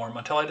uniform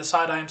until I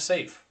decide I am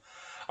safe.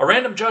 A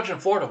random judge in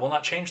Florida will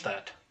not change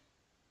that.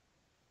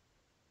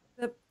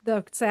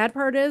 The sad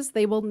part is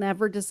they will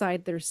never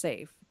decide they're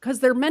safe because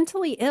they're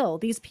mentally ill.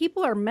 These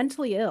people are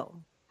mentally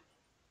ill.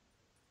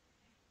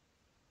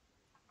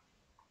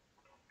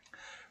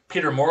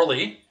 Peter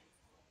Morley,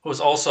 who is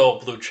also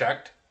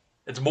blue-checked,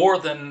 it's more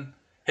than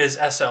his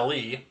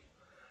SLE.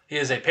 He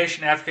is a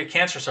patient advocate,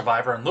 cancer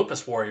survivor, and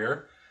lupus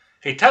warrior.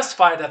 He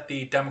testified at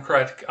the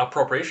Democratic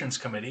Appropriations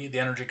Committee, the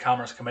Energy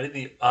Commerce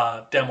Committee,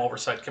 the Dem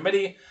Oversight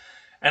Committee,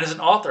 and is an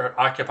author at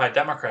Occupy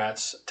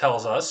Democrats,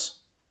 tells us,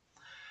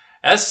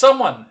 as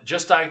someone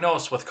just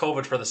diagnosed with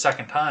COVID for the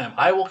second time,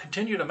 I will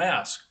continue to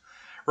mask.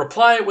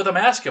 Reply with a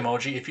mask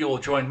emoji if you will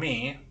join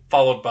me,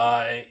 followed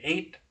by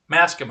 8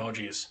 mask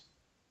emojis.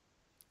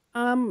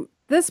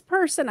 This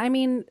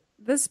person,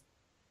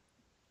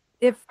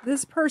 if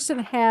this person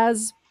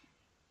has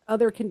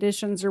other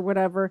conditions or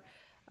whatever,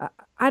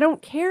 I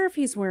don't care if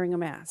he's wearing a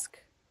mask.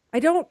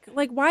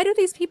 Why do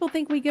these people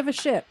think we give a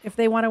shit if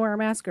they want to wear a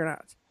mask or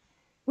not?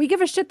 We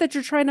give a shit that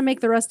you're trying to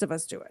make the rest of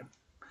us do it.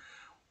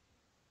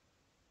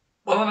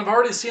 Well, and I've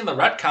already seen the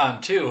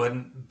retcon too,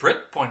 and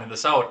Britt pointed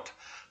this out,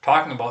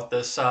 talking about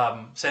this,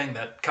 saying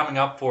that coming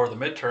up for the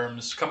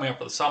midterms, coming up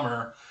for the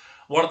summer,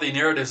 one of the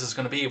narratives is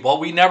going to be, well,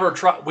 we never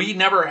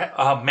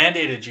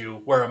mandated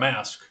you wear a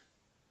mask.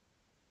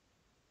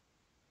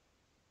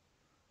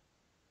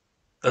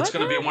 That's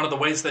going to be one of the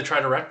ways they try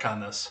to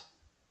retcon this.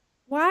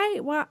 Why?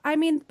 Well,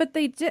 but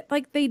they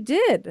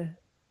did.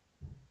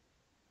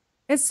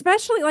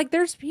 Especially,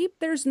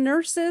 there's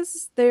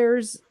nurses,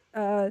 there's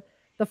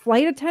the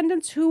flight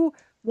attendants who,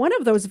 one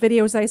of those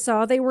videos I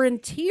saw, they were in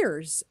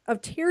tears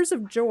of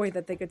joy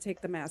that they could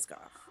take the mask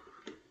off.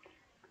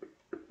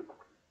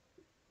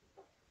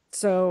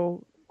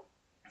 So.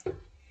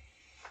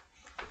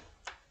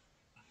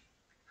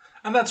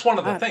 And that's one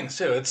of the things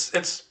too. It's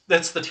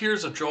the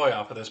tears of joy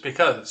off of this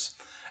because,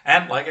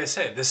 and like I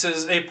said, this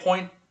is a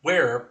point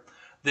where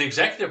the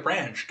executive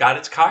branch got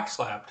its cock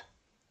slapped.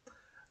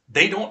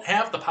 They don't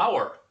have the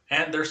power,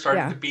 and they're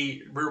starting to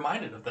be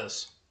reminded of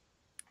this.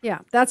 Yeah,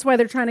 that's why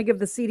they're trying to give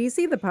the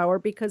CDC the power,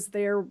 because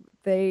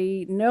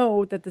they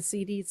know that the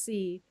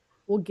CDC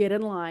will get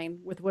in line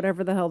with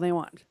whatever the hell they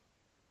want.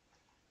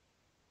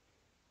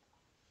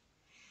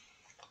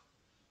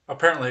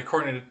 Apparently,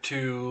 according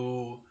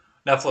to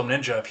Nephilim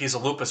Ninja, if he's a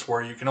lupus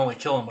warrior, you can only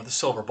kill him with a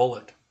silver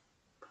bullet.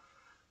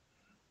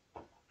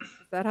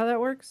 Is that how that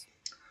works?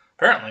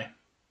 Apparently.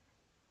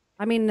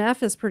 I mean,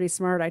 Neff is pretty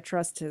smart. I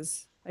trust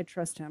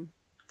him.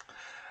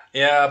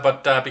 Yeah,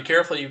 but be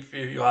careful if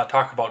you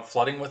talk about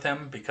flooding with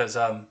him, because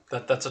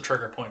that's a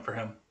trigger point for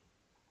him.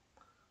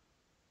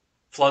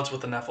 Floods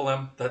with the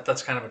Nephilim,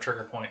 that's kind of a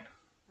trigger point.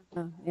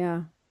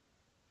 Yeah.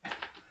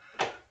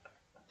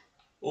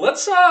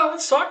 Let's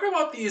talk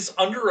about these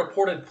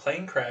underreported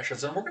plane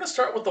crashes, and we're going to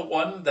start with the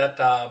one that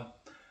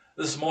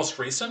this is most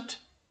recent,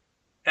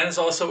 and is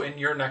also in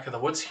your neck of the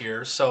woods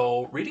here.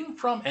 So, reading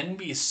from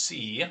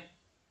NBC,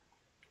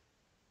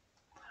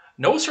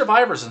 no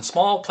survivors in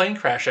small plane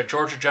crash at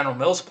Georgia General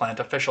Mills plant,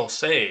 officials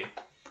say.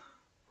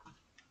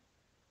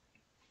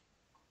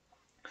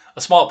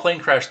 A small plane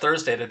crash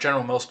Thursday at a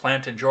General Mills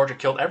plant in Georgia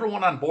killed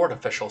everyone on board,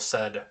 officials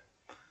said.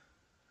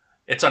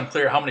 It's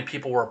unclear how many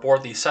people were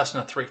aboard the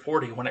Cessna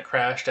 340 when it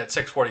crashed at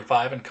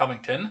 6:45 in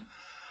Covington.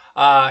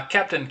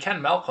 Captain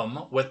Ken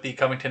Malcolm with the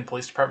Covington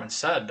Police Department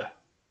said.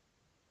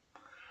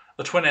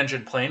 The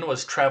twin-engine plane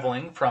was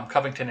traveling from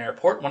Covington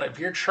Airport when it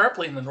veered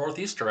sharply in the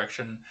northeast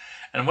direction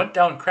and went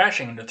down,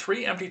 crashing into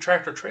 3 empty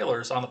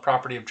tractor-trailers on the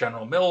property of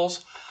General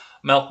Mills,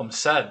 Malcolm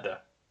said.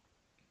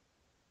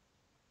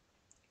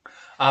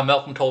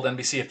 Malcolm told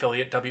NBC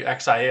affiliate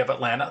WXIA of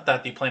Atlanta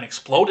that the plane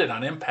exploded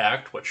on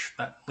impact, which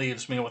that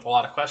leaves me with a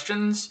lot of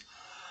questions.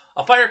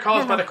 A fire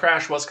caused by the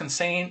crash was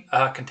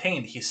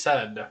contained, he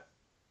said.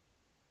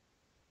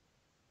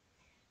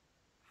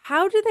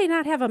 How do they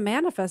not have a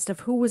manifest of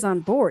who was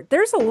on board?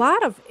 There's a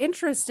lot of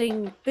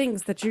interesting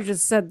things that you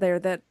just said there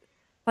that,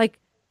 like,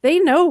 they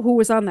know who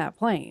was on that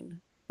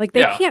plane. Like,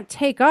 they can't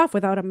take off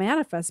without a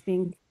manifest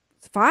being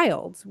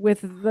filed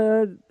with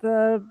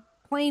the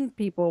plane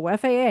people,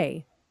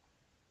 FAA.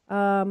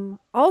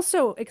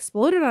 Also,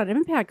 exploded on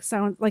impact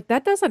sounds like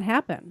that doesn't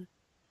happen.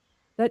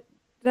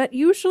 That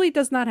usually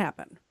does not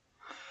happen.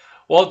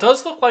 Well, it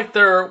does look like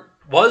there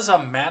was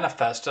a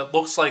manifest. It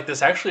looks like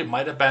this actually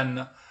might have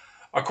been,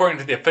 according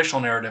to the official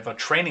narrative, a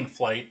training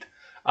flight,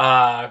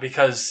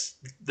 because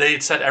they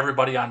had said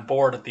everybody on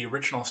board at the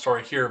original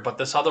story here, but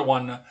this other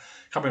one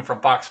coming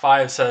from Box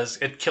 5 says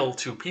it killed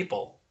 2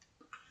 people,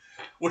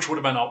 which would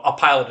have been a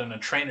pilot and a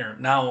trainer.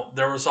 Now,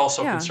 there was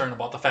also concern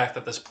about the fact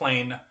that this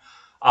plane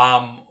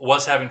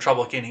was having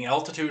trouble gaining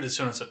altitude as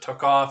soon as it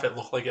took off. It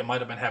looked like it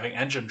might have been having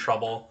engine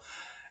trouble.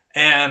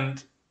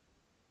 And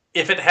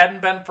if it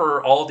hadn't been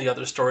for all the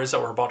other stories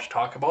that we're about to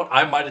talk about,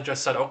 I might have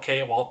just said,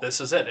 okay, well, this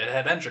is it. It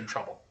had engine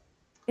trouble.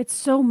 It's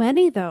so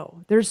many,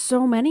 though. There's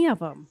so many of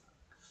them.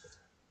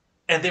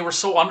 And they were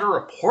so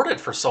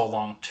underreported for so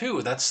long,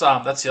 too. That's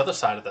the other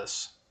side of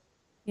this.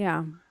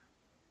 Yeah.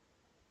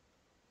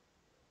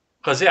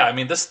 Because, I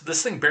mean, this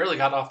thing barely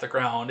got off the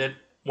ground. It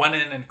went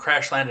in and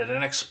crash landed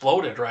and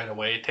exploded right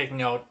away,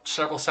 taking out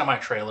several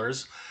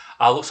semi-trailers.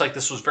 Looks like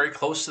this was very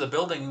close to the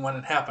building when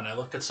it happened. I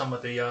looked at some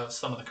of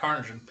the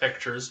carnage in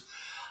pictures.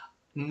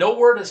 No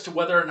word as to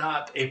whether or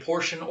not a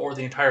portion or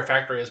the entire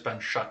factory has been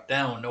shut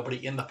down.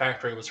 Nobody in the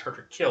factory was hurt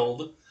or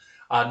killed.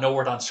 No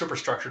word on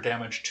superstructure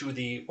damage to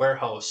the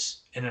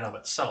warehouse in and of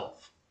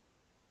itself.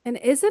 And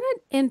isn't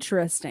it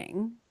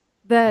interesting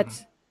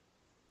that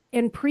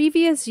in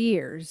previous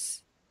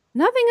years,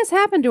 nothing has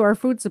happened to our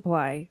food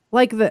supply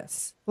like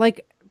this,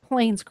 like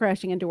planes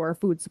crashing into our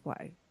food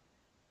supply.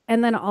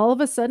 And then all of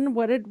a sudden,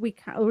 what did we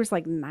count? There was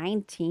like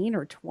 19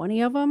 or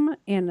 20 of them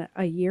in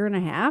a year and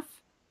a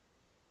half.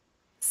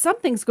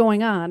 Something's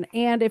going on.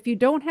 And if you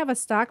don't have a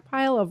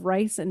stockpile of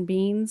rice and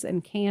beans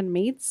and canned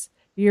meats,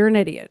 you're an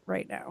idiot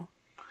right now.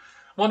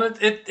 Well,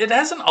 it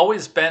hasn't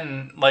always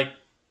been like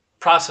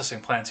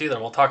processing plants either.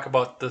 We'll talk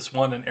about this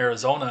one in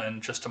Arizona in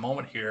just a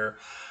moment here.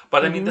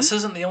 But I mean, this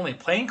isn't the only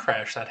plane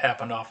crash that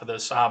happened off of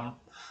this. The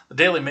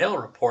Daily Mail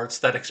reports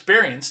that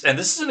experienced, and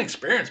this is an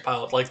experienced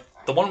pilot, like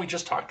the one we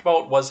just talked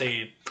about was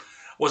a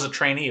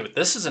trainee, but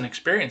this is an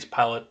experienced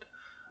pilot,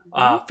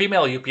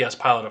 female UPS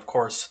pilot, of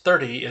course,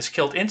 30, is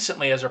killed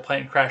instantly as her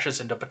plane crashes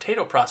into a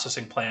potato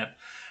processing plant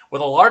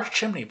with a large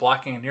chimney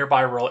blocking a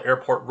nearby rural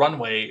airport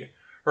runway.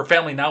 Her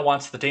family now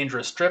wants the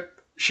dangerous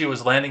strip she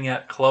was landing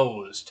at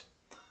closed.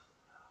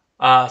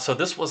 So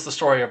this was the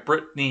story of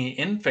Brittany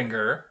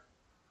Infinger,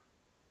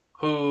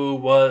 who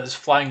was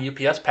flying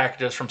UPS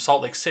packages from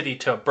Salt Lake City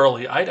to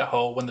Burley,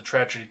 Idaho, when the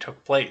tragedy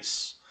took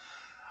place.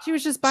 She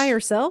was just by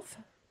herself?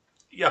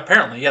 Yeah,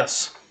 apparently,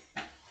 yes.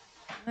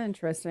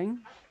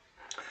 Interesting.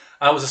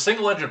 It was a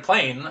single-engine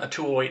plane, a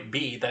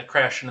 208B, that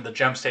crashed into the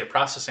Gem State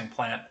processing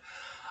plant.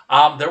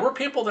 There were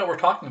people that were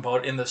talking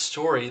about in this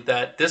story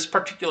that this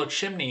particular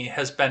chimney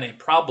has been a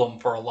problem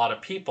for a lot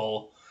of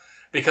people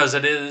because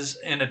it is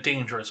in a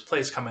dangerous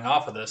place coming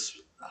off of this.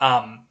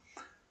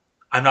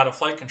 I'm not a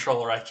flight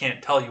controller. I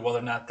can't tell you whether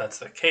or not that's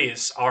the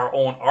case. Our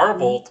own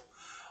RVolt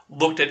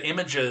looked at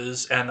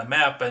images and the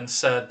map and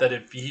said that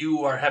if you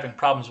are having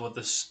problems with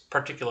this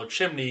particular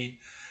chimney,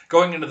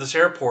 going into this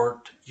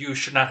airport, you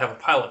should not have a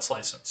pilot's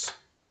license.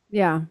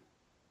 Yeah.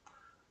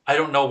 I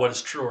don't know what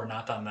is true or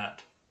not on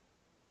that.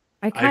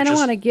 I kind of just-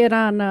 want to get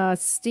on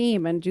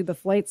Steam and do the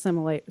flight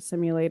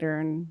simulator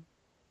and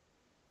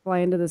fly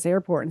into this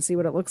airport and see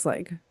what it looks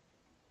like.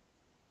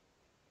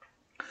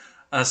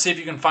 See if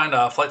you can find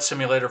a flight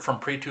simulator from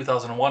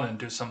pre-2001 and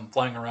do some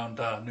flying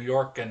around New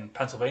York and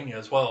Pennsylvania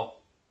as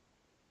well.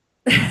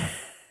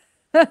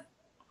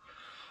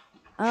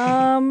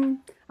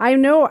 I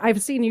know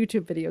I've seen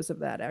YouTube videos of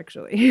that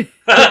actually.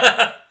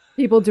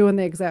 People doing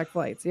the exact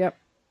flights. Yep.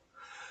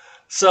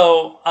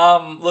 So,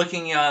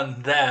 looking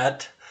on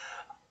that,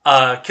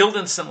 killed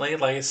instantly,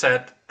 like I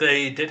said,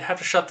 they did have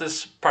to shut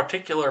this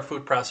particular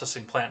food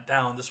processing plant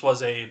down. This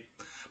was a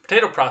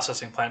potato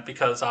processing plant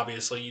because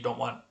obviously you don't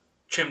want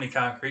chimney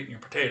concrete in your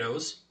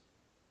potatoes.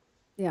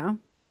 Yeah.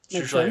 It's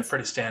usually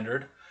pretty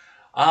standard.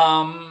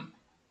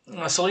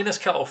 Salinas,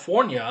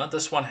 California,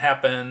 this one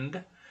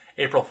happened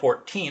April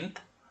 14th.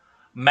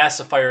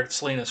 Massive fire at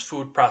Salinas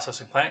food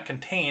processing plant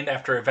contained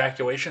after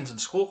evacuations and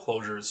school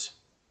closures.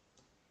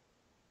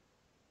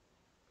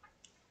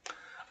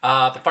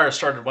 The fire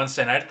started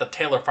Wednesday night at the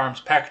Taylor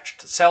Farms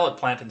packaged salad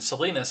plant in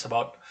Salinas,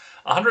 about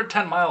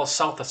 110 miles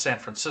south of San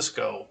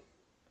Francisco.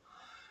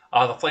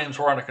 The flames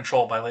were under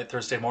control by late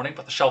Thursday morning,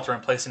 but the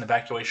shelter-in-place and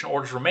evacuation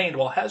orders remained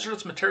while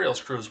hazardous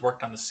materials crews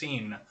worked on the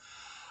scene.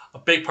 A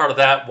big part of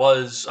that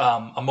was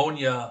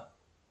ammonia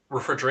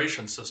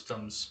refrigeration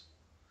systems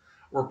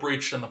were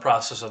breached in the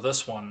process of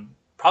this one,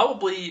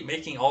 probably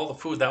making all the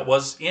food that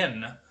was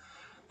in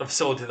the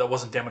facility that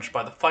wasn't damaged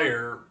by the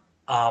fire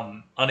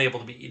unable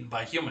to be eaten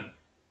by human.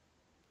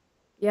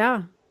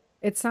 Yeah.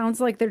 It sounds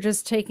like they're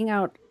just taking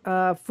out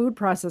food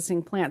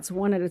processing plants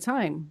one at a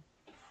time.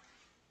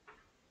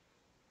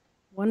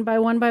 One by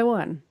one by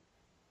one.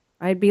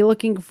 I'd be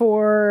looking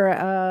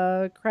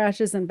for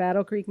crashes in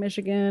Battle Creek,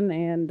 Michigan,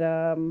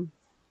 and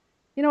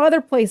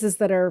other places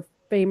that are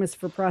famous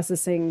for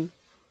processing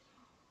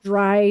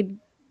dried,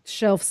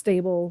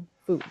 shelf-stable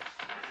food.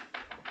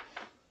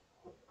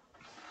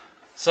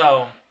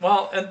 So,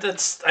 well, and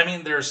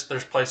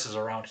there's places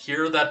around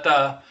here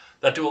that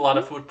do a lot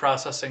of food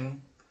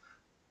processing.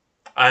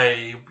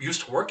 I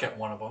used to work at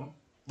one of them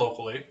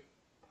locally,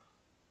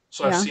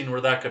 so I've seen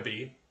where that could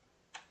be.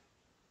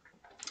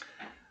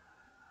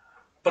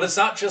 But it's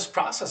not just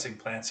processing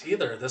plants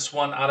either. This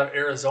one out of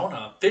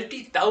Arizona,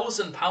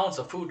 50,000 pounds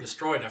of food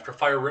destroyed after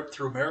fire ripped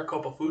through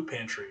Maricopa Food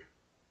Pantry.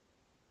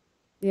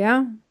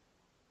 Yeah.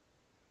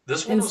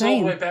 This one was all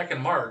the way back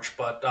in March,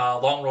 but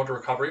long road to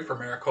recovery for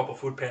Maricopa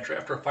Food Pantry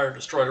after a fire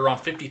destroyed around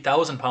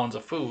 50,000 pounds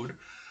of food.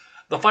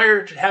 The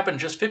fire happened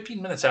just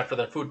 15 minutes after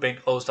their food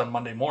bank closed on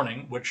Monday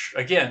morning, which,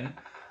 again,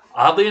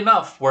 oddly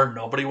enough, where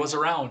nobody was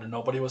around and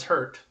nobody was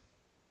hurt.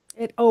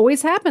 It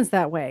always happens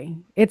that way.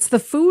 It's the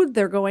food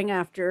they're going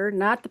after,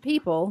 not the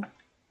people.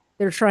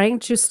 They're trying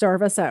to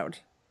starve us out.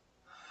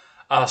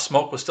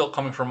 Smoke was still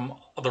coming from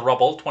the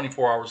rubble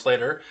 24 hours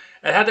later.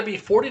 It had to be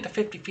 40 to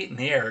 50 feet in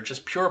the air,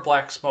 just pure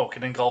black smoke.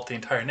 It engulfed the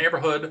entire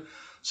neighborhood,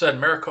 said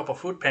Maricopa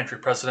Food Pantry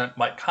President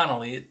Mike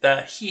Connolly.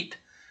 The heat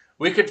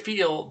we could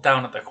feel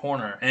down at the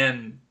corner.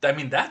 And,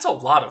 that's a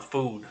lot of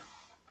food.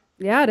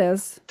 Yeah, it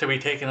is. To be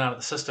taken out of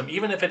the system,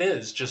 even if it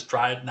is just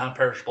dried,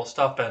 non-perishable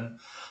stuff and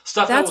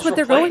stuff That's that was what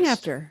they're replaced. going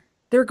after.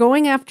 They're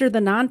going after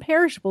the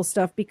non-perishable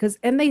stuff because,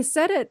 and they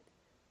said it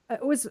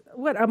was,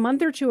 a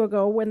month or two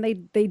ago when they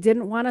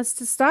didn't want us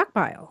to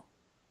stockpile.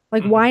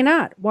 Like, why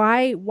not?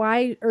 Why,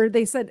 or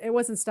they said it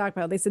wasn't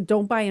stockpile. They said,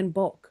 don't buy in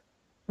bulk.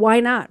 Why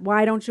not?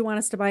 Why don't you want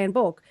us to buy in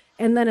bulk?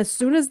 And then as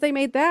soon as they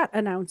made that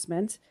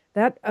announcement,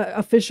 that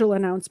official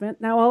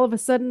announcement, now all of a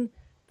sudden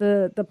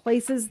the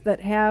places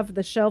that have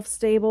the shelf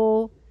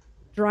stable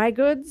dry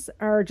goods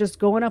are just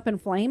going up in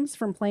flames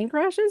from plane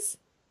crashes.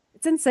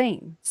 It's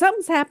insane.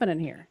 Something's happening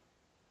here.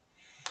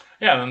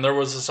 Yeah, and there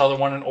was this other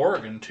one in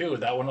Oregon too.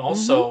 That one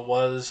also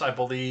was, I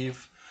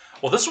believe,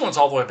 well, this one's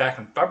all the way back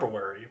in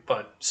February,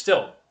 but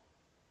still.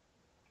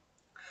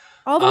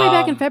 All the way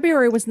back in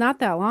February was not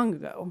that long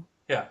ago.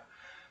 Yeah.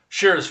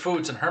 Shearer's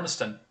Foods in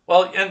Hermiston.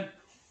 Well, and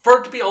for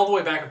it to be all the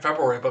way back in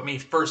February, but me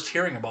first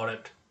hearing about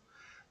it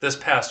this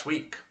past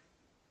week.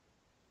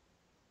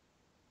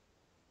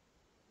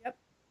 Yep.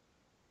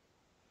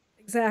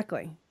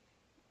 Exactly.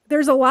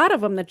 There's a lot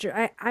of them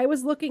that I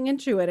was looking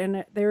into it,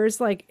 and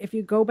there's like, if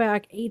you go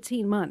back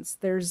 18 months,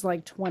 there's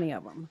like 20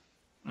 of them.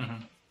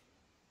 Mm-hmm.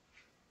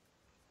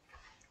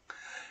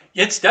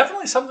 It's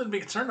definitely something to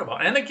be concerned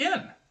about. And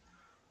again,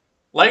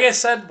 like I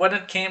said, when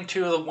it came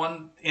to the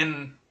one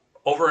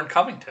over in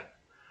Covington,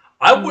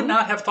 I would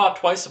not have thought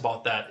twice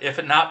about that if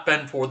it not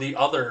been for the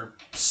other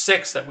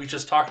 6 that we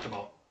just talked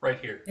about right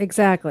here.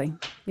 Exactly.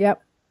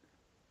 Yep.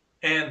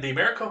 And the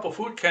Maricopa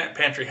Food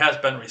Pantry has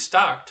been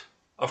restocked,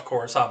 of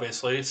course,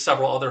 obviously.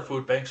 Several other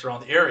food banks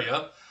around the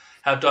area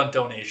have done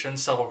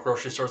donations. Several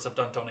grocery stores have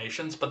done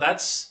donations. But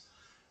that's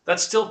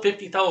still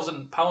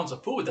 50,000 pounds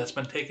of food that's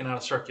been taken out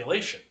of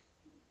circulation.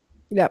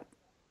 Yep.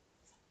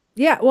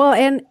 Yeah, well,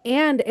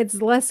 and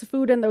it's less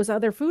food in those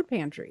other food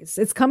pantries.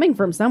 It's coming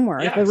from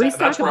somewhere. Yeah, the restock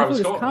that's of where I the was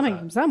food going is with coming that.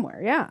 from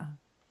somewhere. Yeah,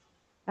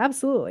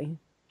 absolutely.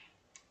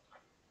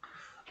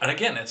 And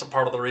again, it's a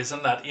part of the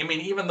reason that, I mean,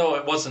 even though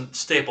it wasn't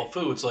staple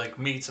foods like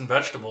meats and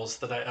vegetables,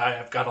 that I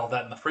have got all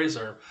that in the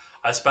freezer,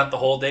 I spent the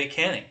whole day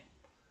canning.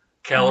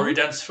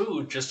 Calorie-dense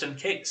food, just in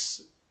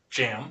case.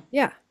 Jam.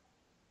 Yeah.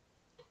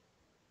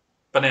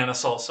 Banana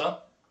salsa.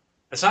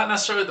 It's not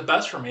necessarily the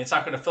best for me. It's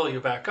not going to fill you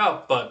back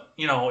up, but,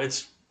 you know,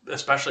 it's,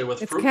 especially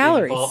with fruit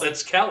being involved,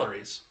 it's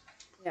calories.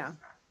 Yeah.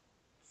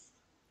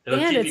 It'll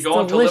and keep you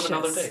going to live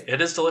another day.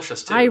 It is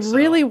delicious, too. I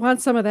really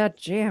want some of that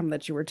jam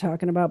that you were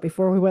talking about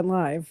before we went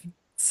live.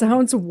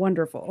 Sounds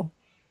wonderful.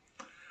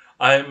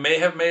 I may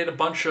have made a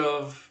bunch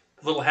of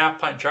little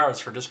half-pint jars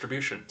for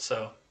distribution,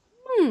 so.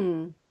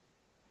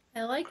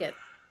 I like it.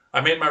 I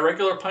made my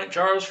regular pint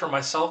jars for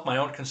myself, my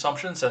own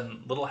consumptions,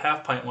 and little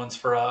half-pint ones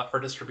for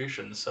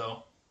distribution,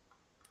 so.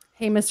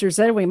 Hey, Mr.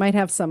 Zed, we might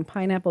have some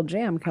pineapple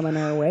jam coming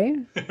our way.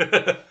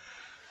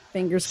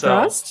 Fingers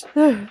crossed.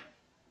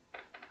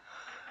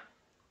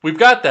 We've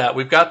got that.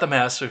 We've got the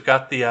mess. We've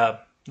got the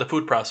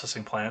food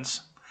processing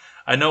plants.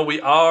 I know we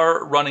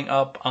are running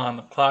up on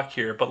the clock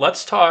here, but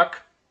let's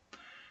talk.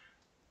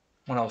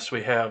 What else do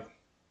we have?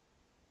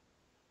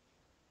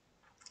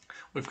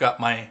 We've got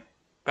my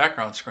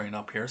background screen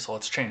up here, so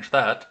let's change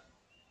that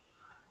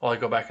while I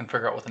go back and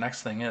figure out what the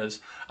next thing is.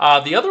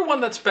 The other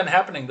one that's been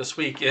happening this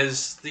week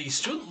is the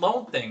student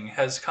loan thing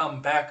has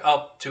come back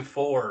up to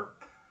fore.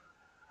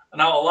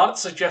 Now, a lot of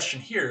the suggestion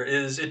here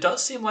is it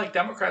does seem like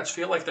Democrats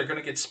feel like they're going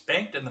to get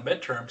spanked in the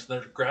midterms, and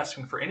they're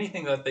grasping for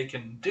anything that they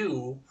can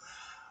do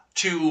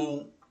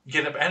to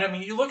get up. And I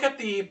mean, you look at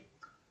the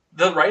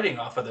writing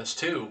off of this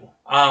too.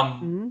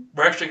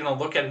 We're actually going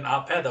to look at an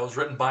op-ed that was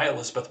written by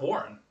Elizabeth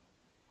Warren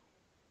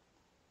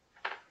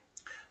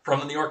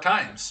from the New York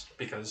Times,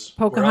 because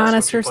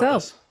Pocahontas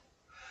herself.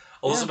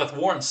 Elizabeth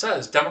Warren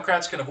says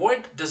Democrats can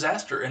avoid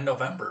disaster in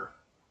November.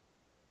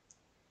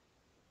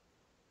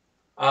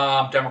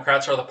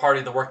 Democrats are the party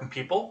of the working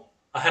people.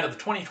 Ahead of the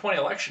 2020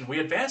 election, we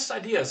advanced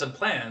ideas and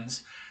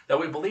plans that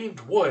we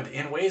believed would,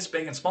 in ways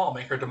big and small,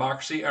 make our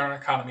democracy and our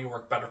economy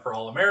work better for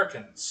all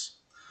Americans.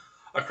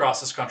 Across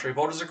this country,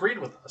 voters agreed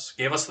with us,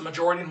 gave us the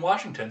majority in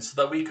Washington so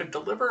that we could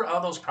deliver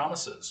on those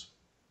promises.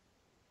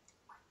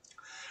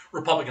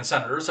 Republican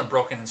senators and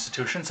broken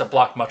institutions have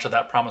blocked much of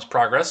that promised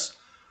progress.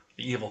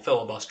 The evil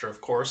filibuster,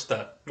 of course,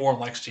 that Warren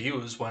likes to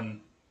use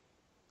when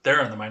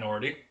they're in the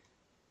minority.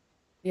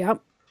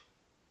 Yep.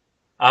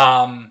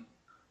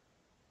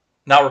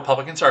 Now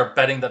Republicans are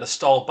betting that a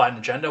stalled Biden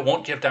agenda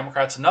won't give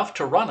Democrats enough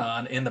to run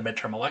on in the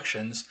midterm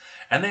elections,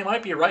 and they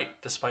might be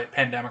right. Despite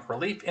pandemic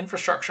relief,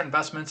 infrastructure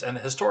investments, and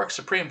the historic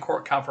Supreme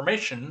Court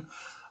confirmation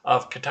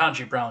of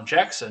Ketanji Brown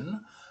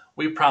Jackson,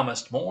 we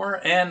promised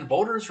more, and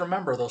voters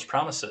remember those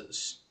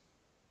promises.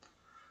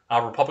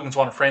 Republicans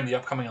want to frame the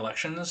upcoming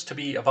elections to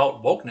be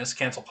about wokeness,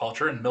 cancel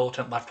culture, and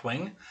militant left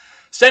wing.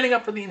 Standing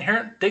up for the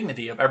inherent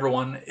dignity of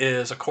everyone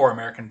is a core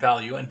American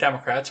value, and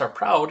Democrats are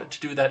proud to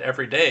do that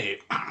every day.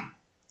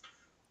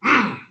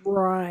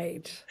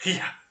 Right.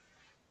 Yeah.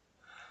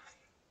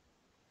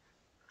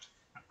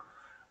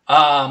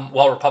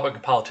 While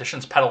Republican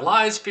politicians peddle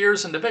lies,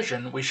 fears, and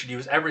division, we should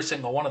use every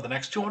single one of the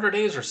next 200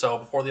 days or so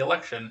before the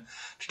election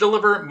to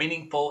deliver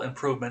meaningful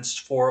improvements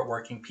for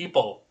working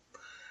people.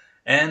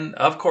 And,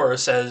 of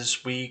course,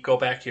 as we go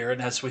back here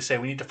and as we say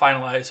we need to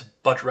finalize a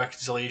budget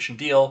reconciliation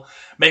deal,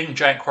 making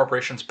giant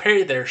corporations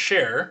pay their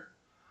share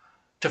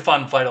to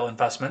fund vital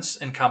investments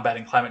in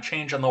combating climate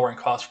change and lowering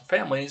costs for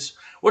families,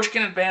 which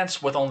can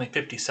advance with only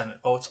 50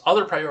 Senate votes.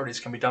 Other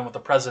priorities can be done with the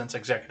president's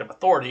executive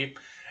authority.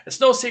 It's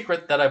no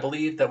secret that I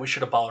believe that we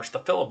should abolish the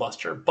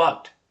filibuster,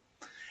 but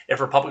if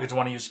Republicans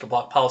want to use it to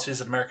block policies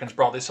that Americans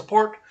broadly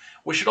support,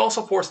 we should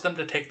also force them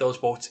to take those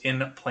votes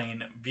in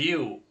plain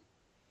view.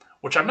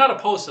 Which I'm not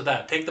opposed to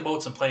that. Take the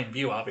votes in plain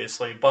view,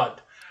 obviously,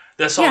 but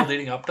this all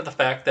leading up to the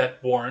fact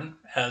that Warren,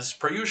 as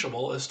per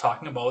usual, is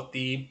talking about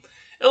the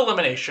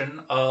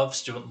elimination of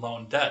student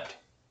loan debt.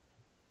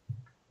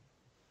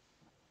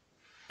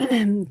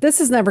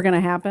 This is never going to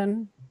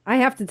happen. I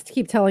have to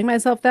keep telling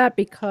myself that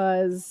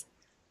because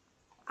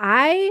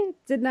I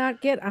did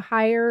not get a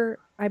higher,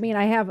 I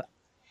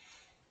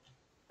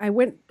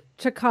went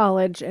to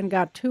college and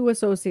got 2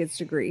 associate's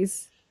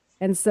degrees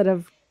instead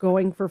of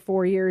going for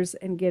 4 years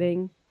and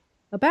getting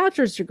a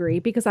bachelor's degree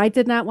because I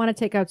did not want to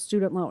take out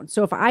student loans.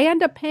 So if I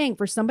end up paying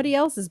for somebody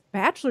else's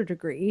bachelor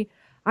degree,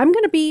 I'm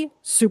going to be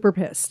super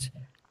pissed.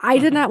 I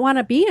did not want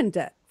to be in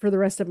debt for the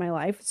rest of my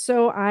life.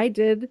 So I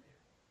did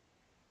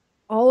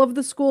all of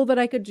the school that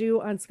I could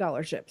do on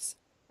scholarships.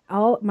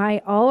 All of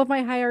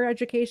my higher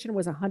education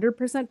was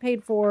 100%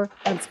 paid for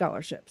on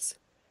scholarships.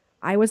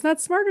 I was not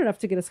smart enough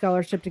to get a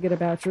scholarship to get a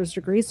bachelor's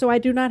degree, so I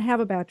do not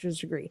have a bachelor's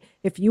degree.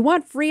 If you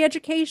want free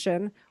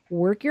education,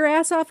 work your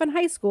ass off in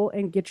high school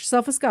and get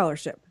yourself a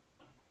scholarship.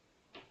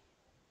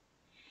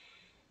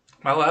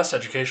 My last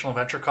educational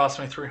venture cost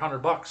me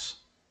 $300.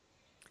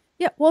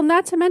 Yeah, well,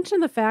 not to mention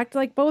the fact,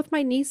 like, both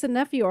my niece and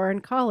nephew are in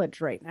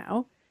college right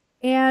now,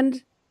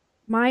 and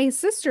my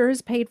sister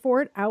has paid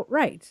for it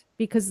outright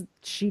because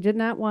she did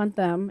not want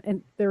them,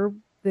 and they're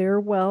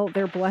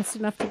blessed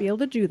enough to be able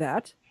to do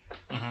that.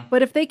 Mm-hmm.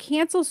 But if they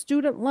cancel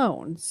student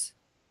loans,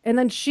 and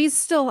then she's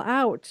still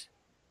out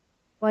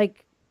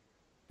like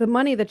the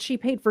money that she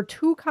paid for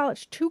two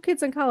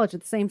kids in college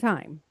at the same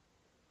time.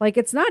 Like,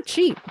 it's not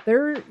cheap.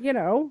 They're,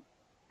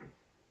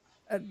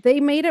 they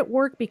made it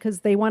work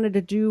because they wanted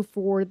to do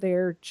for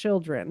their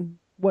children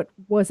what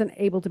wasn't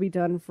able to be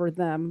done for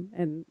them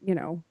and,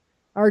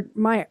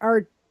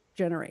 our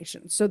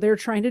generation. So they're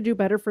trying to do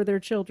better for their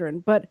children.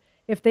 But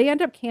if they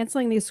end up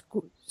canceling these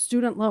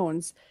student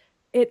loans,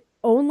 it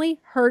only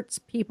hurts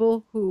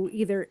people who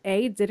either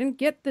A, didn't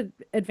get the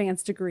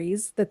advanced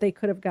degrees that they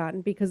could have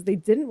gotten because they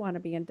didn't want to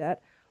be in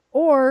debt,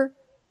 or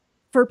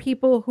for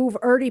people who've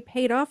already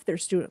paid off their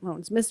student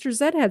loans. Mr.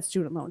 Zed had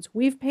student loans.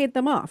 We've paid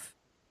them off.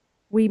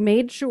 We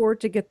made sure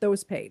to get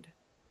those paid.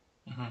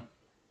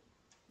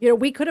 Mm-hmm.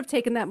 We could have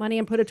taken that money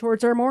and put it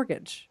towards our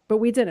mortgage, but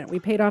we didn't. We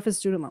paid off his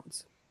student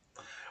loans.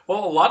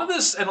 Well, a lot of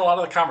this and a lot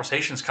of the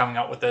conversations coming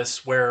out with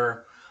this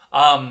where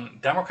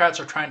Democrats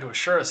are trying to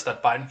assure us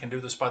that Biden can do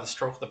this by the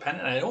stroke of the pen,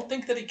 and I don't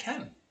think that he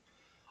can.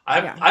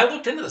 I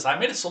looked into this. I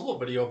made a solo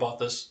video about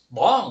this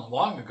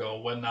long ago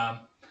when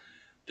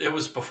it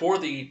was before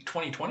the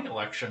 2020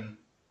 election.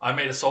 I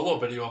made a solo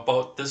video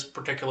about this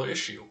particular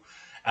issue.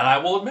 And I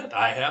will admit,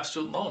 I have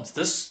student loans.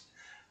 This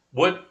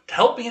would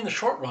help me in the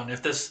short run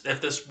if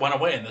this went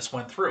away and this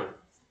went through.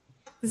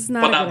 This is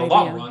not but not in the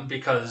long run,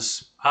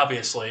 because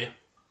obviously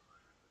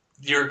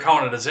you're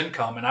counted as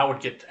income, and I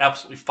would get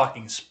absolutely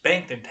fucking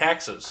spanked in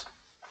taxes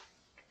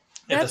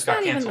if this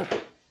got canceled.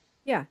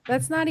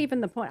 That's not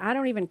even the point. I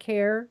don't even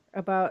care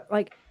about,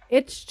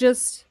 it's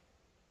just,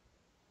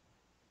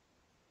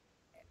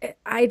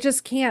 I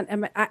just can't.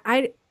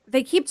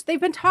 They've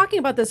been talking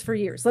about this for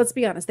years. Let's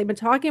be honest. They've been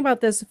talking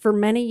about this for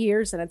many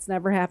years, and it's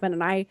never happened.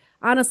 And I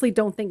honestly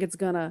don't think it's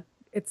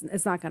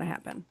not gonna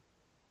happen.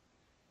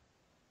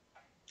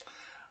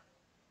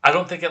 I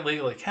don't think it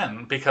legally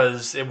can,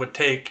 because it would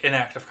take an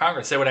act of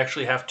Congress. They would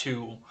actually have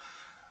to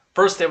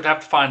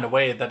find a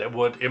way that it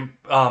would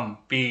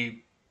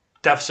be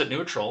deficit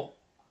neutral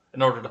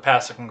in order to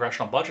pass a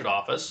congressional budget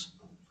office.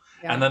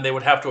 Yeah. And then they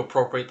would have to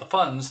appropriate the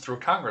funds through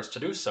Congress to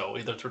do so,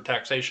 either through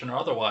taxation or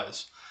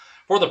otherwise.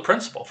 For the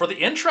principal, for the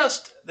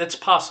interest, it's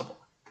possible.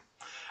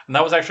 And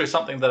that was actually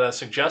something that I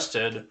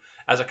suggested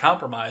as a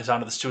compromise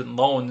onto the student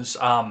loans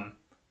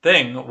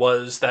thing,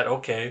 was that,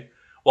 okay,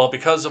 well,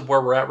 because of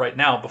where we're at right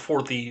now,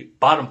 before the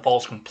bottom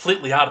falls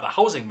completely out of the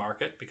housing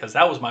market, because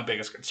that was my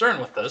biggest concern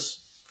with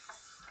this,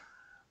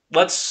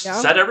 let's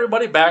set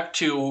everybody back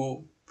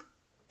to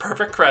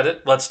perfect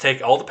credit. Let's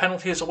take all the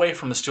penalties away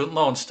from the student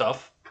loan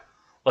stuff.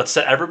 Let's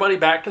set everybody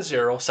back to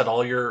zero, set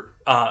all your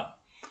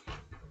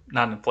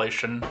not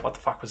inflation, what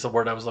the fuck was the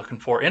word I was looking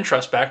for?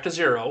 Interest back to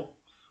zero.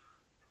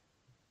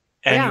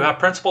 And you have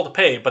principal to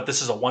pay, but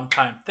this is a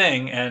one-time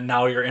thing, and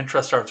now your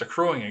interest starts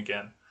accruing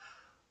again.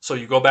 So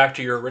you go back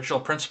to your original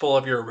principal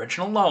of your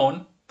original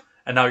loan,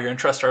 and now your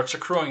interest starts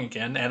accruing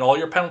again, and all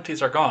your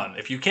penalties are gone.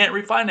 If you can't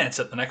refinance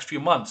it the next few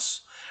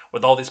months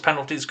with all these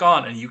penalties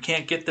gone, and you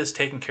can't get this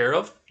taken care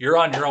of, you're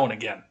on your own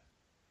again.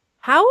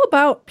 How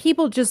about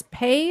people just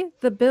pay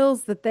the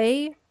bills that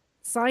they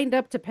signed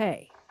up to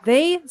pay?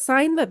 They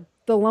signed the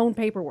loan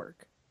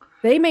paperwork.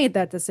 They made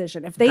that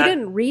decision. If they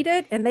didn't read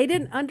it and they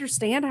didn't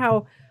understand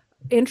how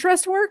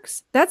interest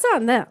works, that's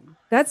on them.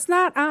 That's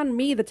not on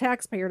me, the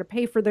taxpayer, to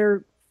pay for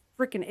their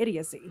freaking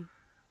idiocy.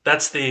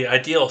 That's the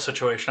ideal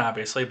situation,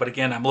 obviously. But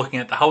again, I'm looking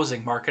at the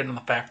housing market and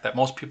the fact that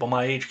most people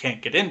my age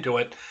can't get into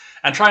it,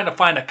 and trying to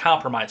find a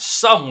compromise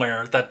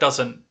somewhere that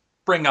doesn't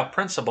bring up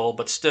principal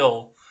but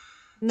still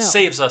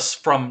saves us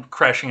from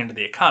crashing into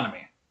the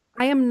economy.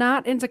 I am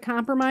not into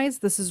compromise.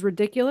 This is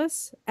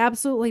ridiculous.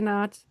 Absolutely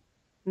not.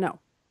 No.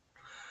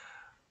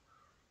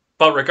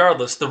 But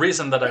regardless, the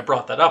reason that I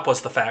brought that up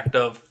was the fact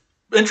of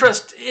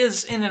interest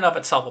is in and of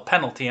itself a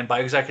penalty, and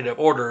by executive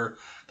order,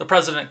 the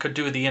president could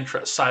do the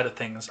interest side of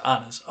things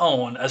on his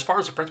own. As far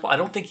as the principal, I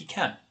don't think he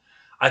can.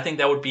 I think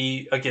that would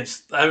be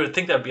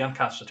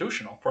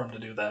unconstitutional for him to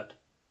do that.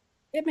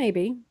 It may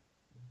be.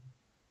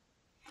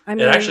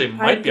 It actually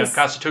might be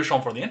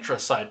unconstitutional for the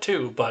interest side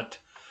too, but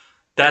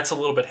that's a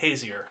little bit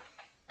hazier.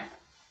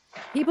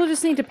 People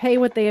just need to pay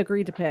what they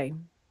agreed to pay.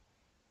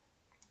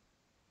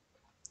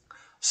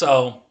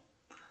 So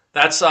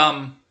that's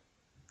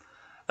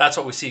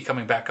what we see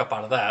coming back up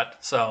out of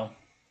that. So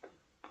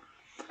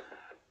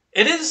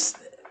it's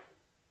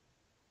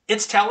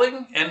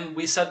telling, and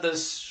we said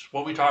this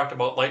when we talked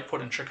about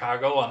Lightfoot in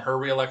Chicago on her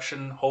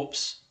reelection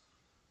hopes.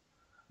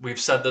 We've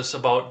said this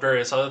about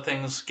various other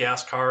things,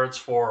 gas cards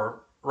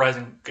for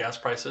rising gas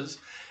prices.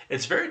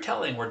 It's very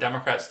telling where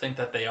Democrats think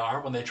that they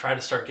are when they try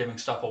to start giving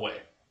stuff away.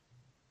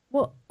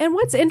 Well, and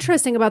what's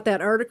interesting about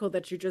that article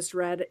that you just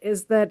read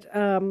is that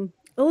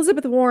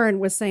Elizabeth Warren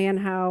was saying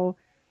how,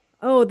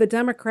 the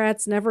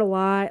Democrats never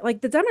lie.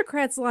 Like, the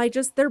Democrats lie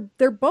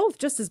they're both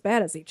just as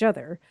bad as each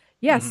other.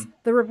 Yes,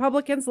 the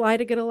Republicans lie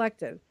to get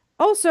elected.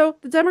 Also,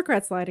 the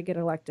Democrats lie to get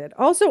elected.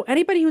 Also,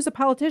 anybody who's a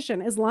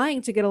politician is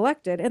lying to get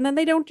elected, and then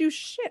they don't do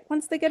shit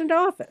once they get into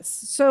office.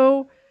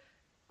 So,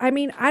 I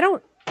mean, I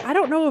don't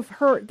know if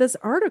this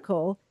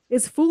article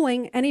is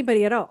fooling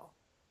anybody at all.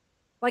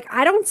 Like,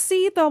 I don't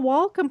see the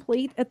wall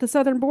complete at the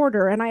southern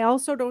border, and I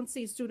also don't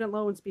see student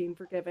loans being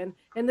forgiven.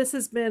 And this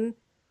has been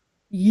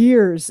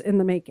years in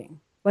the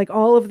making. Like,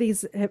 all of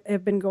these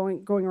have been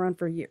going around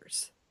for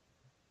years.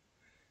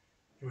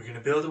 We're going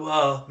to build a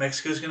wall.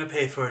 Mexico's going to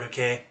pay for it,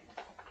 okay?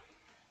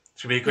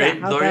 It's going to be a Yeah,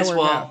 great, how'd that glorious work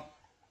wall. out?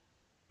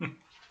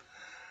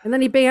 And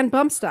then he banned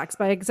bump stocks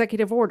by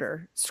executive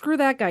order. Screw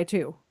that guy,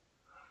 too.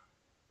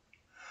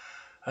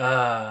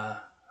 All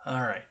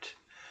right.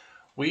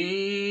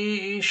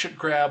 We should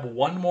grab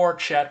one more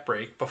chat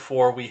break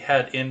before we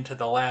head into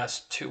the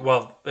last two.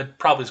 Well, it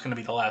probably is going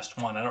to be the last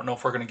one. I don't know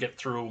if we're going to get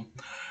through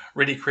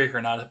Reedy Creek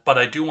or not, but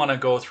I do want to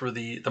go through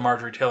the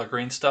Marjorie Taylor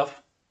Greene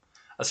stuff,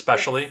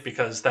 especially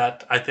because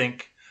that, I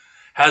think,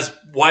 has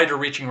wider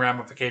reaching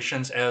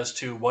ramifications as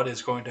to what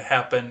is going to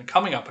happen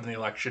coming up in the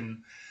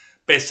election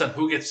based on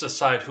who gets to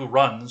decide who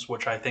runs,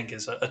 which I think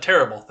is a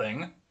terrible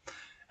thing.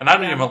 And I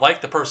don't even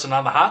like the person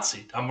on the hot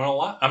seat. I'm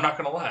not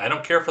going to lie. I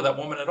don't care for that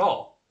woman at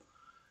all.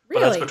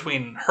 Really? But that's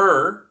between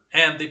her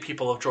and the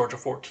people of Georgia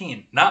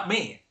 14, not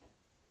me.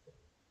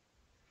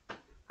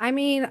 I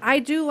mean, I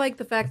do like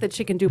the fact that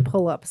she can do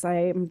pull-ups. I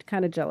am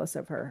kind of jealous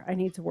of her. I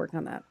need to work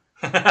on that.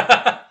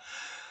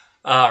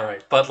 All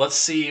right, but let's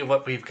see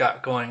what we've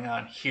got going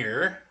on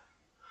here.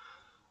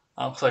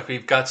 Looks like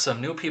we've got some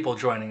new people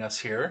joining us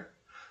here.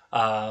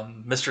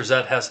 Mr.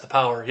 Zed has the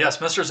power. Yes,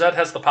 Mr. Zed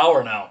has the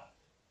power now.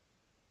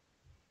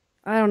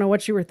 I don't know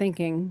what you were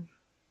thinking.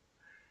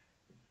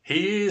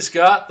 He's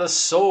got the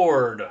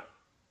sword.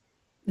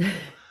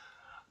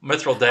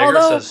 Mithril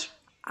Dagger says...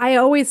 I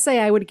always say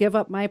I would give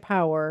up my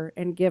power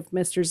and give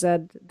Mr.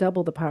 Zed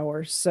double the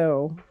power,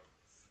 so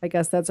I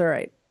guess that's all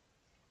right.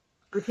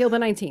 Repeal the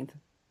 19th.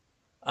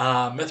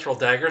 Mithril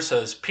Dagger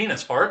says,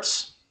 penis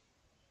farts.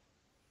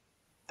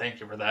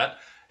 Thank you for that.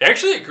 I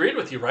actually agreed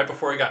with you right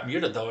before he got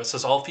muted, though. It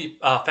says all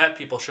fat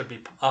people should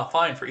be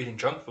fined for eating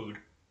junk food.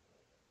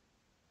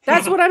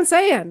 That's what I'm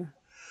saying.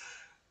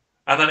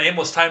 And then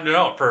Aimless timed it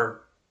out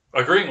for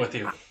agreeing with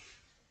you.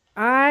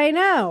 I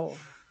know.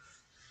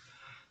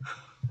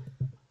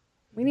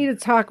 We need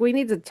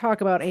to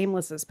talk about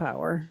Aimless's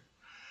power.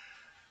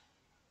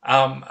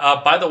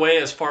 By the way,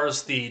 as far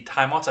as the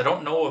timeouts, I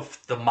don't know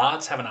if the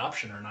mods have an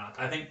option or not.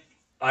 I think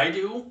I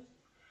do,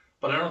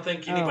 but I don't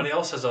think anybody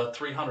else has a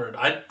 300.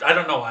 I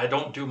don't know. I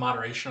don't do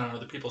moderation on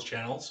other people's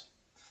channels.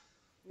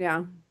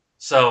 Yeah.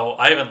 So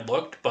I haven't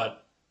looked,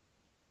 but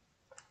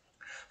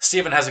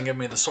Steven hasn't given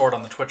me the sword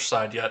on the Twitch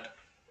side yet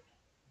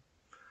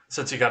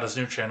since he got his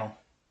new channel.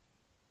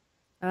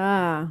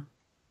 I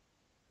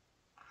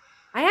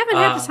haven't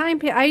had to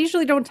time. I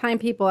usually don't time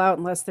people out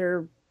unless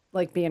they're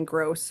like being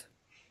gross.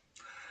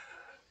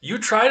 You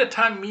try to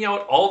time me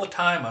out all the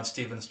time on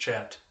Steven's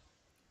chat.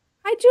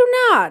 I do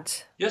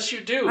not. Yes, you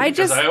do.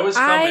 Because I always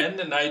come in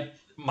and I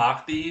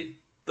mock the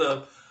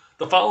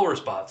follower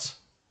spots.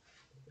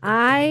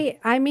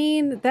 I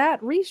mean,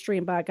 that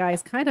Restream bot guy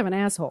is kind of an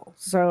asshole.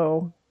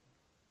 So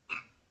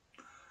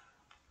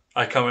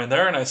I come in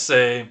there and I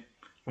say,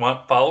 you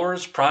want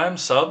followers, prime,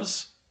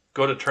 subs?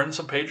 Go to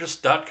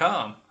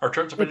turnsomepages.com or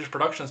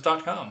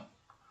turnsomepagesproductions.com.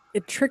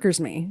 It triggers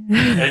me.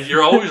 And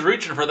you're always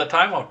reaching for the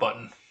timeout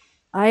button.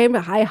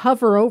 I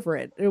hover over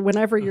it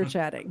whenever you're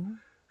chatting.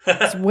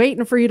 Just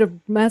waiting for you to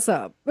mess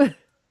up. Nephilim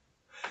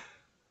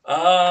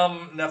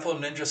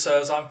Ninja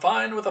says, I'm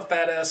fine with a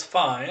fat ass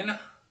fine.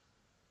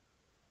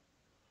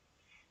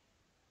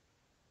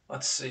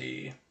 Let's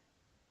see.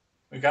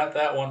 We got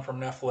that one from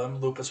Nephilim.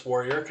 Lupus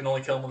Warrior can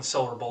only kill him with a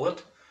silver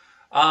bullet.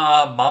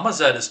 Mama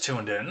Zed is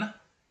tuned in.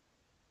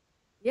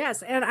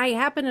 Yes, and I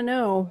happen to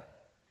know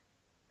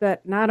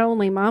that not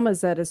only Mama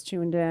Zed is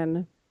tuned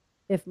in,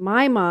 if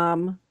my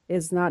mom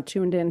is not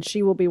tuned in,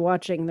 she will be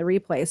watching the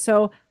replay.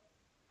 So,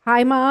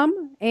 hi,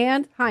 Mom,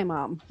 and hi,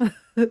 Mom.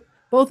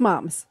 Both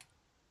moms.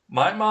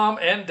 My mom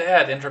and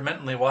dad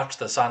intermittently watch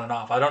this on and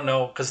off. I don't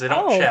know, because they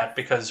don't chat,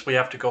 because we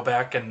have to go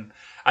back, and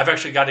I've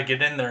actually got to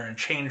get in there and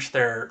change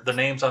the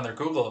names on their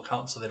Google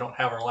account so they don't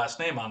have our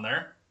last name on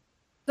there.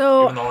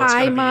 So,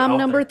 hi, Mom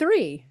number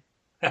 3.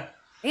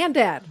 And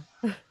Dad.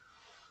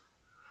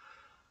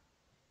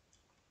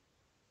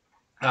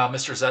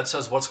 Mr. Zed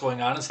says what's going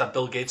on is that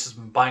Bill Gates has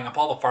been buying up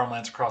all the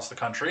farmlands across the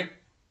country.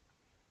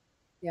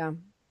 Yeah.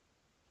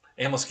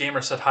 Aimless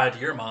Gamer said hi to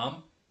your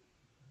mom,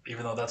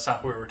 even though that's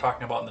not who we were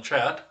talking about in the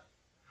chat.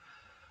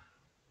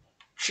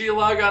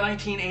 Sheila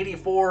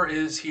 1984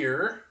 is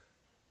here.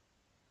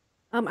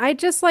 I'd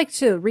just like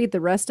to read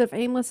the rest of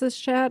Aimless's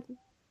chat.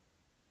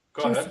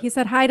 Go ahead. He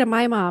said hi to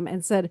my mom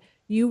and said,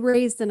 you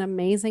raised an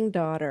amazing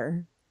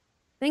daughter.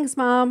 Thanks,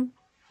 Mom.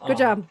 Good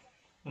job.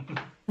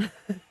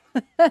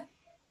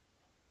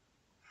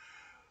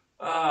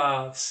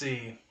 Let's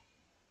see.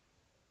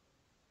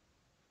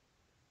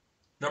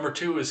 Number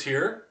 2 is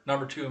here.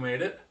 Number 2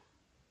 made it.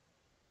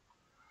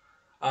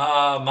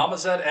 Mama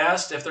Zed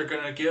asked if they're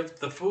going to give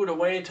the food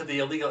away to the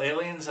illegal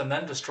aliens and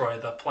then destroy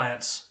the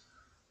plants.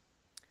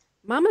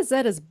 Mama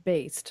Zed is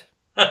based.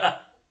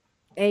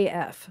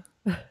 AF.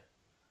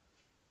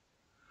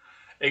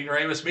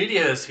 Ignoramus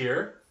Media is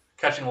here,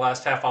 catching the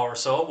last half hour or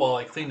so while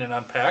I clean and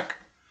unpack.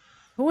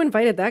 Who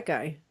invited that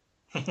guy?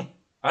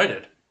 I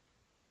did.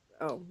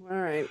 Oh, all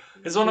right.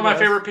 He's one of my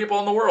favorite people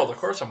in the world. Of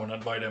course I'm going to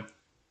invite him.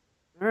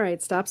 All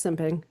right, stop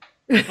simping.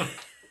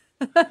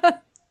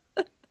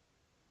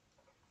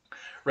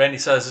 Randy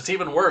says, it's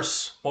even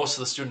worse. Most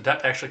of the student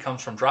debt actually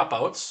comes from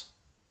dropouts.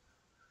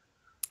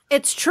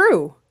 It's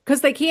true,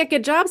 because they can't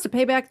get jobs to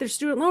pay back their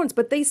student loans,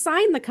 but they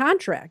signed the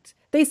contract.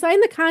 They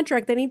signed the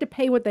contract. They need to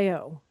pay what they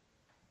owe.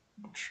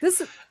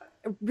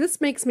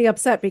 This makes me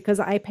upset because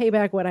I pay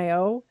back what I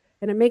owe,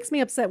 and it makes me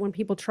upset when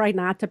people try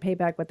not to pay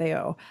back what they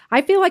owe.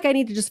 I feel like I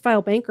need to just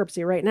file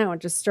bankruptcy right now and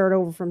just start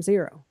over from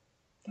zero.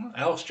 Well,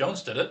 Alex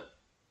Jones did it.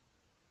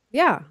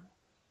 Yeah.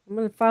 I'm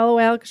going to follow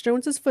Alex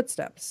Jones's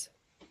footsteps.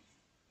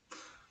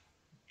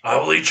 I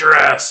will eat your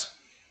ass.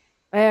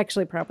 I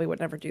actually probably would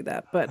never do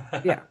that, but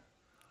yeah.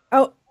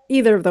 Oh,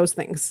 either of those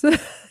things.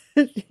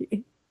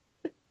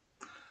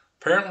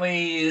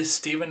 Apparently,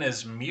 Steven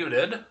is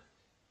muted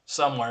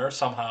somewhere,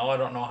 somehow. I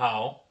don't know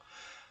how.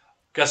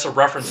 Guess a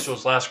reference to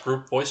his last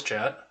group voice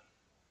chat.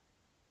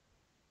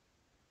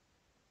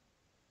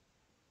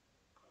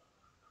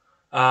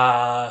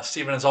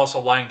 Steven is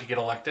also lying to get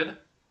elected.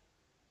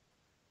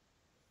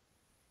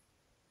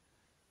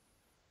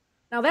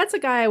 Now, that's a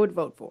guy I would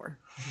vote for.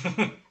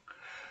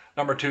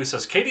 Number 2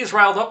 says, Katie's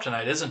riled up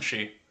tonight, isn't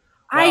she?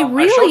 I Well,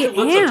 really I showed you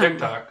libs am. of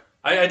TikTok.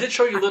 I did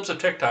show you libs of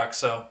TikTok,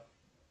 so...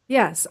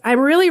 Yes, I'm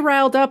really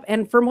riled up,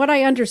 and from what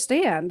I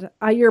understand,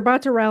 you're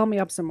about to rile me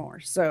up some more,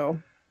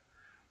 so...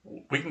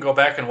 We can go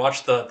back and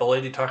watch the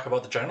lady talk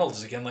about the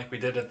genitals again like we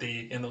did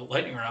in the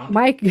lightning round.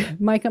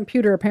 My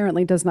computer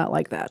apparently does not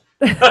like that.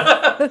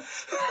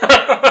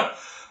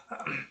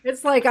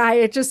 It's like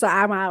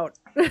I'm out.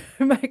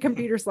 My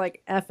computer's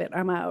like, F it,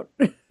 I'm out.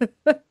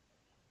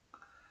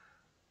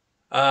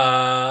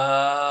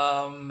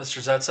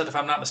 Mr. Zed said, if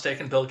I'm not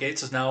mistaken, Bill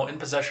Gates is now in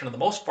possession of the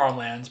most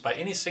farmlands by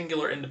any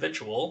singular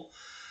individual.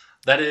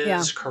 That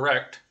is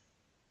correct.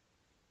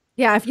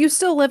 Yeah, if you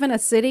still live in a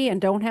city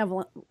and don't have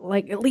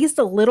like at least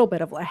a little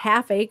bit of a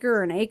half acre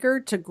or an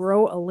acre to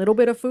grow a little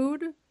bit of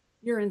food,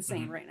 you're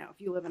insane right now if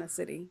you live in a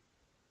city.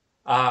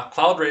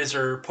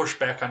 CloudRaiser pushed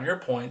back on your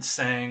point,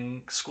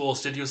 saying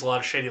schools did use a lot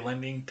of shady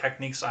lending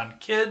techniques on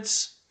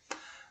kids.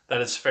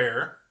 That is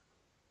fair.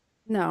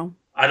 No.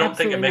 I don't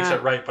think it makes not.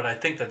 it right, but I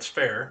think that's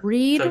fair.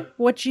 Read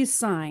what you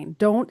sign.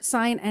 Don't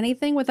sign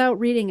anything without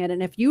reading it.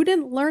 And if you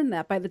didn't learn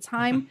that by the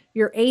time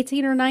you're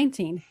 18 or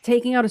 19,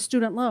 taking out a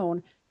student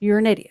loan, you're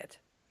an idiot.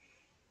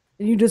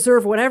 And you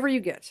deserve whatever you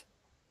get.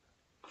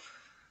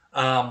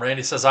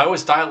 Randy says, I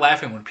always die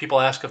laughing when people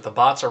ask if the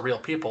bots are real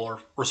people or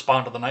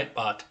respond to the night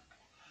bot.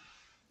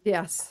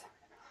 Yes.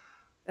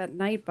 That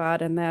night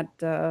bot and that...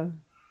 the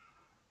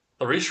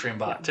restream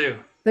bot, too.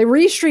 The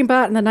restream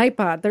bot and the night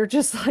bot, they're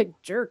just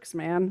like jerks,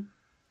 man.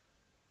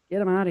 Get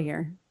them out of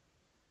here.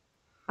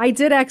 I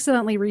did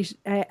accidentally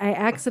I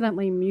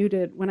accidentally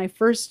muted when I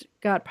first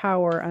got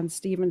power on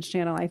Steven's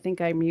channel. I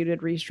think I muted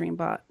Restream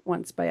Bot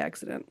once by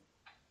accident.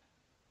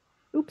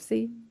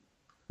 Oopsie.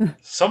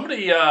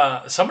 Somebody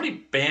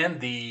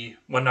banned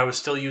when I was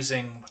still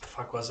using, what the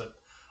fuck was it?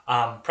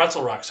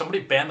 Pretzel Rock.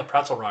 Somebody banned the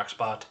Pretzel Rocks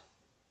bot.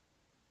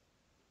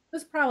 It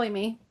was probably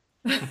me.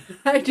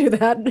 I do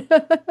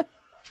that.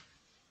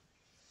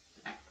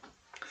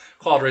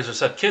 CloudRaiser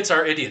said, kids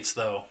are idiots,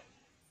 though.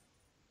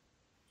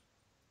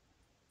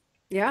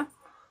 Yeah.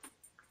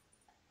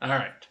 All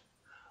right.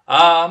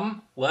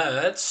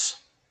 Let's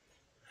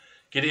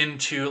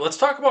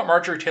talk about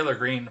Marjorie Taylor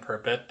Greene for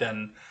a bit.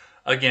 And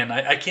again,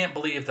 I can't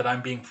believe that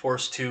I'm being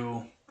forced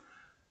to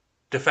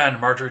defend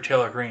Marjorie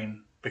Taylor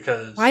Greene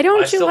because why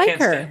don't you like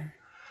her?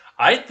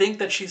 I think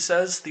that she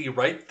says the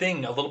right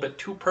thing a little bit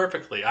too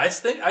perfectly. I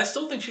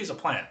still think she's a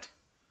plant.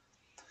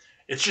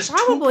 It's just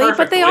probably, too perfect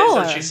but they the ways all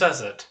that are. she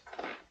says it.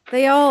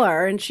 They all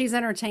are, and she's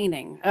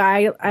entertaining.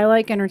 I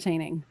like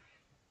entertaining.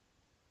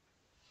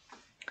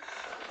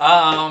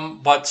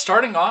 But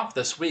starting off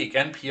this week,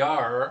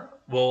 NPR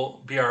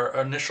will be our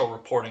initial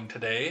reporting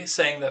today,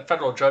 saying that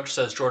federal judge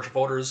says Georgia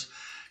voters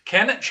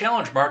can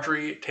challenge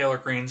Marjorie Taylor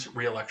Greene's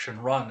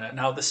re-election run.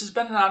 Now, this has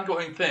been an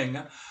ongoing thing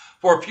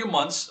for a few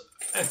months,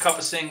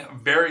 encompassing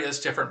various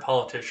different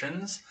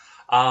politicians.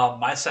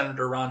 My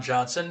Senator Ron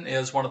Johnson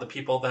is one of the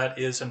people that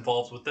is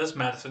involved with this.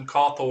 Madison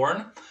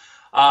Cawthorn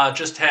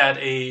just had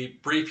a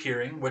brief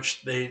hearing,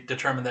 which they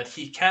determined that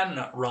he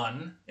can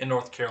run in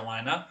North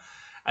Carolina.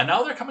 And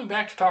now they're coming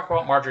back to talk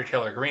about Marjorie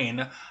Taylor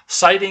Greene,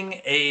 citing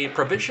a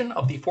provision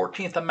of the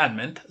 14th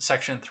Amendment,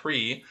 Section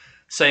 3,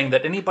 saying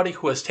that anybody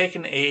who has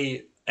taken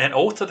an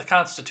oath to the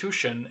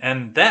Constitution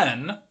and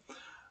then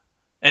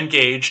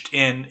engaged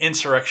in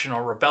insurrection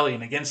or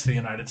rebellion against the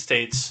United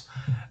States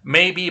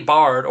may be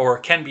barred or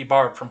can be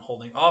barred from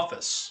holding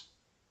office.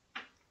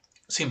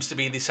 Seems to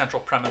be the central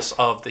premise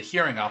of the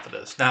hearing off of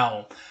this.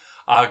 Now,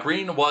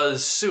 Greene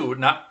was sued,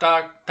 not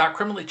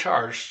criminally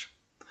charged,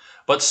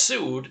 but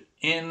sued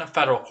in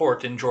federal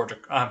court in Georgia.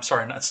 I'm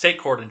sorry, not state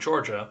court in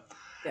Georgia,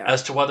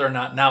 as to whether or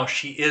not now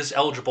she is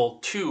eligible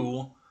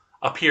to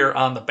appear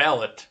on the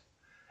ballot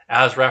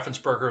as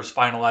Raffensperger is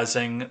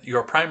finalizing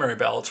your primary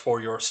ballots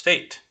for your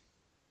state.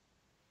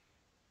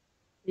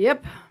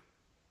 Yep.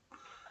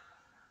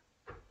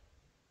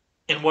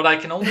 in what I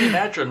can only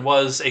imagine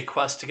was a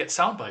quest to get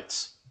sound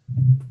bites.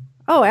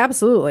 Oh,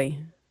 absolutely.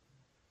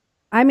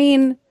 I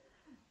mean,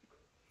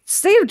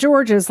 State of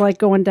Georgia is like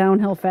going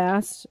downhill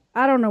fast.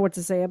 I don't know what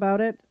to say about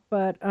it,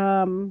 but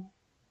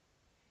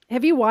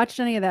have you watched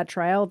any of that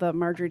trial, the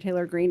Marjorie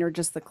Taylor Greene, or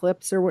just the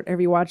clips, or what?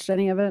 Have you watched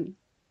any of it?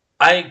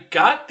 I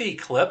got the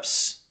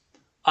clips.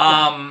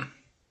 I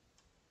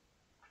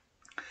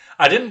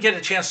didn't get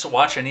a chance to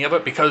watch any of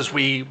it because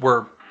we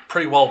were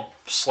pretty well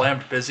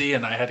slammed busy,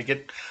 and I had to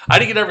get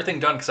everything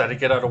done because I had to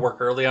get out of work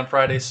early on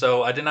Friday,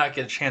 so I did not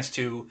get a chance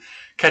to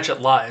catch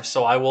it live.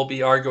 So I will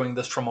be arguing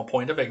this from a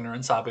point of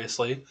ignorance,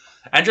 obviously,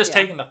 and just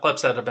taking the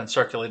clips that have been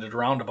circulated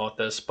around about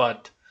this.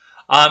 But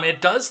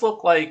it does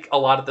look like a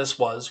lot of this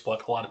was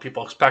what a lot of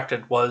people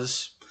expected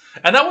was,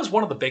 and that was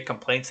one of the big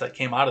complaints that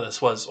came out of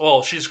this was,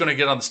 oh, she's going to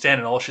get on the stand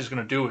and all she's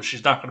going to do is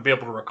she's not going to be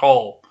able to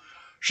recall.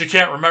 She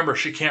can't remember.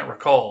 She can't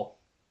recall.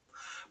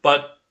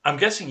 But I'm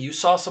guessing you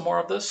saw some more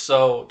of this,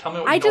 so tell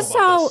me what you know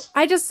about this.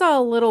 I just saw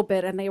a little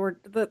bit, and they were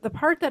the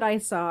part that I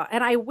saw,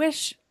 and I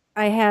wish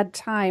I had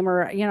time,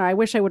 or I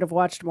wish I would have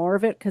watched more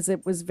of it because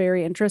it was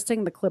very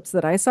interesting, the clips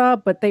that I saw.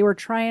 But they were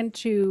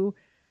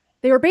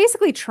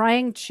basically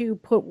trying to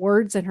put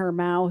words in her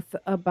mouth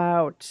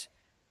about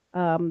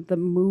the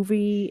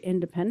movie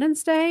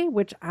Independence Day,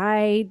 which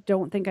I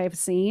don't think I've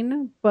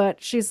seen.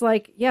 But she's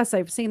like, yes,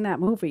 I've seen that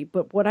movie,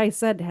 but what I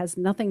said has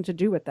nothing to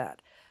do with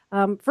that.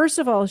 First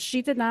of all,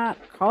 she did not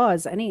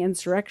cause any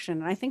insurrection.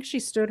 And I think she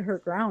stood her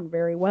ground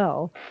very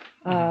well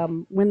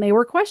when they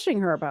were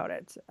questioning her about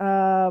it.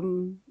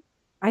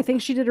 I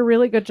think she did a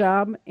really good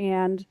job.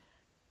 And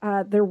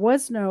there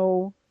was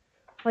no,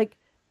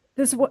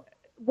 this,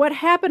 what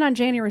happened on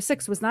January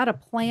 6th was not a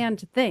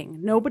planned thing.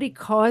 Nobody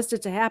caused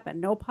it to happen.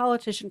 No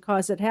politician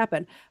caused it to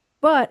happen.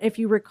 But if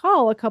you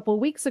recall, a couple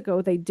of weeks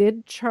ago, they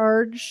did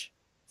charge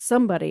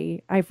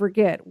somebody, I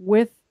forget,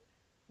 with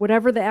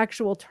whatever the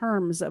actual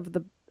terms of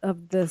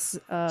this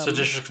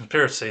seditious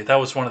conspiracy. That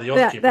was one of the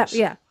Oath Keepers.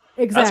 Yeah,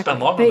 exactly. That's been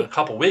longer than a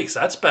couple weeks.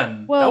 That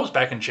was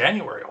back in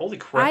January. Holy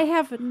crap. I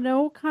have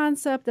no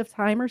concept of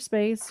time or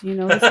space. You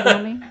know this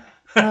about me.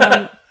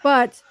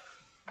 But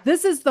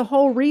this is the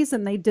whole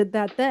reason they did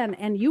that then,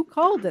 and you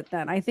called it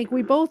then. I think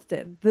we both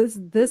did.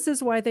 This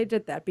is why they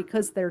did that,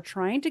 because they're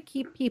trying to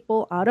keep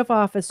people out of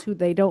office who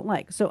they don't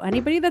like. So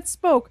anybody that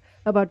spoke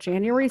about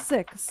January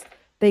 6th,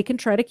 they can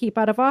try to keep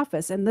out of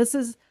office. And this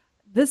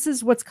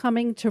is what's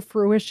coming to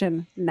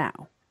fruition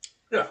now.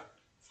 Yeah.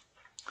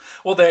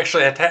 Well, they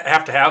actually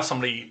have to have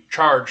somebody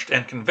charged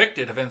and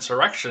convicted of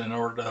insurrection in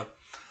order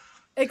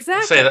to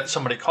say that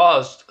somebody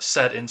caused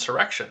said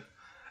insurrection.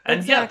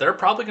 And they're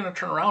probably going to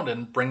turn around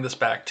and bring this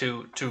back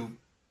to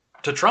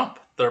Trump.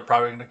 They're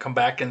probably going to come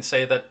back and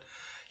say that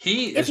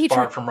he is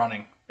barred from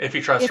running if he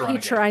tries to run again.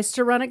 If he tries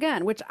to run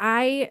again, which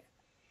I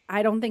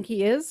don't think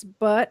he is,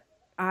 but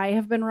I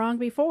have been wrong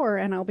before,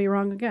 and I'll be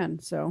wrong again.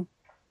 So.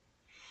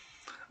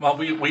 Well,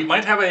 we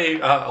might have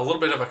a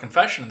little bit of a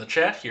confession in the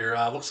chat here.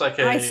 Looks like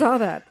I saw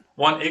that.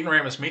 One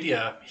Ignoramus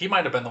Media, he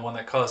might have been the one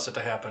that caused it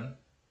to happen.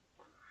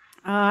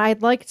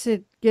 I'd like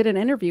to get an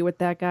interview with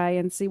that guy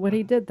and see what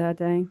he did that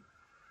day.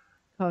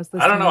 I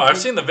don't know. I've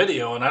seen the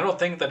video, and I don't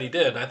think that he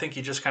did. I think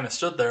he just kind of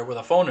stood there with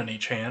a phone in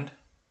each hand.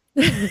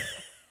 He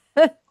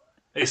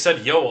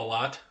said yo a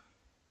lot.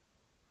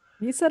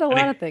 He said a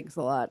lot of things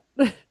a lot.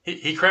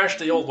 He crashed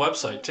the old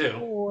website, too.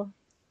 Oh.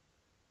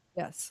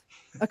 Yes.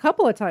 A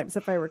couple of times,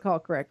 if I recall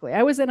correctly.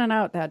 I was in and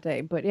out that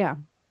day, but yeah.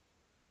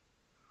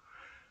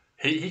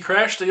 He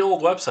crashed the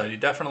old website. He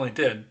definitely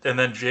did. And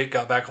then Jake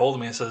got back hold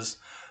of me and says,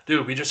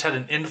 dude, we just had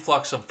an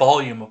influx of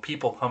volume of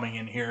people coming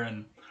in here,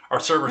 and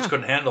our servers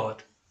couldn't handle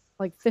it.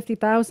 Like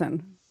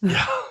 50,000.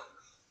 Yeah.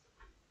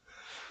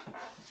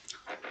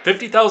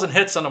 50,000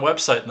 hits on the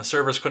website, and the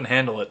servers couldn't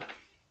handle it,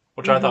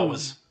 which I thought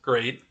was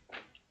great.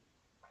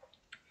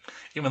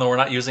 Even though we're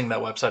not using that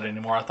website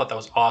anymore, I thought that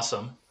was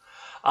awesome.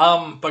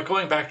 But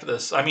going back to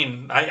this, I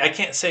mean, I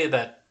can't say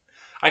that.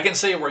 I can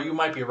say where you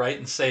might be right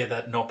and say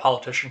that no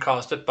politician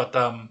caused it, but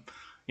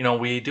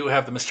we do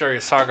have the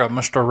mysterious saga of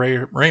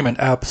Mr. Raymond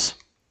Epps.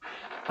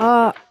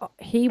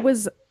 He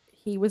was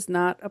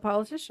not a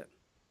politician.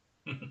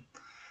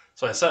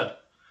 So I said,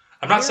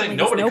 I'm not saying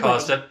nobody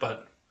caused it,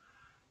 but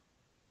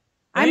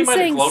I'm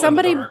saying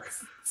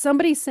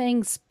somebody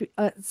saying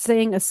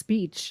a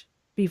speech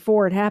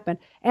before it happened,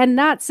 and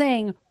not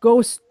saying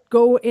go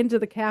into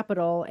the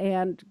Capitol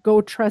and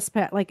go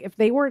trespass. Like, if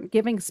they weren't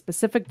giving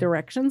specific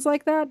directions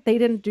like that, they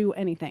didn't do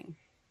anything.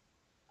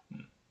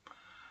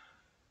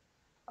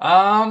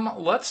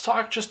 Let's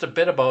talk just a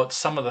bit about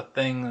some of the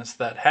things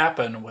that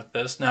happened with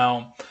this.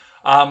 Now,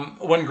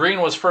 when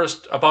Greene was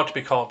first about to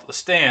be called to the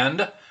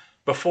stand,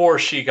 before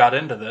she got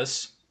into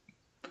this,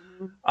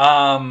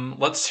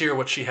 let's hear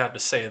what she had to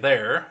say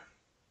there.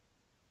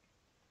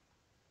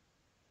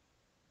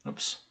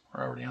 Oops,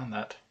 we're already on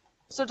that.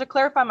 So to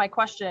clarify my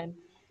question,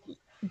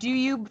 do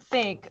you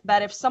think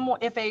that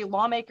if a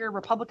lawmaker,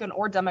 Republican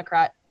or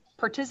Democrat,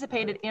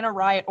 participated in a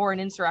riot or an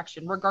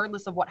insurrection,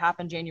 regardless of what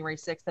happened January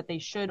 6th, that they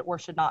should or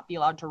should not be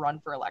allowed to run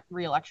for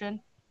re-election?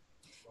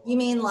 You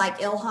mean like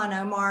Ilhan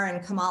Omar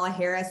and Kamala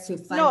Harris who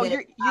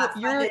funded? No,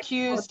 you're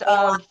accused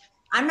of.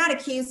 I'm not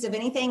accused of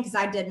anything because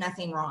I did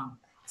nothing wrong.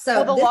 So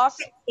well, the this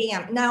lawsuit. is a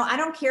scam. No, I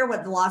don't care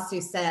what the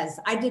lawsuit says.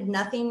 I did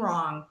nothing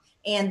wrong,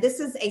 and this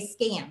is a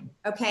scam.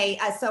 Okay,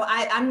 so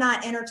I'm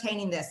not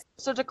entertaining this.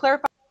 So to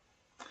clarify,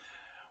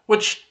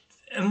 which,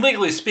 and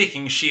legally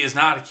speaking, she is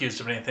not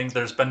accused of anything.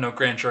 There's been no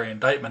grand jury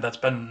indictment. That's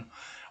been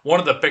one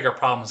of the bigger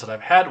problems that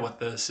I've had with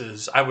this.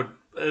 Is I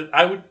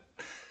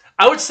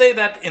would say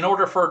that in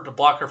order for it to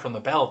block her from the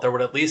ballot, there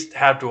would at least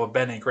have to have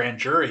been a grand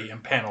jury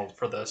impaneled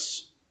for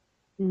this.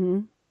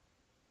 Mm-hmm.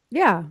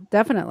 Yeah,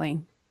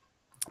 definitely.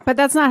 But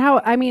that's not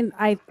how, I mean,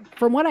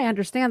 from what I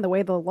understand, the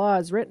way the law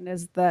is written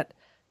is that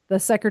the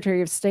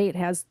Secretary of State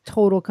has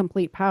total,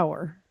 complete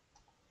power.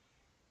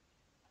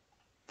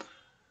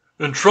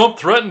 And Trump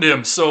threatened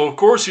him, so of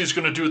course he's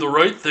going to do the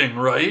right thing,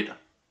 right?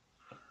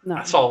 No.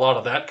 I saw a lot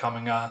of that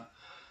coming on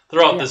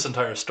throughout this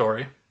entire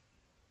story.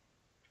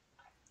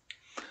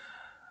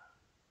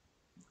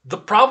 The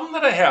problem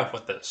that I have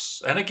with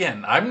this, and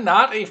again, I'm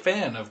not a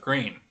fan of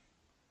green.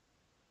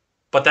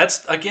 But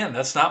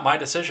that's not my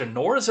decision,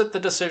 nor is it the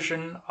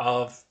decision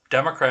of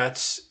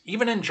Democrats,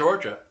 even in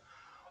Georgia.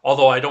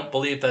 Although I don't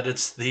believe that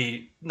it's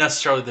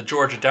necessarily the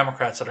Georgia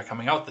Democrats that are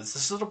coming out. This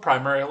is a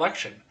primary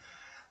election.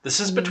 This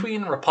is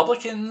between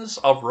Republicans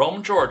of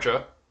Rome,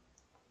 Georgia,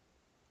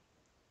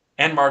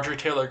 and Marjorie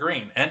Taylor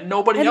Greene, and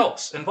nobody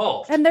else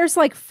involved. And there's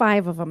like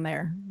 5 of them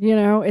there. You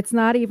know, it's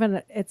not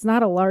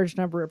a large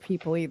number of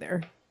people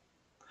either.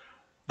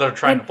 That are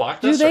trying to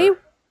block this? Do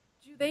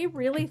they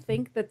really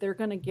think that they're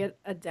going to get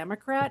a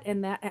Democrat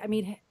in that? I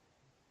mean,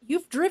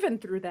 you've driven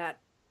through that.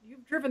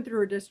 You've driven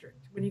through a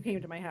district when you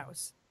came to my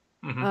house.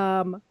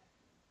 Mm-hmm.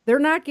 They're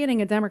not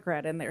getting a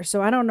Democrat in there,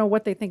 so I don't know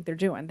what they think they're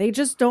doing. They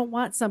just don't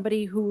want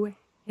somebody who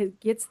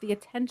gets the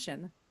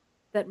attention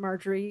that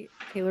Marjorie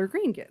Taylor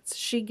Greene gets.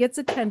 She gets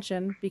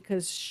attention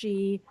because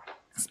she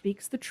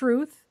speaks the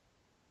truth.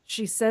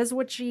 She says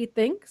what she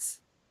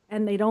thinks,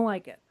 and they don't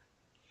like it.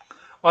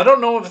 Well, I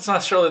don't know if it's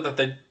necessarily that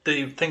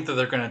they think that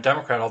they're going to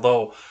Democrat,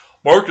 although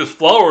Marcus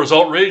Flowers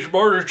outraged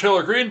Marjorie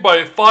Taylor Greene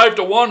by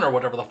 5-1 or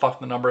whatever the fuck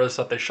the number is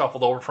that they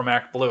shuffled over from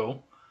Act Blue.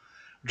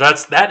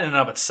 That's that in and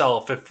of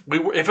itself. If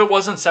it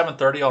wasn't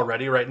 7:30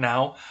 already right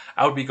now,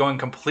 I would be going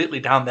completely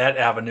down that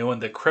avenue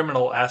and the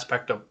criminal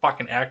aspect of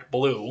fucking Act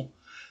Blue.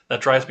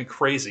 That drives me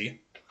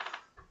crazy.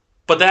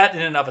 But that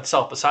in and of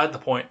itself, beside the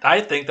point,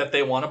 I think that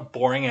they want a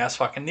boring ass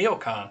fucking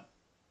neocon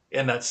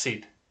in that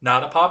seat,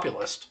 not a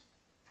populist.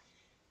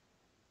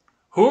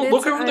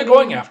 Look who they're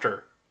going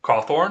after.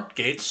 Cawthorn,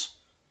 Gates,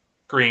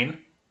 Green,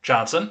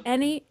 Johnson.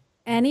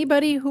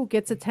 Anybody who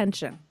gets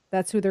attention,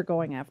 that's who they're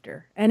going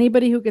after.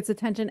 Anybody who gets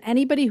attention,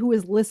 anybody who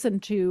is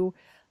listened to,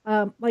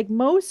 like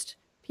most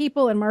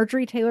people in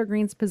Marjorie Taylor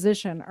Greene's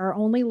position are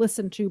only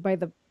listened to by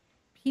the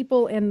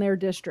people in their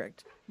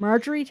district.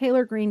 Marjorie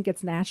Taylor Greene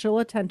gets national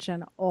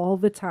attention all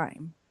the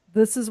time.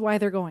 This is why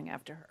they're going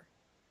after her.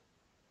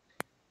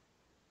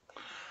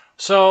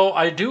 So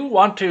I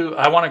want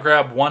to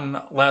grab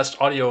one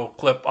last audio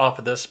clip off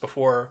of this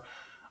before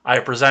I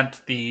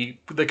present the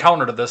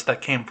counter to this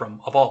that came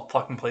from, of all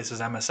fucking places,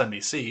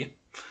 MSNBC.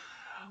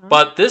 Mm-hmm.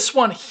 But this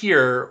one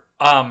here,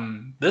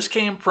 this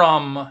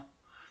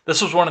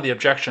was one of the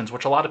objections,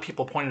 which a lot of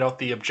people pointed out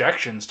the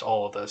objections to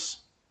all of this.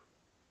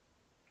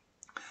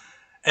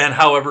 And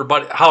how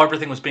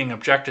everything was being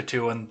objected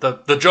to, and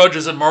the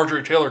judges in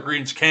Marjorie Taylor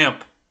Greene's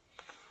camp.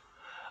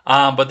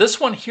 But this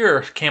one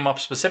here came up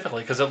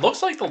specifically because it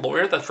looks like the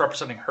lawyer that's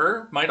representing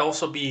her might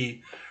also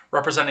be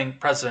representing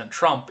President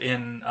Trump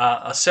in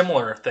a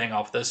similar thing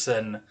off this,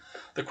 and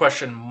the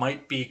question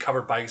might be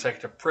covered by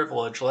executive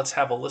privilege. Let's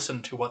have a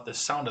listen to what this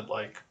sounded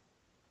like.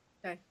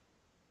 Okay.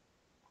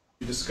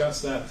 To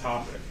discuss that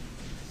topic,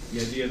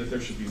 the idea that there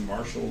should be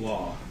martial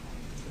law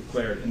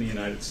declared in the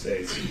United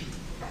States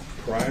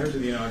prior to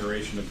the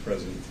inauguration of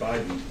President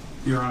Biden.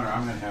 Your Honor,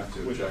 I'm going to have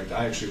to object.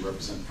 I actually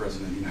represent the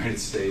President of the United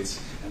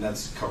States, and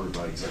that's covered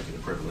by executive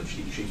privilege.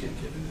 She can't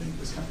get into any of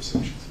this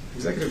conversation.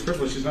 Executive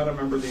privilege, she's not a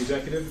member of the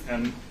executive,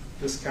 and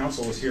this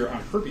counsel is here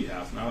on her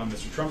behalf, not on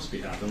Mr. Trump's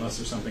behalf, unless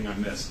there's something I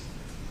missed.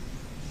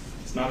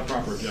 It's not a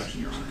proper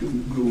objection, Your Honor.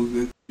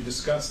 To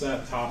discuss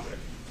that topic.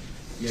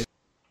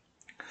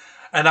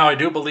 And now I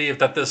do believe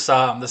that this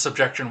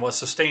objection was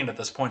sustained at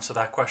this point, so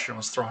that question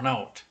was thrown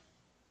out.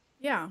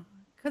 Yeah,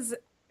 because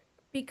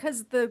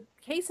the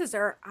cases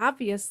are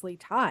obviously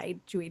tied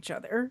to each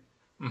other.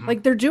 Mm-hmm.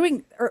 Like they're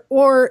doing,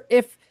 or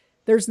if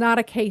there's not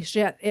a case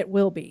yet, it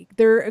will be.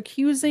 They're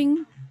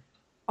accusing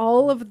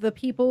all of the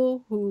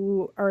people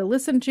who are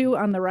listened to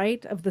on the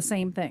right of the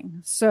same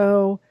thing.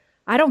 So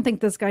I don't think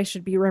this guy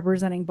should be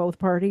representing both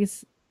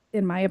parties,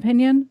 in my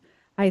opinion.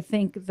 I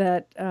think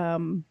that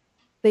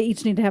they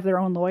each need to have their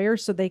own lawyer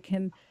so they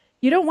can.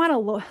 You don't want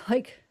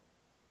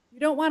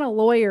a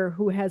lawyer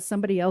who has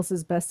somebody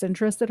else's best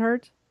interest at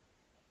heart.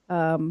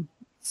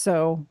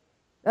 So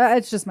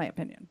it's just my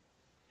opinion.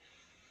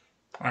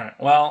 All right.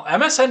 Well,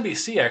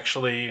 MSNBC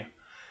actually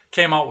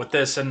came out with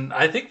this, and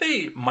I think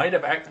they might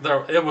have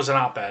it was an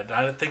op-ed.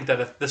 I think that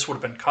if this would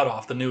have been cut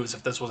off the news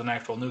if this was an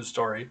actual news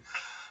story.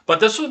 But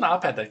this was an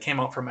op-ed that came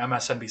out from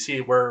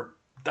MSNBC where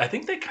I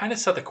think they kind of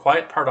said the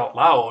quiet part out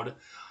loud,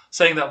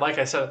 saying that, like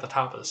I said at the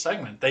top of the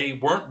segment, they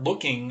weren't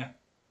looking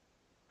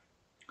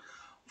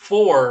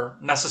for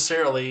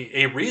necessarily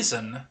a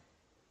reason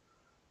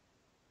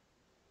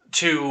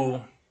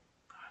to...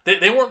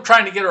 They weren't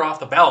trying to get her off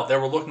the ballot. They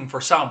were looking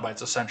for sound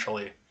bites,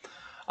 essentially.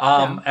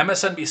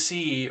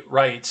 MSNBC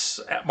writes,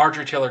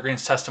 Marjorie Taylor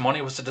Greene's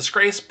testimony was a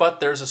disgrace,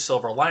 but there's a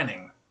silver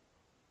lining.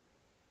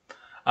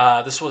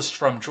 This was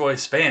from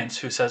Joyce Vance,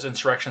 who says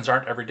insurrections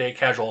aren't everyday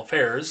casual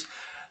affairs.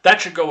 That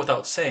should go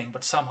without saying,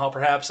 but somehow,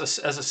 perhaps,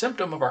 as a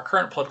symptom of our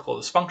current political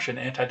dysfunction,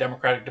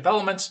 anti-democratic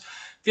developments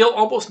feel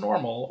almost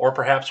normal, or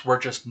perhaps we're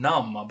just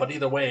numb. But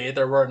either way,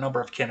 there were a number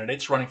of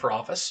candidates running for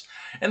office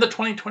in the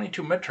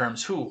 2022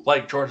 midterms who,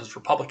 like Georgia's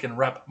Republican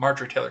rep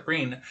Marjorie Taylor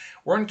Greene,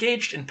 were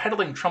engaged in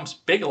peddling Trump's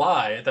big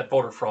lie that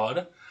voter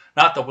fraud,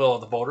 not the will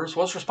of the voters,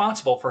 was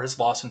responsible for his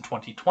loss in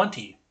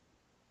 2020.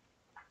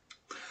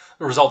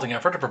 The resulting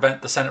effort to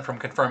prevent the Senate from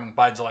confirming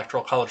Biden's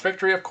Electoral College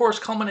victory, of course,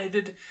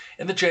 culminated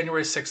in the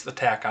January 6th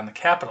attack on the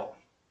Capitol.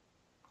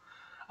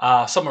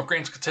 Some of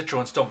Greene's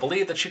constituents don't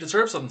believe that she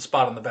deserves a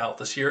spot on the ballot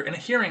this year. In a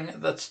hearing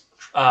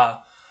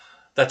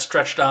that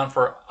stretched on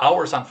for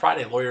hours on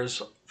Friday,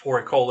 lawyers for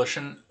a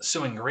coalition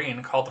suing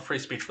Greene, called the Free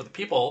Speech for the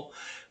People,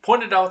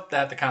 pointed out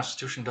that the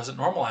Constitution doesn't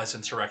normalize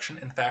insurrection.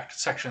 In fact,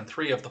 Section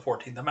 3 of the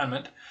 14th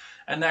Amendment,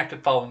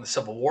 enacted following the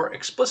Civil War,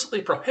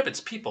 explicitly prohibits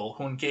people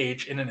who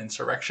engage in an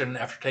insurrection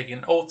after taking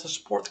an oath to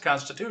support the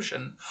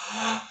Constitution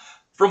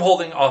from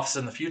holding office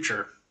in the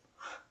future.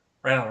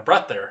 Ran out of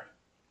breath there.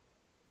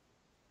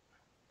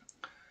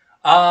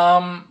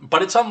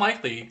 But it's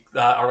unlikely,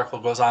 the article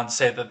goes on to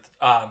say,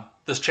 that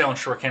this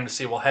challenge to her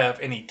candidacy will have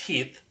any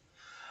teeth.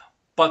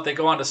 But they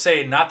go on to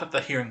say, not that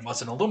the hearing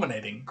wasn't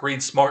illuminating.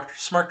 Greene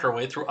smirked her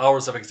way through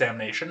hours of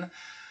examination,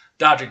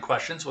 dodging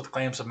questions with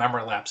claims of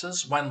memory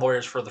lapses. When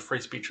lawyers for the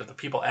Free Speech of the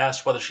People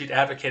asked whether she'd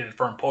advocated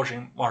for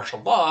imposing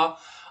martial law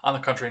on the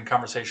country in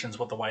conversations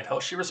with the White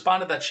House, she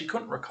responded that she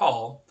couldn't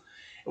recall.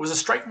 It was a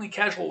strikingly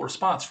casual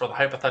response for the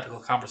hypothetical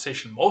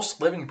conversation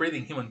most living,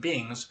 breathing human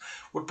beings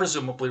would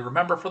presumably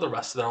remember for the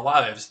rest of their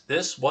lives.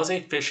 This was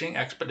a fishing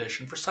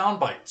expedition for sound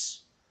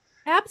bites.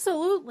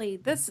 Absolutely.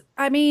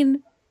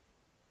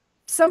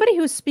 Somebody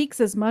who speaks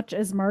as much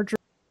as Marjorie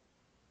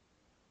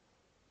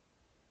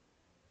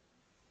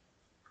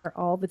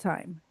all the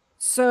time.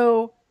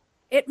 So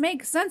it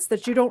makes sense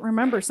that you don't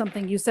remember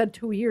something you said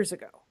 2 years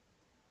ago.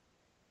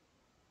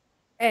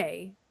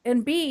 A.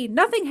 And B,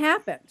 nothing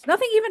happened.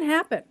 Nothing even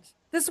happened.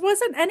 This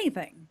wasn't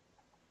anything.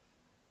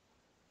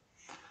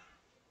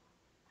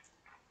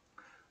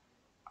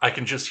 I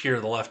can just hear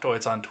the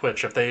leftoids on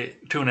Twitch. If they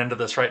tune into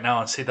this right now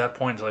and see that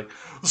point, it's like,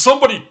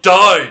 somebody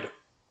died.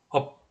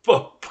 A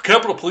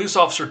Capitol police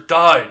officer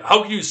died.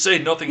 How can you say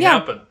nothing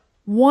happened?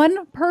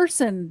 One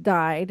person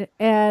died,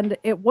 and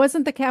it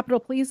wasn't the Capitol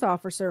police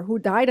officer who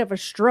died of a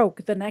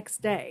stroke the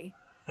next day.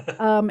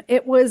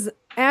 It was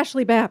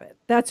Ashley Babbitt.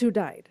 That's who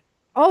died.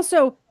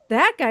 Also,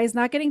 that guy's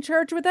not getting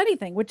charged with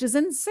anything, which is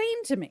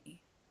insane to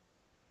me.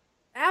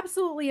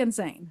 Absolutely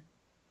insane.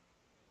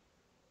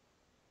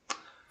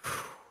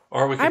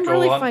 Or we could I'm go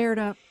really on. fired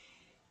up.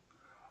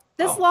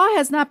 This law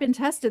has not been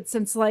tested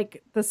since,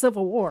 like, the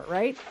Civil War,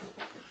 right?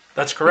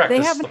 That's correct.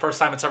 This is the first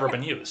time it's ever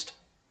been used.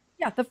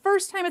 Yeah, the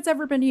first time it's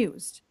ever been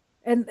used.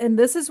 And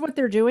this is what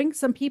they're doing.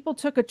 Some people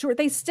took a tour.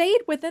 They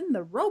stayed within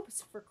the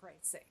ropes, for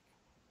Christ's sake.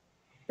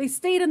 They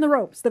stayed in the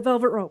ropes, the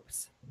velvet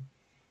ropes.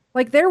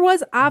 Like, there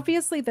was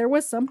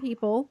some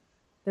people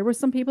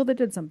that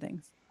did some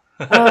things.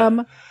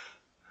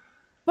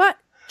 But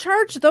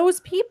charge those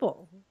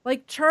people.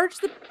 Like, charge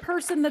the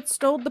person that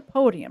stole the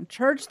podium.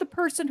 Charge the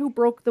person who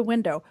broke the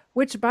window.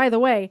 Which, by the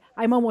way,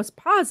 I'm almost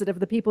positive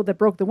the people that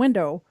broke the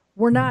window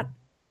were not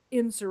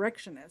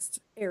insurrectionists,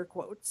 air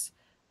quotes.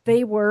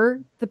 They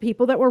were the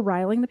people that were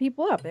riling the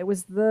people up. It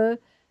was the,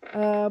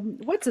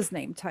 what's his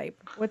name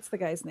type? What's the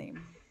guy's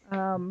name?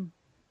 The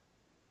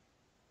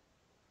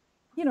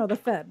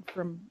Fed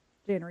from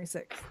January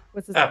 6th.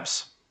 What's his name?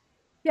 Epps.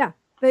 Yeah.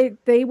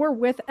 They were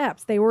with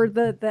Epps. They were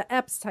the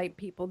Epps type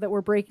people that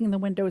were breaking the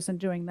windows and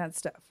doing that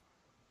stuff.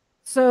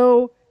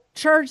 So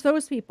charge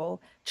those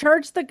people.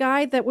 Charge the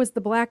guy that was the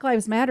Black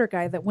Lives Matter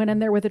guy that went in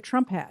there with a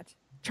Trump hat.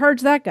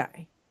 Charge that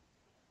guy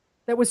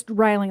that was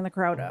riling the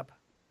crowd up.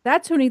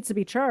 That's who needs to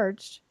be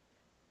charged.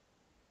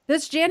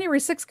 This January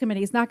 6th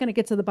committee is not going to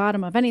get to the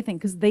bottom of anything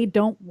because they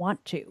don't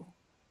want to.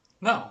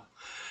 No.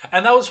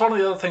 And that was one of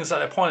the other things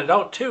that I pointed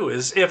out, too,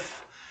 is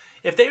if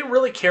they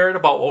really cared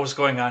about what was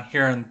going on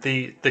here in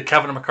the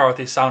Kevin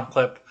McCarthy sound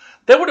clip,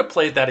 they would have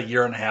played that a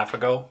year and a half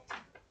ago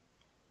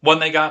when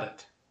they got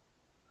it.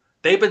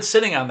 They've been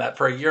sitting on that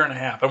for a year and a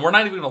half, and we're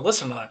not even going to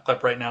listen to that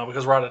clip right now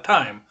because we're out of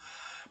time.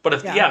 But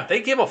if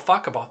they gave a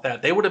fuck about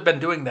that, they would have been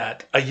doing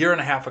that a year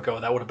and a half ago.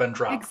 That would have been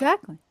dropped.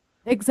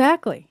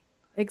 Exactly.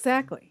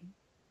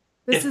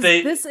 If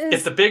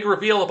the big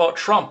reveal about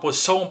Trump was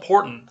so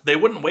important, they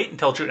wouldn't wait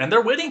until June. And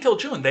they're waiting till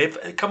June.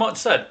 They've come out and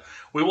said,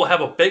 we will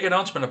have a big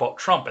announcement about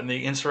Trump and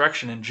the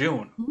insurrection in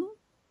June. Mm-hmm.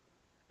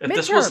 If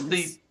this was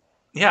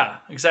Yeah,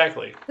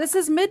 exactly. This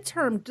is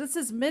midterm. This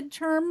is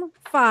midterm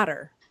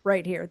fodder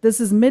right here. This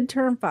is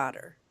midterm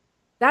fodder.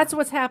 That's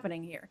what's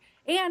happening here.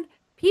 And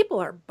people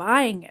are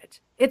buying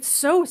it. It's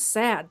so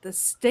sad. The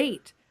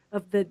state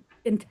of the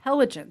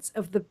intelligence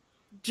of the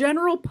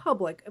general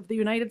public of the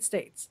United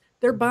States.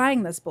 They're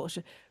buying this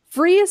bullshit.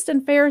 Freest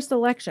and fairest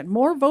election.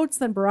 More votes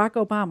than Barack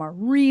Obama.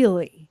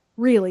 Really?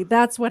 Really?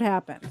 That's what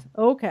happened.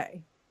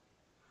 Okay.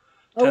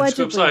 10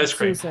 scoops ice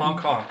cream. Honk,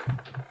 honk.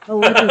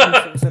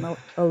 Allegedly, Susan.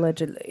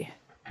 Allegedly.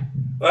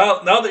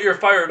 Well, now that you're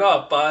fired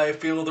up, I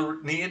feel the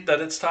need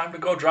that it's time to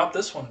go drop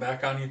this one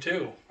back on you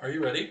too. Are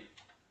you ready?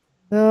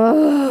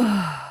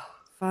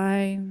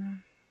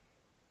 Fine.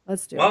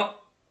 Let's do it.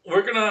 Well,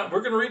 we're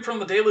gonna read from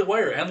the Daily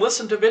Wire and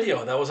listen to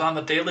video that was on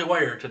the Daily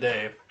Wire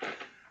today.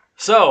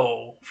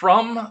 So,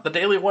 from the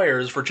Daily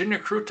Wire's Virginia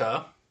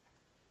Kruta,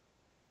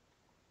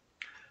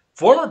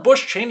 former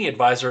Bush Cheney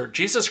advisor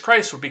Jesus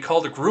Christ would be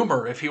called a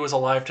groomer if he was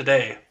alive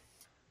today.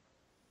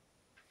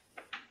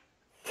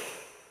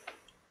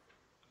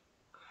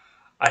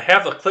 I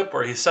have the clip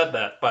where he said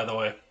that, by the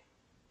way.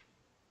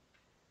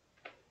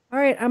 All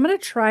right, I'm going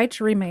to try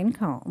to remain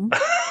calm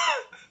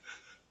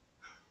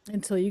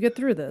until you get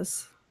through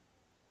this,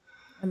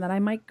 and then I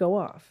might go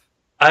off.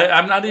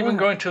 I'm not even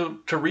going to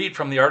read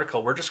from the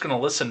article. We're just going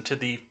to listen to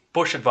the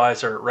Bush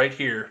advisor right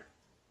here.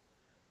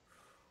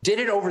 Did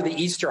it over the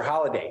Easter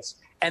holidays.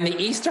 And the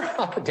Easter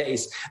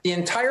holidays, the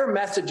entire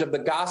message of the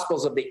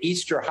Gospels of the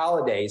Easter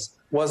holidays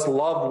was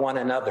love one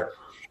another.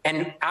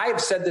 And I've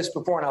said this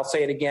before, and I'll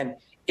say it again.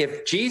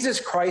 If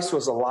Jesus Christ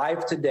was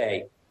alive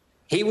today,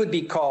 he would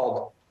be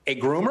called a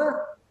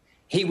groomer,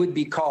 he would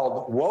be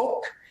called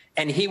woke,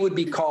 and he would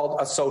be called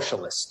a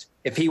socialist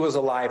if he was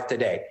alive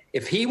today.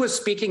 If he was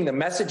speaking the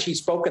message he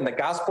spoke in the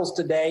Gospels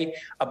today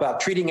about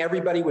treating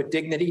everybody with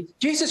dignity,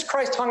 Jesus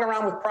Christ hung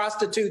around with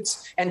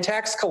prostitutes and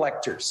tax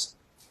collectors.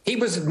 He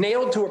was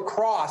nailed to a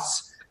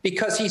cross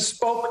because he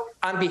spoke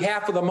on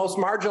behalf of the most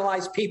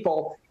marginalized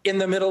people in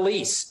the Middle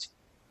East.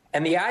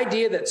 And the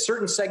idea that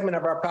certain segment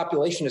of our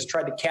population has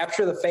tried to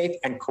capture the faith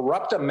and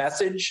corrupt a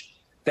message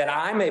that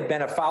I may have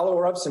been a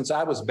follower of since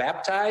I was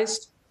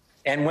baptized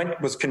and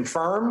was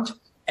confirmed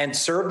and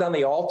served on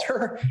the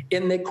altar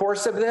in the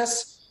course of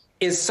this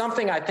is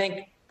something I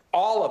think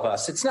all of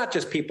us, it's not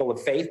just people of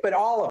faith, but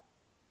all of us.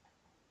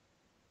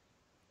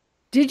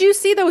 Did you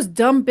see those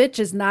dumb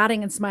bitches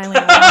nodding and smiling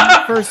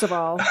along, first of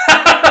all?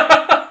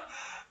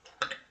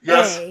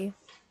 Yes. A.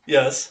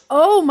 Yes.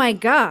 Oh my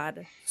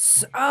God.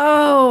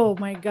 Oh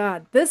my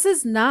God. This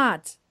is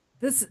not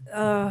this.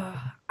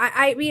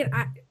 I mean,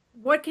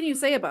 what can you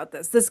say about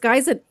this? This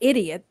guy's an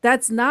idiot.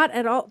 That's not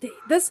at all.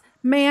 This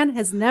man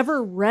has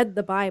never read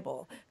the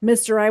Bible.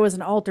 Mr. I was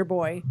an altar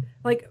boy.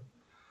 Like,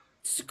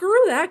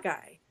 screw that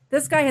guy.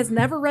 This guy has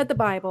never read the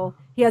Bible.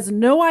 He has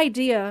no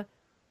idea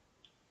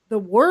the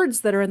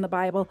words that are in the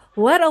Bible,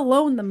 let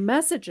alone the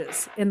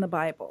messages in the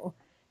Bible.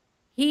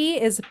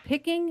 He is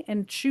picking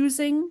and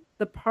choosing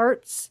the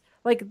parts.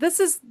 Like, this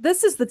is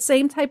the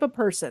same type of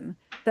person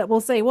that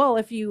will say, well,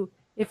 if you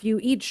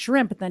eat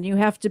shrimp, then you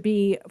have to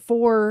be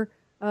for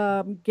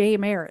gay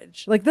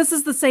marriage. Like, this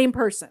is the same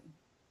person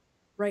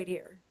right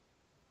here.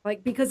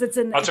 Like, because it's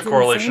in that's a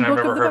correlation I've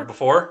never heard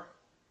before.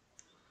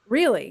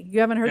 Really? You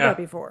haven't heard that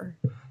before?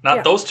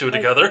 Not those two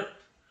together.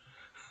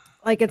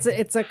 Like,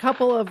 it's a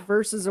couple of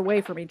verses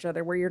away from each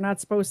other where you're not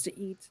supposed to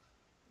eat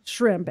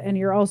shrimp and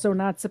you're also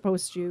not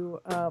supposed to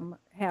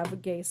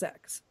have gay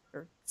sex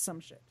or some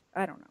shit.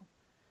 I don't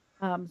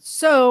know.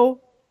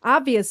 So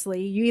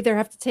obviously you either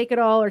have to take it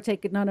all or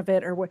take none of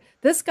it, or what.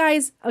 This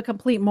guy's a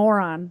complete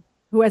moron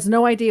who has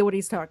no idea what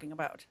he's talking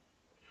about.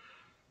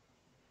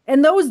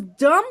 And those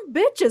dumb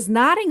bitches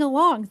nodding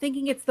along,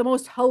 thinking it's the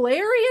most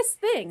hilarious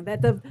thing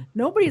that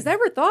nobody's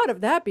ever thought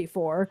of that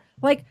before.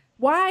 Like,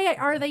 why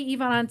are they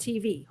even on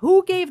TV?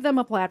 Who gave them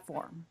a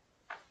platform?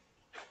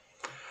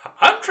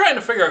 I'm trying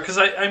to figure out, because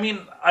I mean,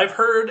 I've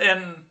heard,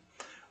 and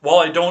while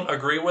I don't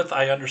agree with,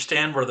 I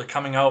understand where they're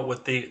coming out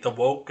with the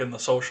woke and the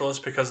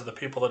socialists because of the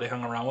people that he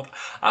hung around with.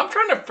 I'm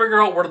trying to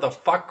figure out where the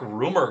fuck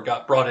rumor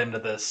got brought into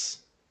this.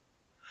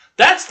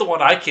 That's the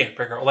one I can't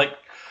figure out. Like,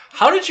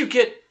 how did you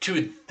get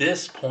to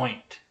this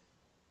point?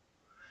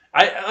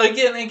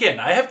 Again,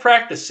 I have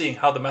practiced seeing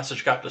how the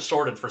message got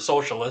distorted for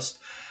socialists,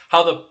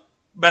 how the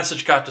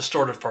message got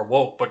distorted for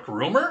woke, but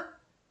rumor?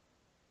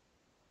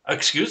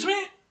 Excuse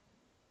me?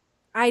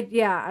 I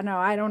don't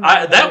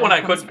know. That one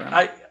I couldn't.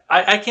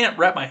 I can't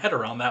wrap my head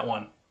around that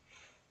one.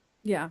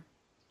 Yeah.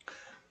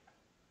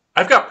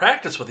 I've got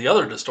practice with the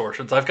other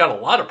distortions. I've got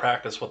a lot of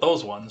practice with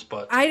those ones,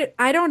 but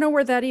I don't know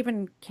where that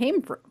even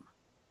came from.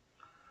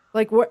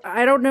 Like, what?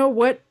 I don't know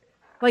what.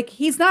 Like,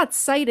 he's not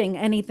citing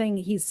anything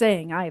he's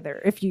saying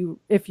either. If you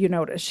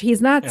notice,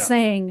 he's not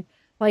saying,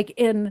 like,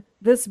 in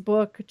this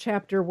book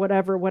chapter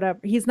whatever.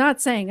 He's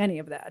not saying any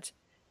of that.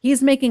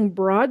 He's making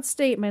broad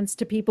statements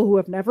to people who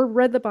have never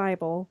read the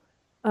Bible,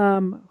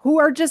 who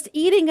are just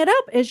eating it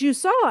up, as you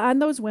saw on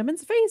those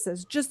women's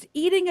faces, just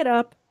eating it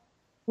up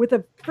with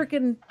a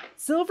freaking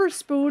silver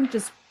spoon,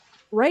 just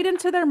right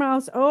into their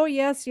mouths. Oh,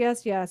 yes,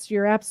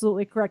 you're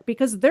absolutely correct,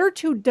 because they're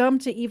too dumb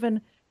to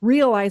even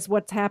realize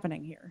what's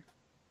happening here.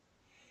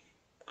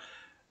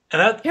 And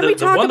that, Can we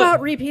talk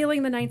about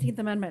repealing the 19th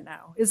Amendment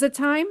now? Is it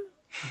time?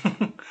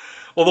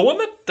 Well, the one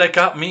that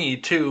got me,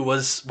 too,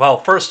 was, well,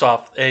 first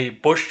off, a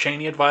Bush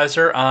Cheney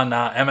advisor on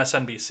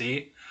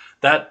MSNBC.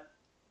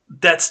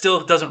 That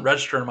still doesn't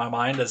register in my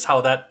mind as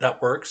how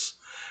that works.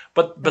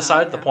 But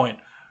beside the point,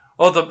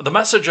 the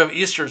message of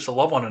Easter is to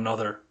love one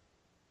another.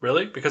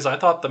 Really? Because I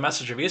thought the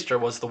message of Easter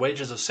was the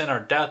wages of sin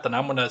are death, and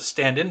I'm going to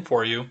stand in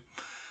for you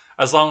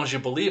as long as you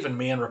believe in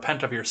me and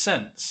repent of your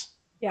sins.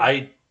 Yeah.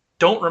 I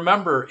don't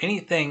remember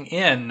anything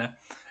in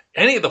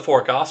any of the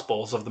four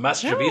Gospels of the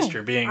message of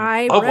Easter being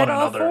love one another. I read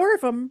all four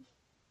of them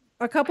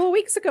a couple of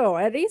weeks ago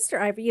at Easter.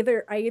 I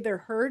either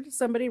heard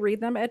somebody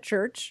read them at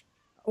church,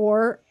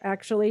 or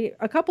actually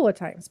a couple of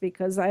times,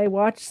 because I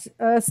watched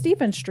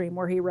Stephen's stream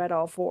where he read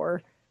all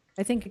four.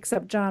 I think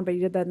except John, but he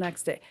did that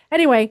next day.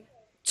 Anyway,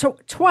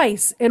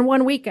 twice in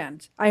one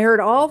weekend, I heard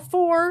all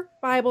four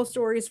Bible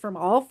stories from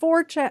all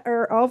four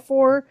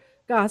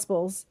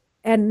Gospels,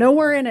 and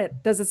nowhere in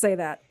it does it say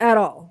that at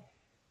all.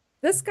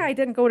 This guy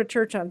didn't go to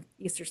church on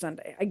Easter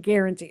Sunday. I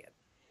guarantee it.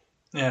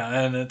 Yeah,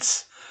 and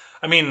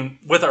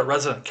with our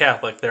resident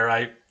Catholic there,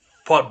 I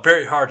fought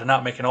very hard to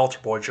not make an altar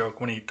boy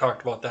joke when he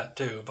talked about that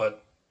too,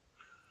 but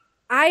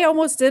I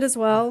almost did as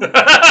well.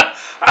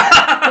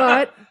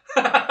 But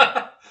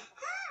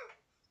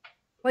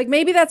like,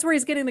 maybe that's where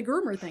he's getting the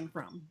groomer thing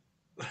from.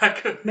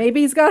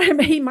 Maybe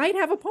he might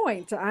have a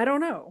point. I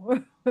don't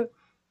know.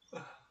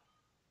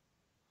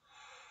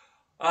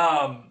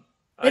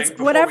 It's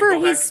whatever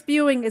he's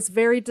spewing is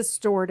very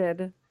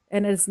distorted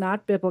and is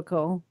not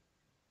biblical.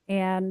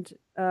 And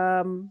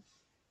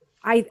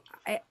it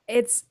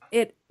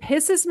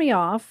pisses me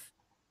off.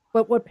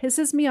 But what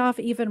pisses me off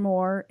even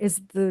more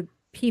is the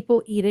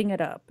people eating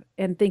it up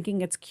and thinking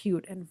it's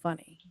cute and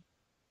funny.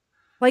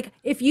 Like,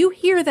 if you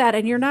hear that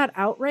and you're not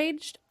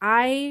outraged,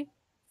 I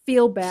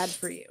feel bad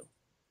for you.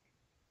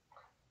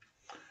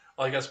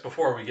 Well, I guess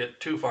before we get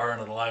too far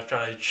into the live chat,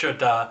 I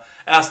should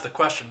ask the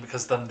question,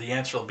 because then the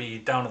answer will be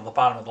down at the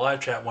bottom of the live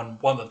chat when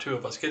one of the two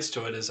of us gets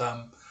to it. Is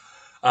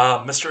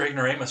Mr.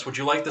 Ignoramus, would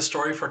you like the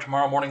story for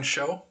tomorrow morning's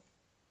show?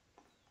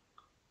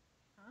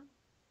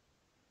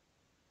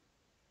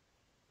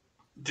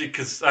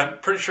 Because I'm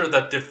pretty sure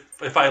that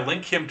if I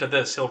link him to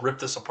this, he'll rip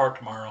this apart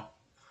tomorrow.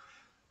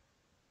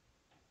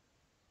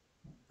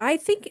 I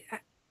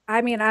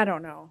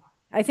don't know.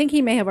 I think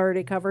he may have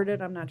already covered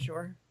it. I'm not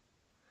sure.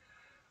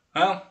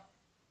 Well,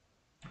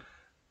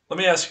 let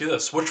me ask you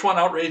this. Which one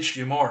outraged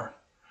you more?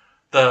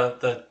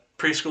 The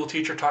preschool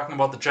teacher talking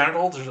about the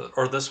genitals,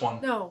 or this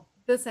one? No,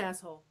 this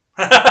asshole.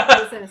 This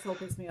asshole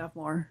pissed me off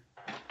more.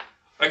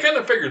 I kind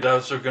of figured that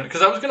was going to,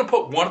 because I was going to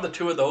put one of the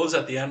two of those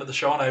at the end of the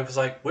show, and I was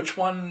like, which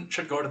one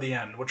should go to the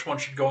end? Which one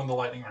should go in the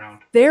lightning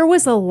round? There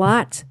was a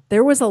lot.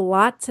 There was a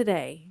lot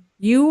today.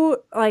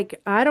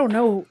 I don't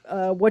know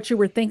what you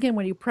were thinking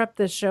when you prepped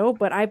this show,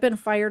 but I've been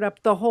fired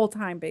up the whole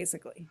time,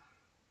 basically.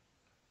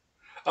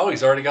 Oh,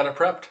 he's already got it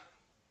prepped.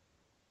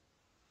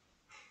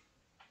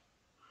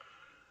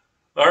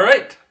 All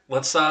right,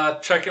 let's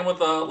check in with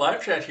the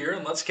live chat here,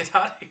 and let's get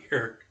out of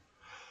here.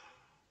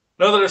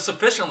 Know that I've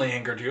sufficiently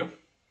angered you.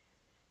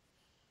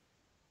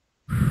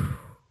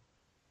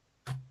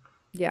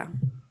 Yeah.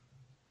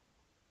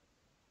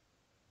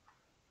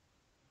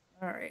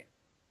 All right.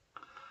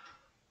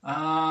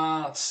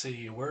 Let's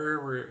see, where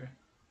we're...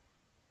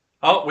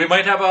 Oh, we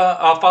might have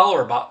a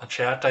follower bot in the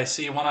chat. I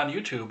see one on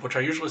YouTube, which I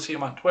usually see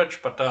him on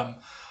Twitch, but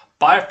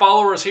buy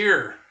followers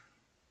here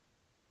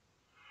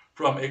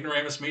from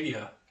Ignoramus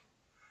Media.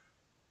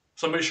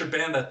 Somebody should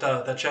ban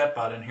that chat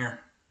bot in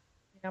here.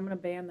 Yeah, I'm going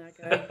to ban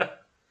that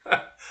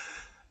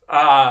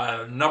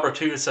guy. Number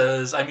 2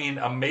 says,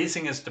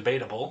 amazing is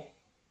debatable.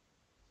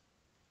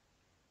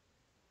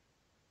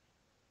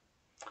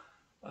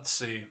 Let's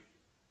see.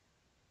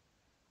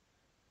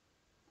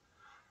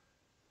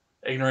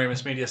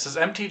 Ignoramus Media says,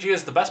 MTG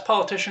is the best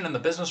politician in the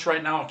business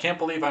right now. I can't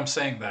believe I'm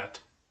saying that.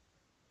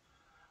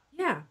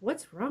 Yeah,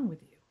 what's wrong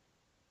with you?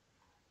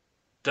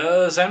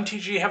 Does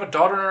MTG have a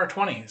daughter in her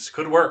 20s?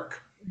 Could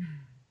work.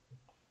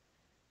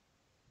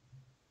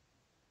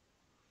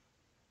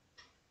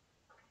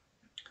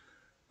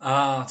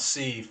 Let's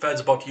see.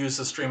 Fed's about to use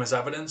this stream as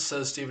evidence,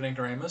 says Stephen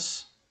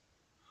Ignoramus.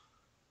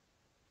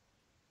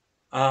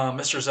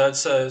 Mr. Zed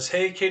says,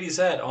 hey, Katie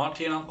Zed,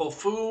 Auntie and Uncle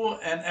Fu,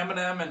 and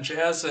Eminem and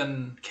Jazz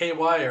and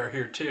KY are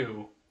here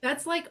too.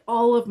 That's like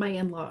all of my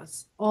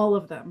in-laws. All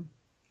of them.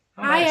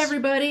 Oh, Hi, nice.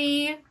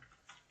 everybody.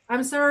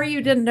 I'm sorry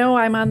you didn't know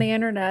I'm on the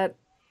internet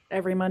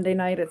every Monday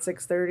night at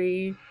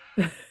 6:30.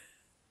 I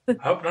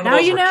hope none of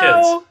those were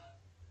kids.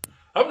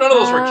 I hope none of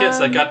those were kids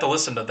that got to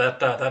listen to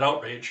that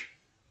outrage.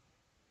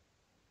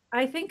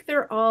 I think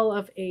they're all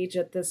of age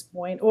at this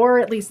point, or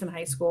at least in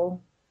high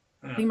school.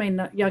 I think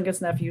my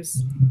youngest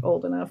nephew's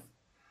old enough.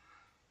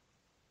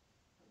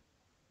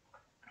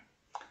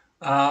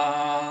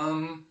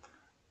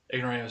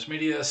 Ignoramus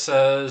Media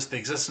says the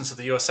existence of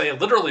the USA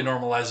literally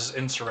normalizes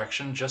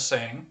insurrection. Just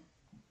saying.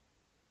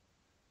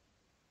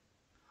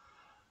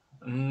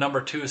 Number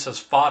 2 says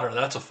fodder.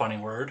 That's a funny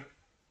word.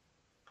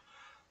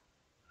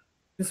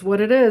 It's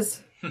what it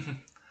is.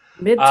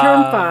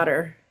 Midterm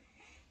fodder.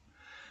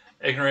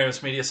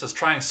 Ignoramus Media says,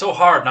 trying so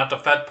hard not to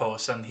Fed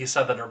post, and he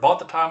said that about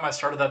the time I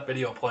started that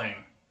video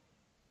playing.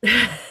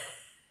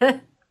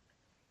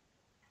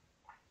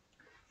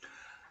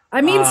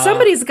 I mean,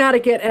 somebody's got to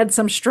get Ed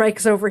some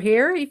strikes over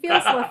here. He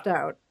feels left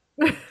out.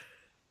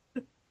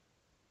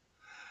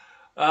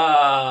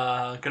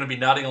 Going to be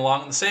nodding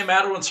along in the same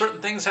manner when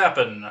certain things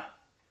happen.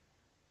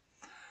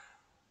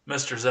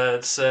 Mr.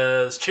 Zed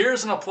says,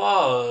 cheers and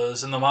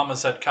applause. And the Mama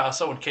Zed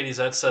Casa when Katie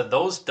Zed said,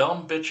 those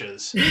dumb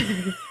bitches.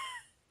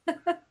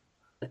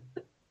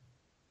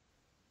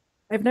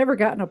 I've never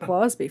gotten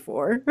applause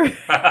before.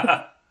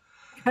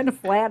 Kind of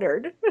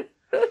flattered.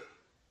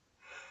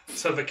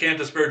 So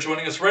Vacantus Bear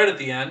joining us right at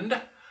the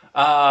end.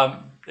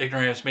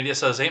 Ignoramus Media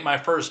says, ain't my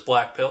first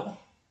black pill.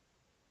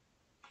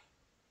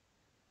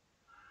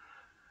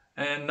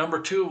 And number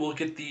 2 will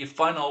get the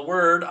final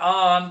word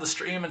on the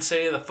stream and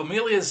say the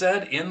Familia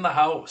Zed in the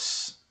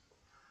house.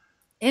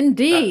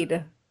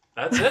 Indeed.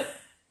 That's it.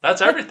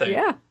 That's everything.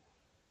 Yeah.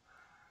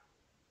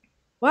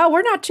 Well,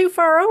 we're not too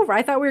far over.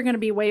 I thought we were going to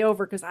be way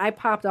over because I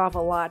popped off a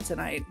lot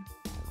tonight.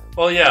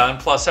 Well, yeah, and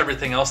plus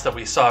everything else that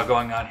we saw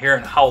going on here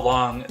and how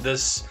long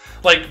this...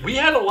 Like, we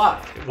had a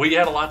lot. We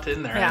had a lot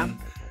in there. Yeah. And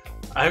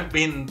I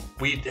mean,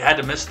 we had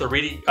to miss the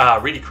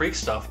Reedy Creek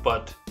stuff,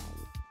 but...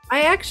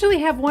 I actually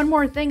have one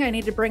more thing I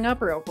need to bring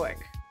up real quick.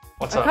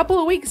 What's up? A couple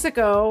of weeks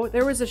ago,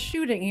 there was a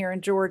shooting here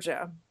in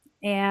Georgia,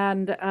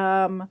 and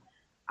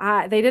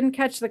they didn't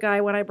catch the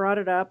guy when I brought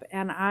it up,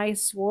 and I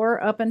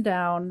swore up and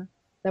down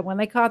that when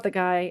they caught the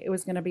guy, it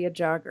was going to be a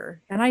jogger.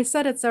 And I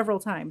said it several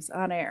times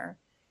on air,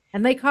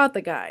 and they caught the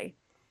guy,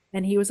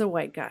 and he was a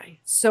white guy.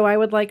 So I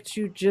would like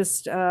to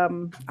just,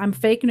 I'm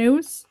fake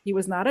news. He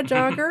was not a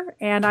jogger,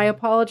 and I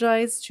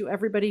apologize to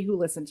everybody who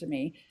listened to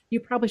me. You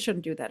probably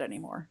shouldn't do that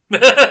anymore. All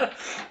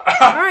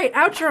right,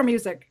 outro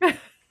music.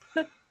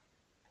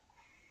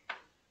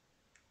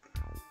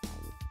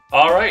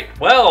 All right.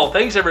 Well,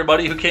 thanks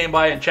everybody who came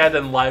by and chatted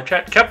in the live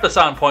chat, kept us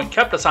on point,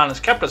 kept us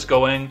honest, kept us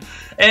going,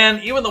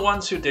 and even the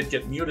ones who did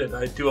get muted.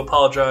 I do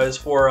apologize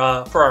for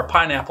our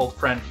pineapple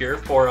friend here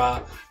for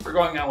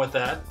going on with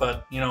that,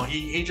 but you know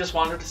he just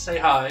wanted to say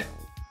hi,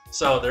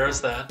 so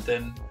there's that.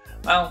 And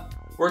well,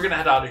 we're gonna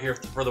head out of here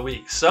for the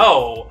week.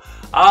 So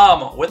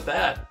with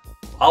that,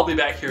 I'll be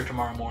back here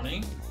tomorrow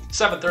morning,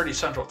 7:30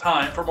 Central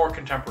Time, for more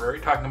contemporary,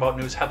 talking about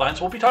news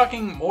headlines. We'll be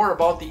talking more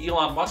about the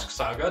Elon Musk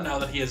saga now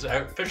that he has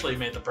officially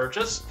made the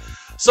purchase.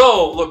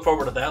 So look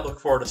forward to that. Look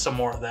forward to some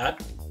more of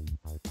that.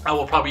 I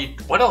will probably...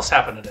 What else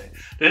happened today?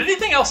 Did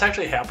anything else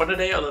actually happen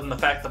today other than the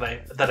fact that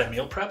I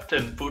meal prepped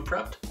and food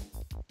prepped?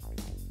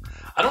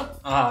 I don't...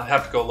 I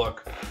have to go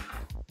look.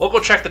 We'll go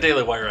check the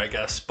Daily Wire, I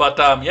guess. But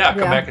yeah,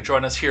 come back and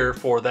join us here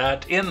for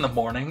that in the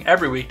morning,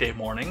 every weekday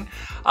morning.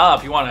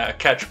 If you want to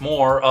catch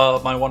more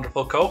of my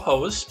wonderful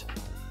co-host,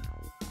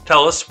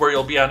 tell us where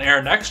you'll be on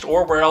air next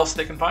or where else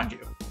they can find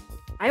you.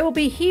 I will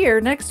be here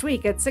next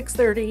week at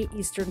 6:30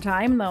 Eastern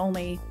Time, the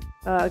only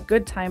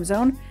good time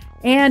zone.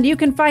 And you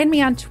can find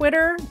me on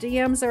Twitter.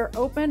 DMs are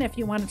open if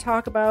you want to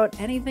talk about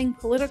anything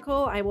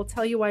political. I will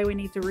tell you why we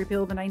need to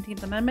repeal the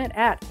 19th Amendment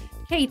at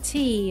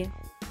KTZMAM.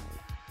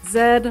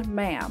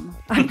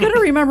 I'm going to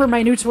remember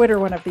my new Twitter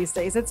one of these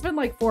days. It's been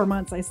like 4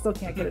 months. I still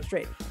can't get it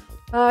straight.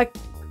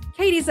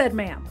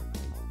 KTZMAM.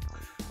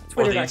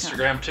 Or the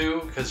Instagram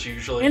too, because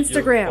usually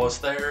Instagram. You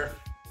post there.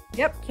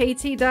 Yep,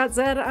 kt.z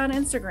on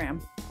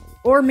Instagram.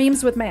 Or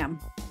memes with ma'am.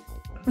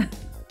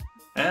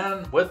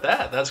 And with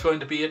that, that's going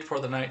to be it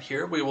for the night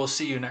here. We will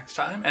see you next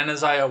time. And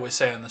as I always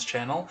say on this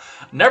channel,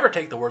 never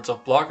take the words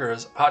of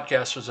bloggers,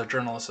 podcasters, or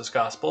journalists as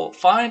gospel.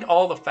 Find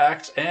all the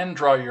facts and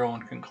draw your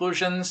own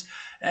conclusions.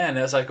 And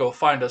as I go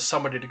find us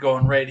somebody to go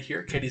and raid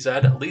here, Katie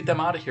Zed, lead them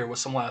out of here with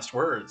some last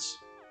words.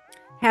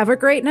 Have a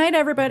great night,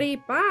 everybody.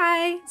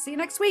 Bye. See you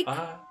next week.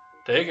 Bye.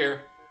 Take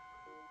care.